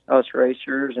us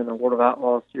racers in the World of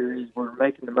Outlaw series. We're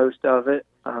making the most of it,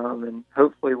 and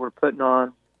hopefully, we're putting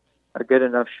on a good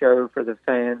enough show for the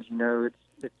fans.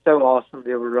 It's so awesome to be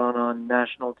able to run on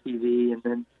national TV and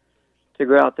then to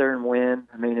go out there and win.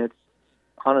 I mean, it's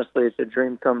a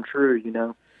dream come true.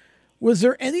 Was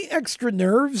there any extra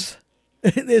nerves?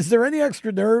 Is there any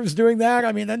extra nerves doing that?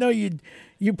 I mean, I know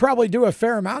you probably do a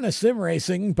fair amount of sim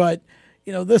racing, but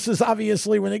this is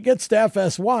obviously when it gets to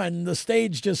FS1, the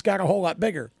stage just got a whole lot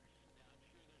bigger.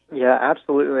 Yeah,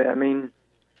 absolutely. I mean,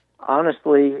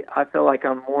 honestly, I feel like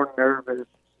I'm more nervous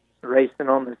racing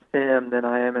on the sim than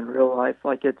I am in real life.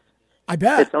 Like I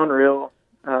bet it's unreal.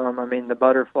 I mean, the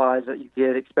butterflies that you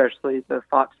get, especially the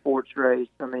Fox Sports race.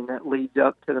 I mean, that leads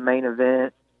up to the main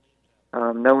event.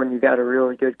 Knowing you got a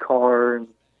really good car and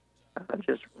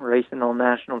just racing on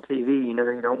national TV,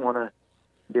 you don't want to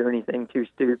do anything too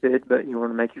stupid, but you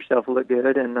want to make yourself look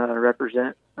good and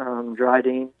represent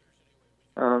Dryden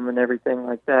and everything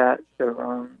like that.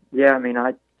 So, yeah, I mean,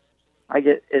 I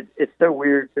get it. It's so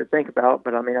weird to think about,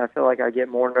 but I mean, I feel like I get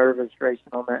more nervous racing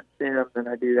on that sim than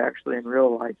I do actually in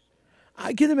real life.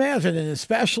 I can imagine, and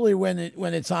especially when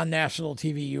it's on national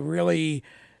TV, you really,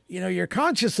 you're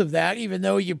conscious of that, even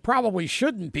though you probably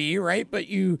shouldn't be, right? But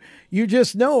you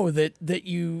just know that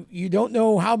you don't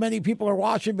know how many people are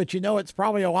watching, but it's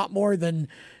probably a lot more than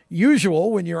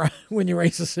usual when you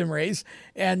race a sim race,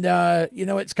 and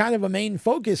it's kind of a main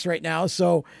focus right now.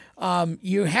 So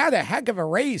you had a heck of a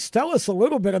race. Tell us a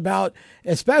little bit about,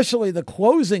 especially the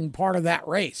closing part of that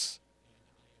race.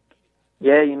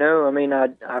 Yeah, I mean, I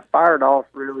fired off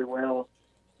really well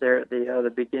there at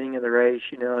the beginning of the race.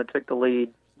 I took the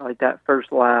lead like that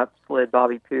first lap, slid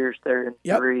Bobby Pierce there in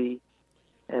 3,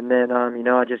 and then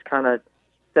I just kind of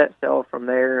set sail from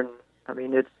there. And I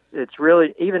mean, it's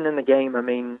really, even in the game, I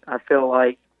mean, I feel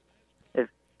like if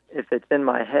it's in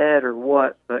my head or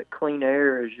what, but clean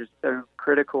air is just so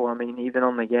critical. I mean, even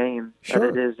on the game that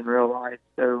it is in real life.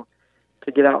 So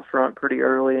to get out front pretty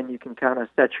early and you can kind of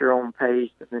set your own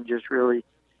pace and then just really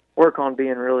work on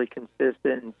being really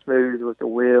consistent and smooth with the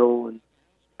wheel and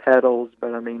pedals.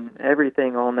 But I mean,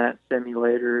 everything on that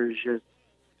simulator is just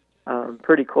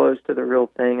pretty close to the real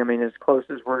thing. I mean, as close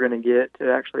as we're going to get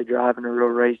to actually driving a real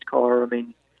race car. I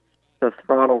mean, the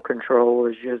throttle control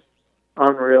is just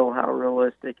unreal how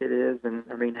realistic it is. And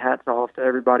I mean, hats off to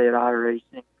everybody at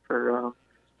iRacing for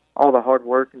all the hard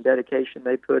work and dedication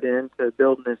they put into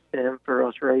building this sim for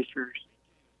us racers.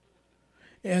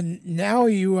 And now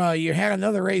you had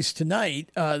another race tonight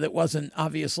that wasn't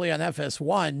obviously on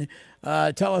FS1.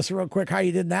 Tell us real quick how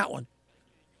you did in that one.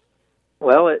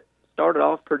 Well, it started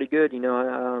off pretty good.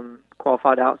 I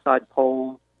qualified outside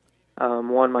pole,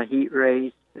 won my heat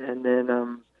race, and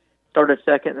then started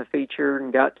second in the feature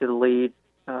and got to the lead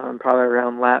probably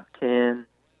around lap 10,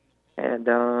 and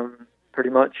pretty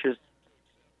much just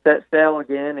set sail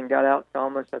again and got out to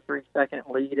almost a 3-second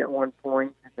lead at one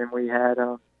point, and then we had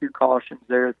 2 cautions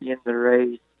there at the end of the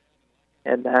race,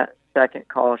 and that second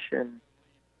caution,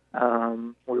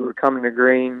 we were coming to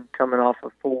green, coming off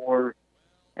of 4,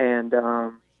 and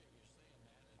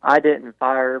I didn't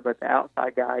fire, but the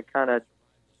outside guy kind of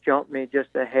jumped me just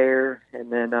a hair,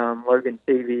 and then Logan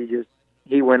Seavey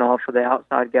he went off for the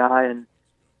outside guy and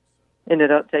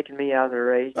ended up taking me out of the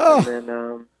race. And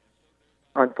then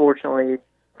unfortunately,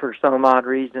 for some odd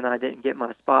reason, I didn't get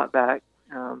my spot back.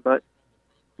 But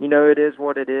it is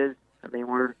what it is. I mean,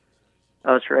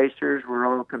 us racers, we're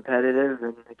all competitive,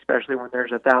 and especially when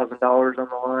there's $1,000 on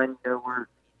the line,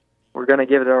 we're going to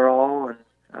give it our all, and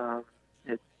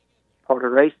it's part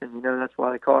of racing. That's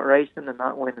why they call it racing and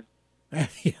not winning.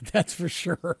 Yeah, that's for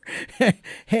sure.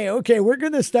 Hey, okay, we're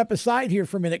going to step aside here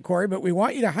for a minute, Corey, but we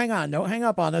want you to hang on. Don't hang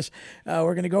up on us.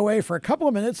 We're going to go away for a couple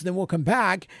of minutes, then we'll come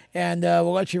back, and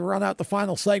we'll let you run out the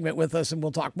final segment with us, and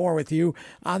we'll talk more with you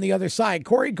on the other side.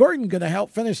 Corey Gordon going to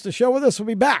help finish the show with us. We'll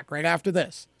be back right after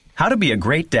this. How to be a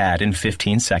great dad in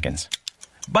 15 seconds.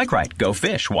 Bike ride, go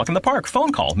fish, walk in the park,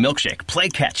 phone call, milkshake, play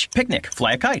catch, picnic,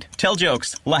 fly a kite, tell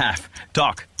jokes, laugh,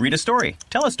 talk, read a story,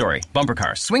 tell a story, bumper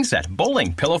cars, swing set,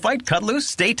 bowling, pillow fight, cut loose,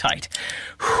 stay tight.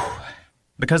 Whew.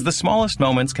 Because the smallest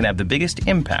moments can have the biggest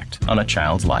impact on a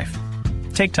child's life.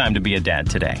 Take time to be a dad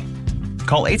today.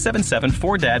 Call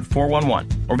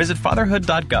 877-4DAD-411 or visit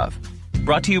fatherhood.gov.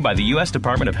 Brought to you by the U.S.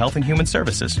 Department of Health and Human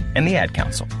Services and the Ad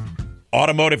Council.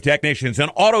 Automotive technicians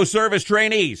and auto service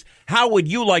trainees, how would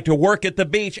you like to work at the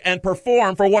beach and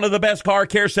perform for one of the best car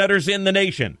care centers in the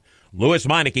nation? Lewis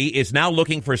Meineke is now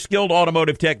looking for skilled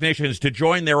automotive technicians to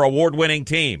join their award-winning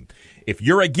team. If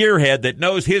you're a gearhead that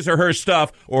knows his or her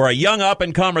stuff, or a young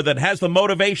up-and-comer that has the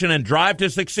motivation and drive to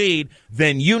succeed,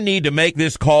 then you need to make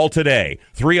this call today.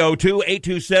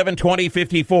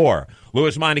 302-827-2054.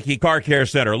 Lewis Meineke Car Care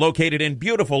Center, located in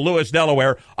beautiful Lewis,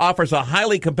 Delaware, offers a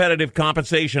highly competitive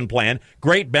compensation plan,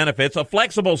 great benefits, a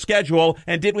flexible schedule,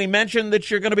 and did we mention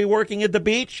that you're going to be working at the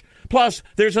beach? Plus,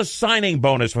 there's a signing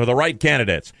bonus for the right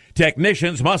candidates.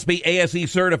 Technicians must be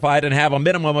ASE certified and have a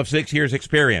minimum of 6 years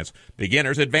experience.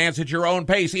 Beginners advance at your own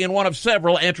pace in one of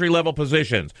several entry-level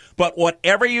positions. But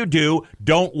whatever you do,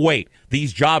 don't wait.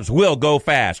 These jobs will go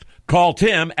fast. Call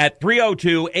Tim at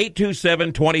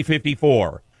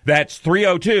 302-827-2054. That's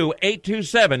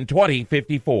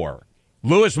 302-827-2054.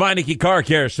 Lewis Meineke Car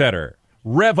Care Center.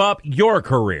 Rev up your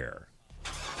career.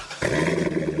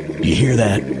 You hear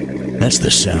that? That's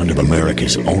the sound of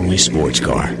America's only sports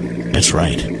car. That's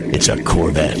right. It's a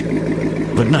Corvette.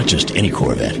 But not just any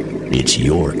Corvette. It's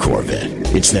your Corvette.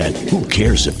 It's that who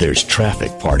cares if there's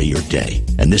traffic part of your day.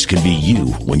 And this can be you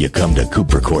when you come to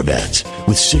Cooper Corvettes.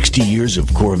 With 60 years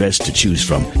of Corvettes to choose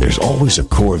from, there's always a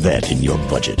Corvette in your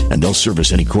budget. And they'll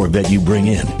service any Corvette you bring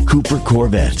in. Cooper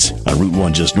Corvettes on Route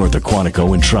 1 just north of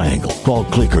Quantico and Triangle. Call,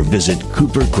 click, or visit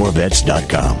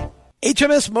CooperCorvettes.com.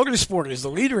 HMS Motorsport is the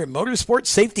leader in motorsport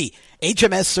safety.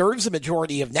 HMS serves a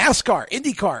majority of NASCAR,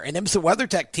 IndyCar, and IMSA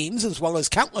WeatherTech teams, as well as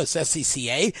countless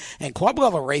SCCA and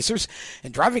club-level racers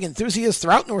and driving enthusiasts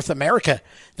throughout North America.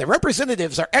 Their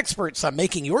representatives are experts on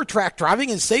making your track driving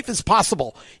as safe as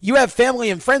possible. You have family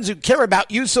and friends who care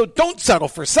about you, so don't settle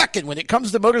for second when it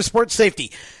comes to motorsport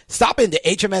safety. Stop into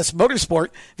HMS Motorsport,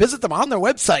 visit them on their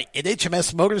website at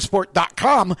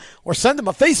hmsmotorsport.com, or send them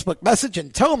a Facebook message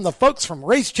and tell them the folks from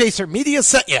Race Chaser Media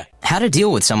sent you. How to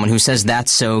deal with someone who says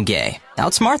that's so gay.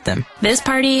 Outsmart them. This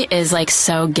party is like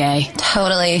so gay.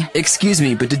 Totally. Excuse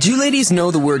me, but did you ladies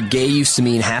know the word gay used to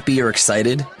mean happy or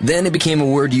excited? Then it became a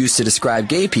word used to describe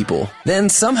gay people. Then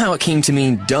somehow it came to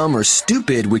mean dumb or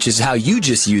stupid, which is how you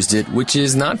just used it, which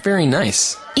is not very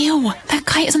nice. Ew, that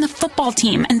guy is on the football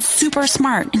team and super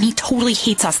smart, and he totally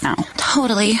hates us now.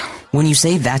 Totally. When you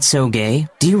say that's so gay,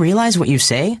 do you realize what you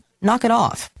say? Knock it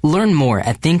off. Learn more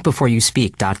at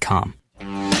thinkbeforeyouspeak.com.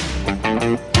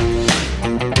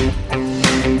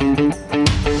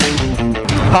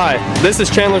 Hi, this is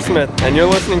Chandler Smith, and you're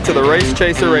listening to the Race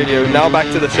Chaser Radio. Now back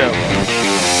to the show.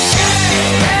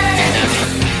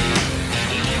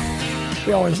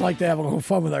 We always like to have a little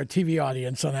fun with our TV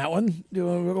audience on that one. Do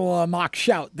a little mock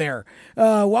shout there.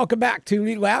 Welcome back to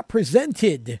Lead Lap,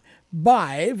 presented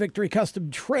by Victory Custom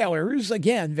Trailers.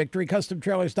 Again,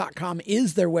 victorycustomtrailers.com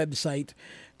is their website.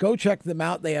 Go check them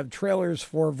out. They have trailers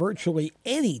for virtually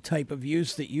any type of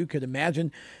use that you could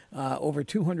imagine. Over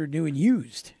 200 new and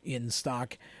used in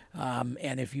stock.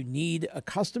 And if you need a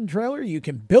custom trailer, you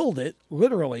can build it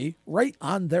literally right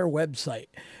on their website.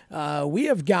 We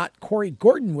have got Corey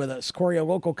Gordon with us. Corey, a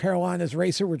local Carolinas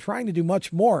racer. We're trying to do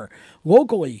much more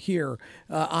locally here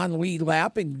on Lead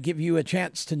Lap and give you a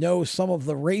chance to know some of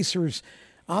the racers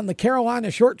on the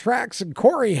Carolina short tracks. And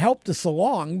Corey helped us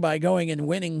along by going and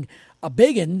winning a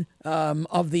biggin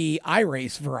of the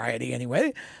iRace variety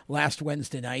anyway, last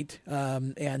Wednesday night.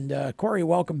 And Corey,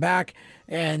 welcome back.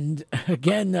 And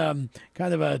again,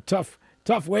 kind of a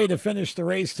tough way to finish the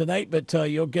race tonight, but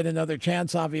you'll get another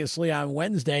chance, obviously, on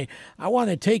Wednesday. I want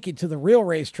to take you to the real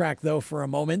racetrack, though, for a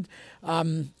moment,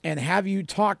 and have you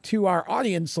talk to our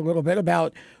audience a little bit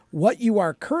about what you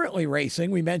are currently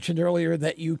racing. We mentioned earlier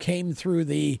that you came through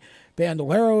the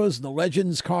Bandoleros, the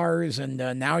Legends cars, and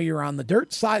now you're on the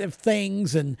dirt side of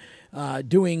things and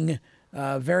doing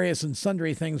various and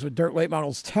sundry things with dirt late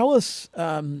models. Tell us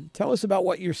about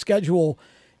what your schedule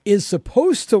is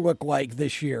supposed to look like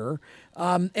this year.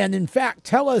 And in fact,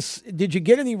 tell us, did you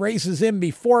get any races in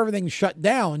before everything shut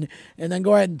down? And then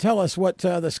go ahead and tell us what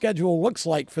the schedule looks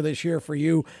like for this year for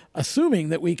you, assuming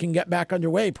that we can get back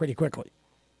underway pretty quickly.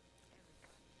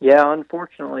 Yeah,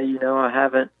 unfortunately, I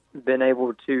haven't been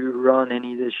able to run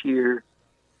any this year.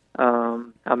 I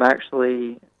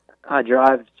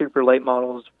drive super late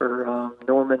models for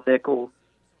Norman Nickel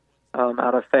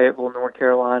out of Fayetteville, North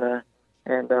Carolina,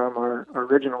 and our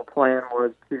original plan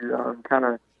was to kind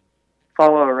of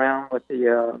follow around with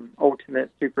the ultimate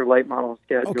super late model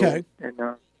schedule and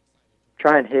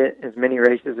try and hit as many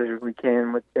races as we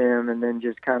can with them, and then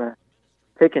just kind of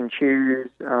pick and choose.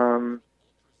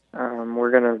 We're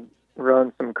going to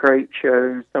run some crate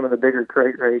shows, some of the bigger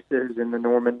crate races in the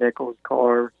Norman Nichols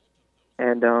car.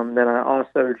 And then I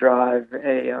also drive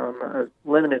a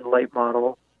limited late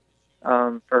model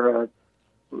for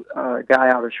a guy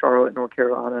out of Charlotte, North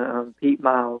Carolina, Pete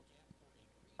Miles.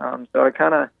 So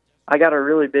I got a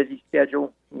really busy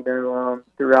schedule,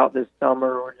 throughout this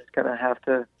summer. We're just going to have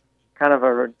to kind of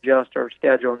adjust our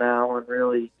schedule now and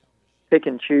really pick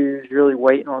and choose, really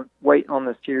wait on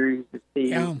the series to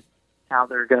see how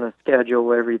they're going to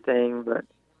schedule everything. But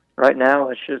right now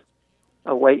it's just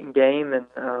a waiting game, and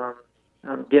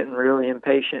I'm getting really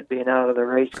impatient being out of the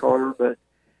race car. But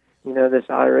this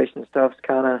iRacing stuff's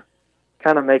kind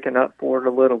of making up for it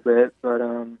a little bit. But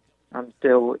I'm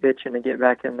still itching to get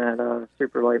back in that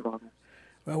super late model.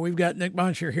 Well, we've got Nick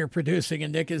Monsher here producing,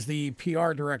 and Nick is the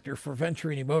PR director for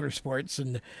Venturini Motorsports.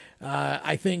 And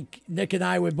I think Nick and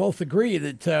I would both agree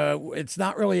that it's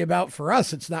not really about, for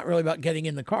us, it's not really about getting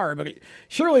in the car, but it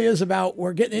surely is about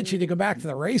we're getting itchy to go back to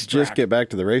the racetrack. Just get back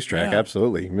to the racetrack,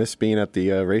 absolutely. Miss being at the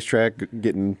racetrack,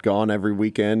 getting gone every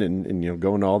weekend and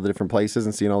going to all the different places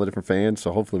and seeing all the different fans.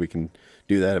 So hopefully we can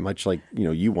do that much like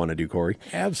you want to do, Corey.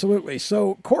 Absolutely.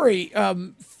 So, Corey,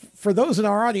 for those in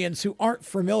our audience who aren't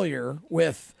familiar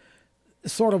with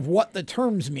sort of what the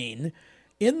terms mean,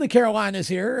 in the Carolinas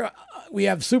here, we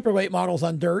have super late models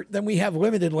on dirt, then we have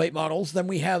limited late models, then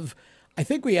I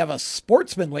think we have a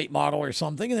sportsman late model or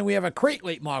something, and then we have a crate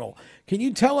late model. Can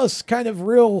you tell us kind of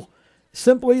real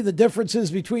simply the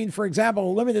differences between, for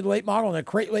example, a limited late model and a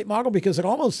crate late model? Because it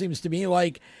almost seems to me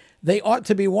like they ought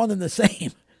to be one and the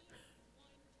same.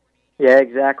 Yeah,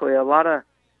 exactly. A lot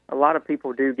of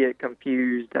people do get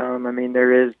confused.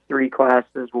 There is 3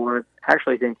 classes. Well, I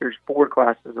actually think there's 4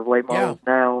 classes of late models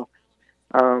now.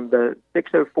 The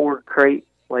 604 crate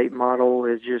late model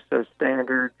is just a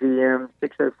standard GM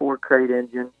 604 crate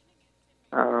engine.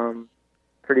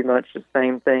 Pretty much the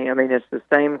same thing. It's the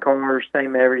same car,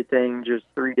 same everything, just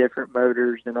 3 different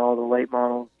motors in all the late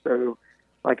models. So,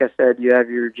 like I said, you have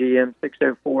your GM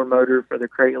 604 motor for the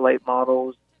crate late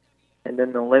models. And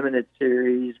then the limited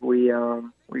series, we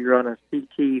run a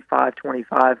CT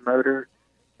 525 motor,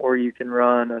 or you can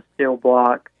run a steel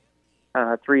block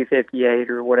 358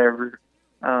 or whatever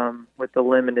with the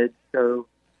limited. So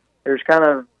there's kind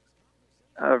of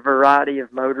a variety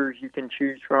of motors you can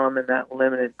choose from in that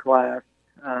limited class.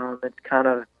 It's kind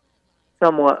of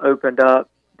somewhat opened up,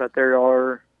 but there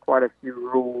are quite a few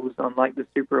rules, unlike the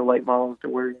super late models, to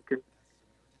where you can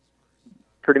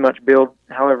pretty much build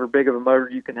however big of a motor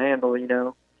you can handle,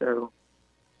 So,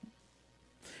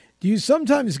 do you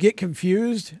sometimes get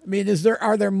confused?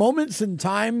 Are there moments in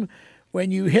time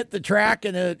when you hit the track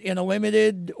in a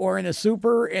limited or in a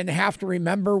super and have to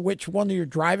remember which one you're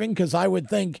driving? Because I would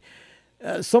think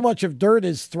so much of dirt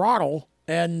is throttle,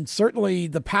 and certainly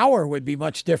the power would be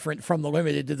much different from the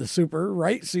limited to the super,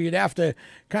 right? So you'd have to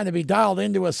kind of be dialed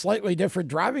into a slightly different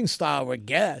driving style, I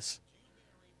guess.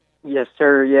 Yes,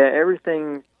 sir. Yeah,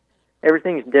 everything's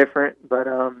different, but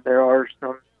there are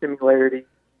some similarities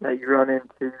that you run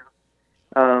into.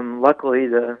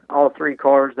 luckily, all 3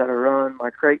 cars that I run, my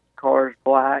crate car is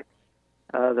black,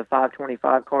 the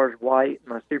 525 car is white,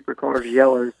 my super car is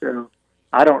yellow, so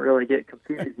I don't really get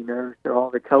confused, so all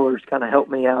the colors kind of help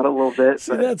me out a little bit.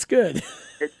 See, that's good.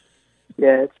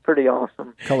 It's pretty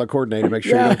awesome. Color coordinator, make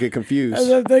sure you don't get confused.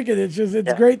 As I'm thinking,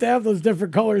 it's great to have those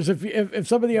different colors. If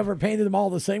somebody ever painted them all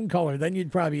the same color, then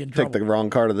you'd probably be in trouble. Take the wrong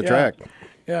car to the track.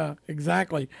 Yeah,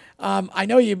 exactly. I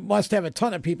know you must have a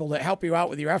ton of people that help you out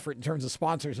with your effort in terms of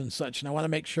sponsors and such. And I want to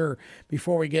make sure,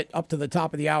 before we get up to the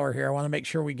top of the hour here, I want to make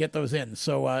sure we get those in.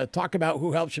 So talk about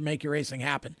who helps you make your racing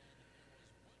happen.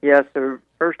 Yeah, so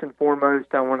first and foremost,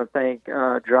 I want to thank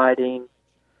Dryden,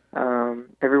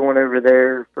 everyone over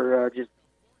there for just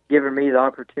giving me the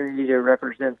opportunity to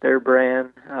represent their brand,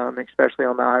 especially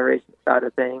on the iRacing side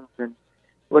of things. And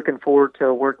looking forward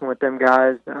to working with them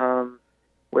guys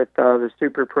with the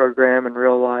Super program in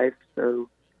real life. So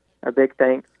a big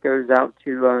thanks goes out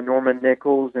to Norman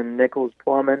Nichols and Nichols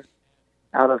Plumbing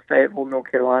out of Fayetteville,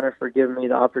 North Carolina, for giving me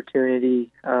the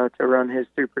opportunity to run his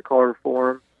supercar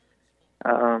for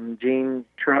him. Gene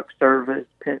Truck Service,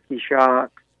 Penske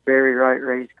Shocks, Barry Wright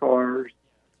Race Cars,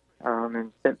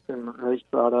 and Simpson Race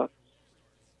Products.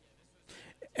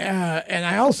 And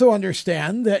I also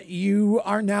understand that you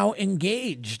are now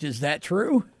engaged. Is that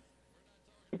true?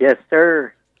 Yes,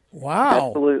 sir. Wow.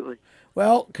 Absolutely.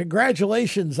 Well,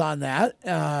 congratulations on that.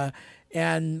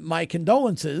 And my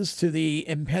condolences to the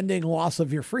impending loss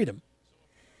of your freedom.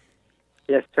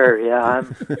 Yes, sir. Yeah,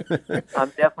 I'm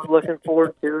definitely looking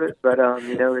forward to it, but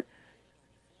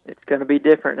it's going to be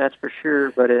different, that's for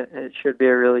sure. But it should be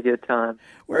a really good time.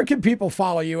 Where can people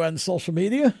follow you on social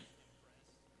media?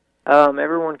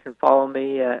 Everyone can follow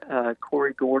me at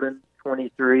Corey Gordon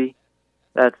 23.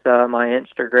 That's my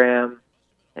Instagram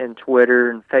and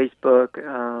Twitter and Facebook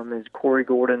is Corey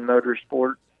Gordon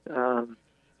Motorsports.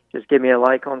 Just give me a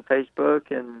like on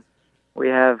Facebook, and we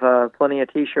have plenty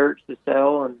of T-shirts to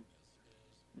sell, and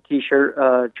the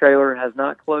T-shirt trailer has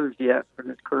not closed yet for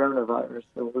this coronavirus,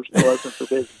 so we're still open for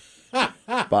business.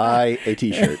 Buy a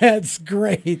T-shirt. That's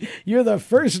great. You're the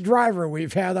first driver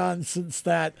we've had on since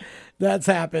that's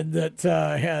happened that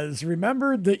has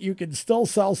remembered that you can still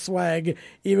sell swag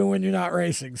even when you're not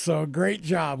racing. So great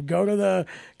job. Go to the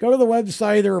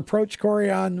website or approach Corey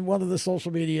on one of the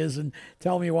social medias and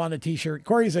tell him you want a T-shirt.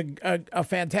 Corey's a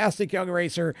fantastic young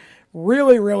racer.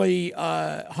 Really, really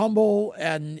humble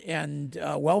and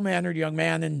well-mannered young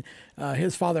man, and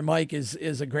his father Mike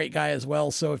is a great guy as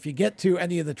well. So if you get to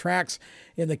any of the tracks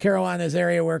in the Carolinas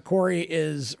area where Corey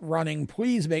is running,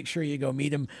 please make sure you go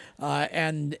meet him.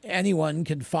 And anyone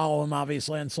can follow him,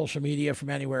 obviously, on social media from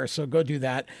anywhere. So go do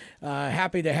that.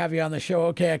 Happy to have you on the show.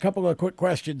 Okay, a couple of quick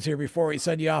questions here before we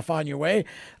send you off on your way.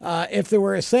 If there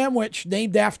were a sandwich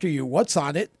named after you, what's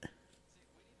on it?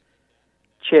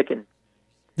 Chicken.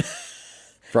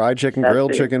 Fried chicken,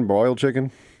 grilled chicken, broiled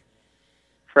chicken?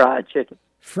 Fried chicken.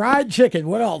 Fried chicken.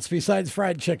 What else besides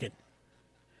fried chicken?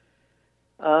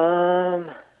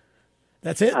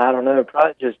 That's it? I don't know.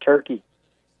 Probably just turkey.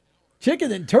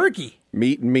 Chicken and turkey?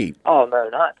 Meat and meat. Oh, no,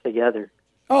 not together.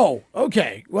 Oh,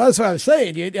 okay. Well, that's what I was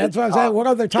saying. That's what I was saying. What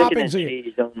other toppings are you?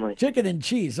 Cheese only. Chicken and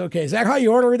cheese. Okay. Is that how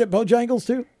you order it at Bojangles,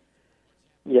 too?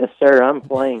 Yes, sir. I'm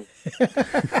plain.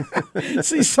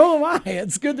 See, so am I.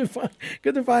 It's good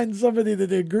to find somebody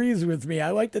that agrees with me. I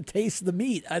like to taste the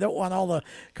meat. I don't want all the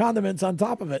condiments on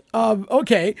top of it.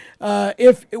 Okay.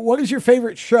 What is your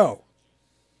favorite show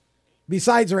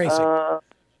besides racing?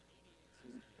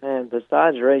 Man,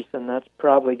 besides racing, that's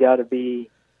probably got to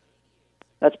be.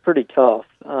 That's pretty tough.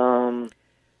 Dang,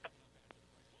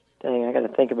 I got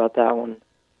to think about that one.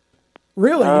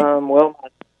 Really? Well, my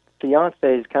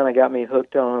fiance's kind of got me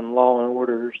hooked on Law and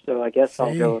Order, so I guess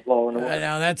I'll go with Law and Order.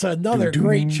 Now that's another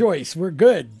great choice. We're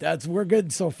good. We're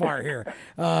good so far here.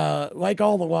 Like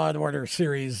all the Law and Order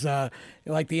series,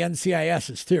 like the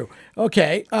NCISs too.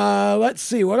 Okay, let's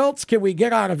see. What else can we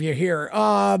get out of you here?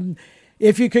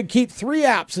 If you could keep 3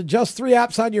 apps and just 3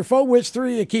 apps on your phone, which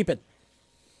 3 are you keeping?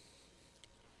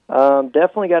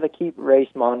 Definitely got to keep Race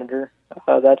Monitor.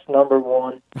 That's number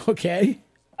 1. Okay.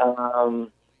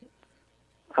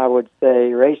 I would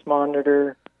say Race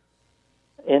Monitor,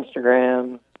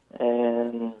 Instagram,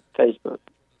 and Facebook.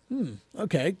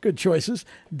 Okay, good choices.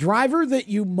 Driver that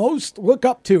you most look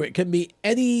up to. It can be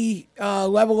any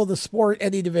level of the sport,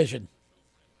 any division.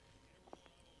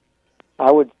 I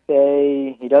would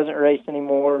say he doesn't race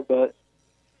anymore, but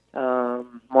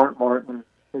Mark Martin,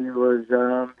 he was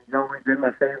he's always been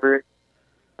my favorite.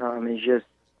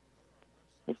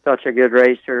 He's such a good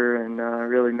racer, and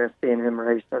really miss seeing him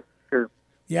race. That's for sure.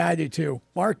 Yeah, I do too.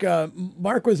 Mark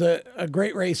was a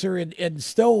great racer and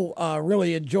still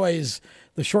really enjoys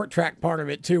short track part of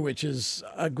it too, which is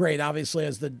great. Obviously,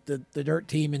 as the dirt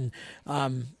team and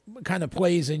kind of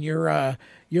plays in your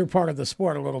part of the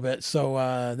sport a little bit.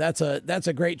 So that's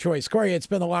a great choice, Corey. It's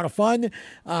been a lot of fun,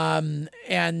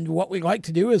 and what we like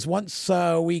to do is once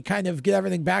we kind of get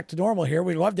everything back to normal here,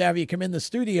 we'd love to have you come in the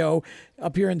studio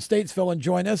up here in Statesville and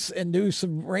join us and do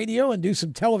some radio and do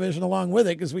some television along with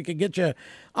it, because we could get you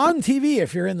on TV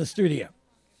if you're in the studio.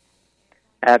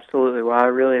 Absolutely. Well, I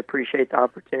really appreciate the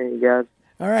opportunity, guys.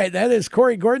 All right, that is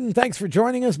Corey Gordon. Thanks for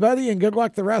joining us, buddy, and good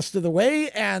luck the rest of the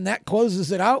way. And that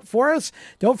closes it out for us.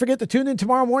 Don't forget to tune in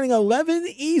tomorrow morning, 11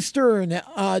 Eastern,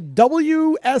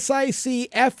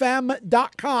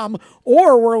 WSICFM.com,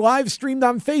 or we're live streamed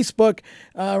on Facebook.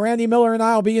 Randy Miller and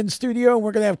I will be in studio, and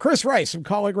we're going to have Chris Rice from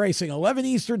Colleague Racing, 11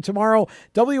 Eastern tomorrow,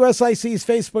 WSIC's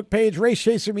Facebook page, Race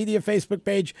Chaser Media Facebook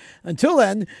page. Until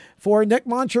then, for Nick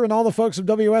Moncher and all the folks of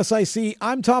WSIC,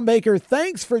 I'm Tom Baker.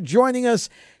 Thanks for joining us.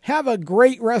 Have a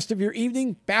great rest of your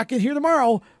evening. Back in here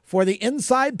tomorrow for the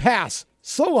Inside Pass.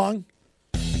 So long.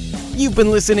 You've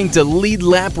been listening to Lead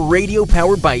Lap Radio,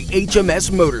 powered by HMS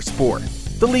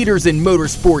Motorsport, the leaders in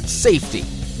motorsport safety.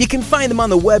 You can find them on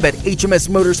the web at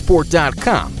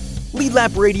hmsmotorsport.com. Lead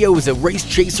Lap Radio is a Race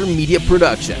Chaser Media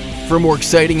production. For more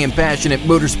exciting and passionate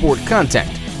motorsport content,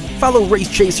 follow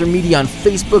Race Chaser Media on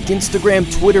Facebook, Instagram,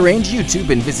 Twitter, and YouTube,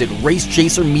 and visit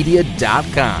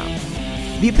racechasermedia.com.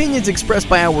 The opinions expressed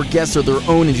by our guests are their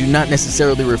own and do not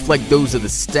necessarily reflect those of the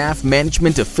staff,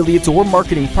 management, affiliates, or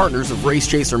marketing partners of Race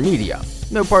Chaser Media.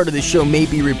 No part of this show may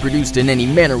be reproduced in any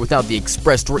manner without the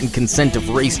expressed written consent of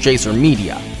Race Chaser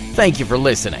Media. Thank you for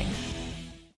listening.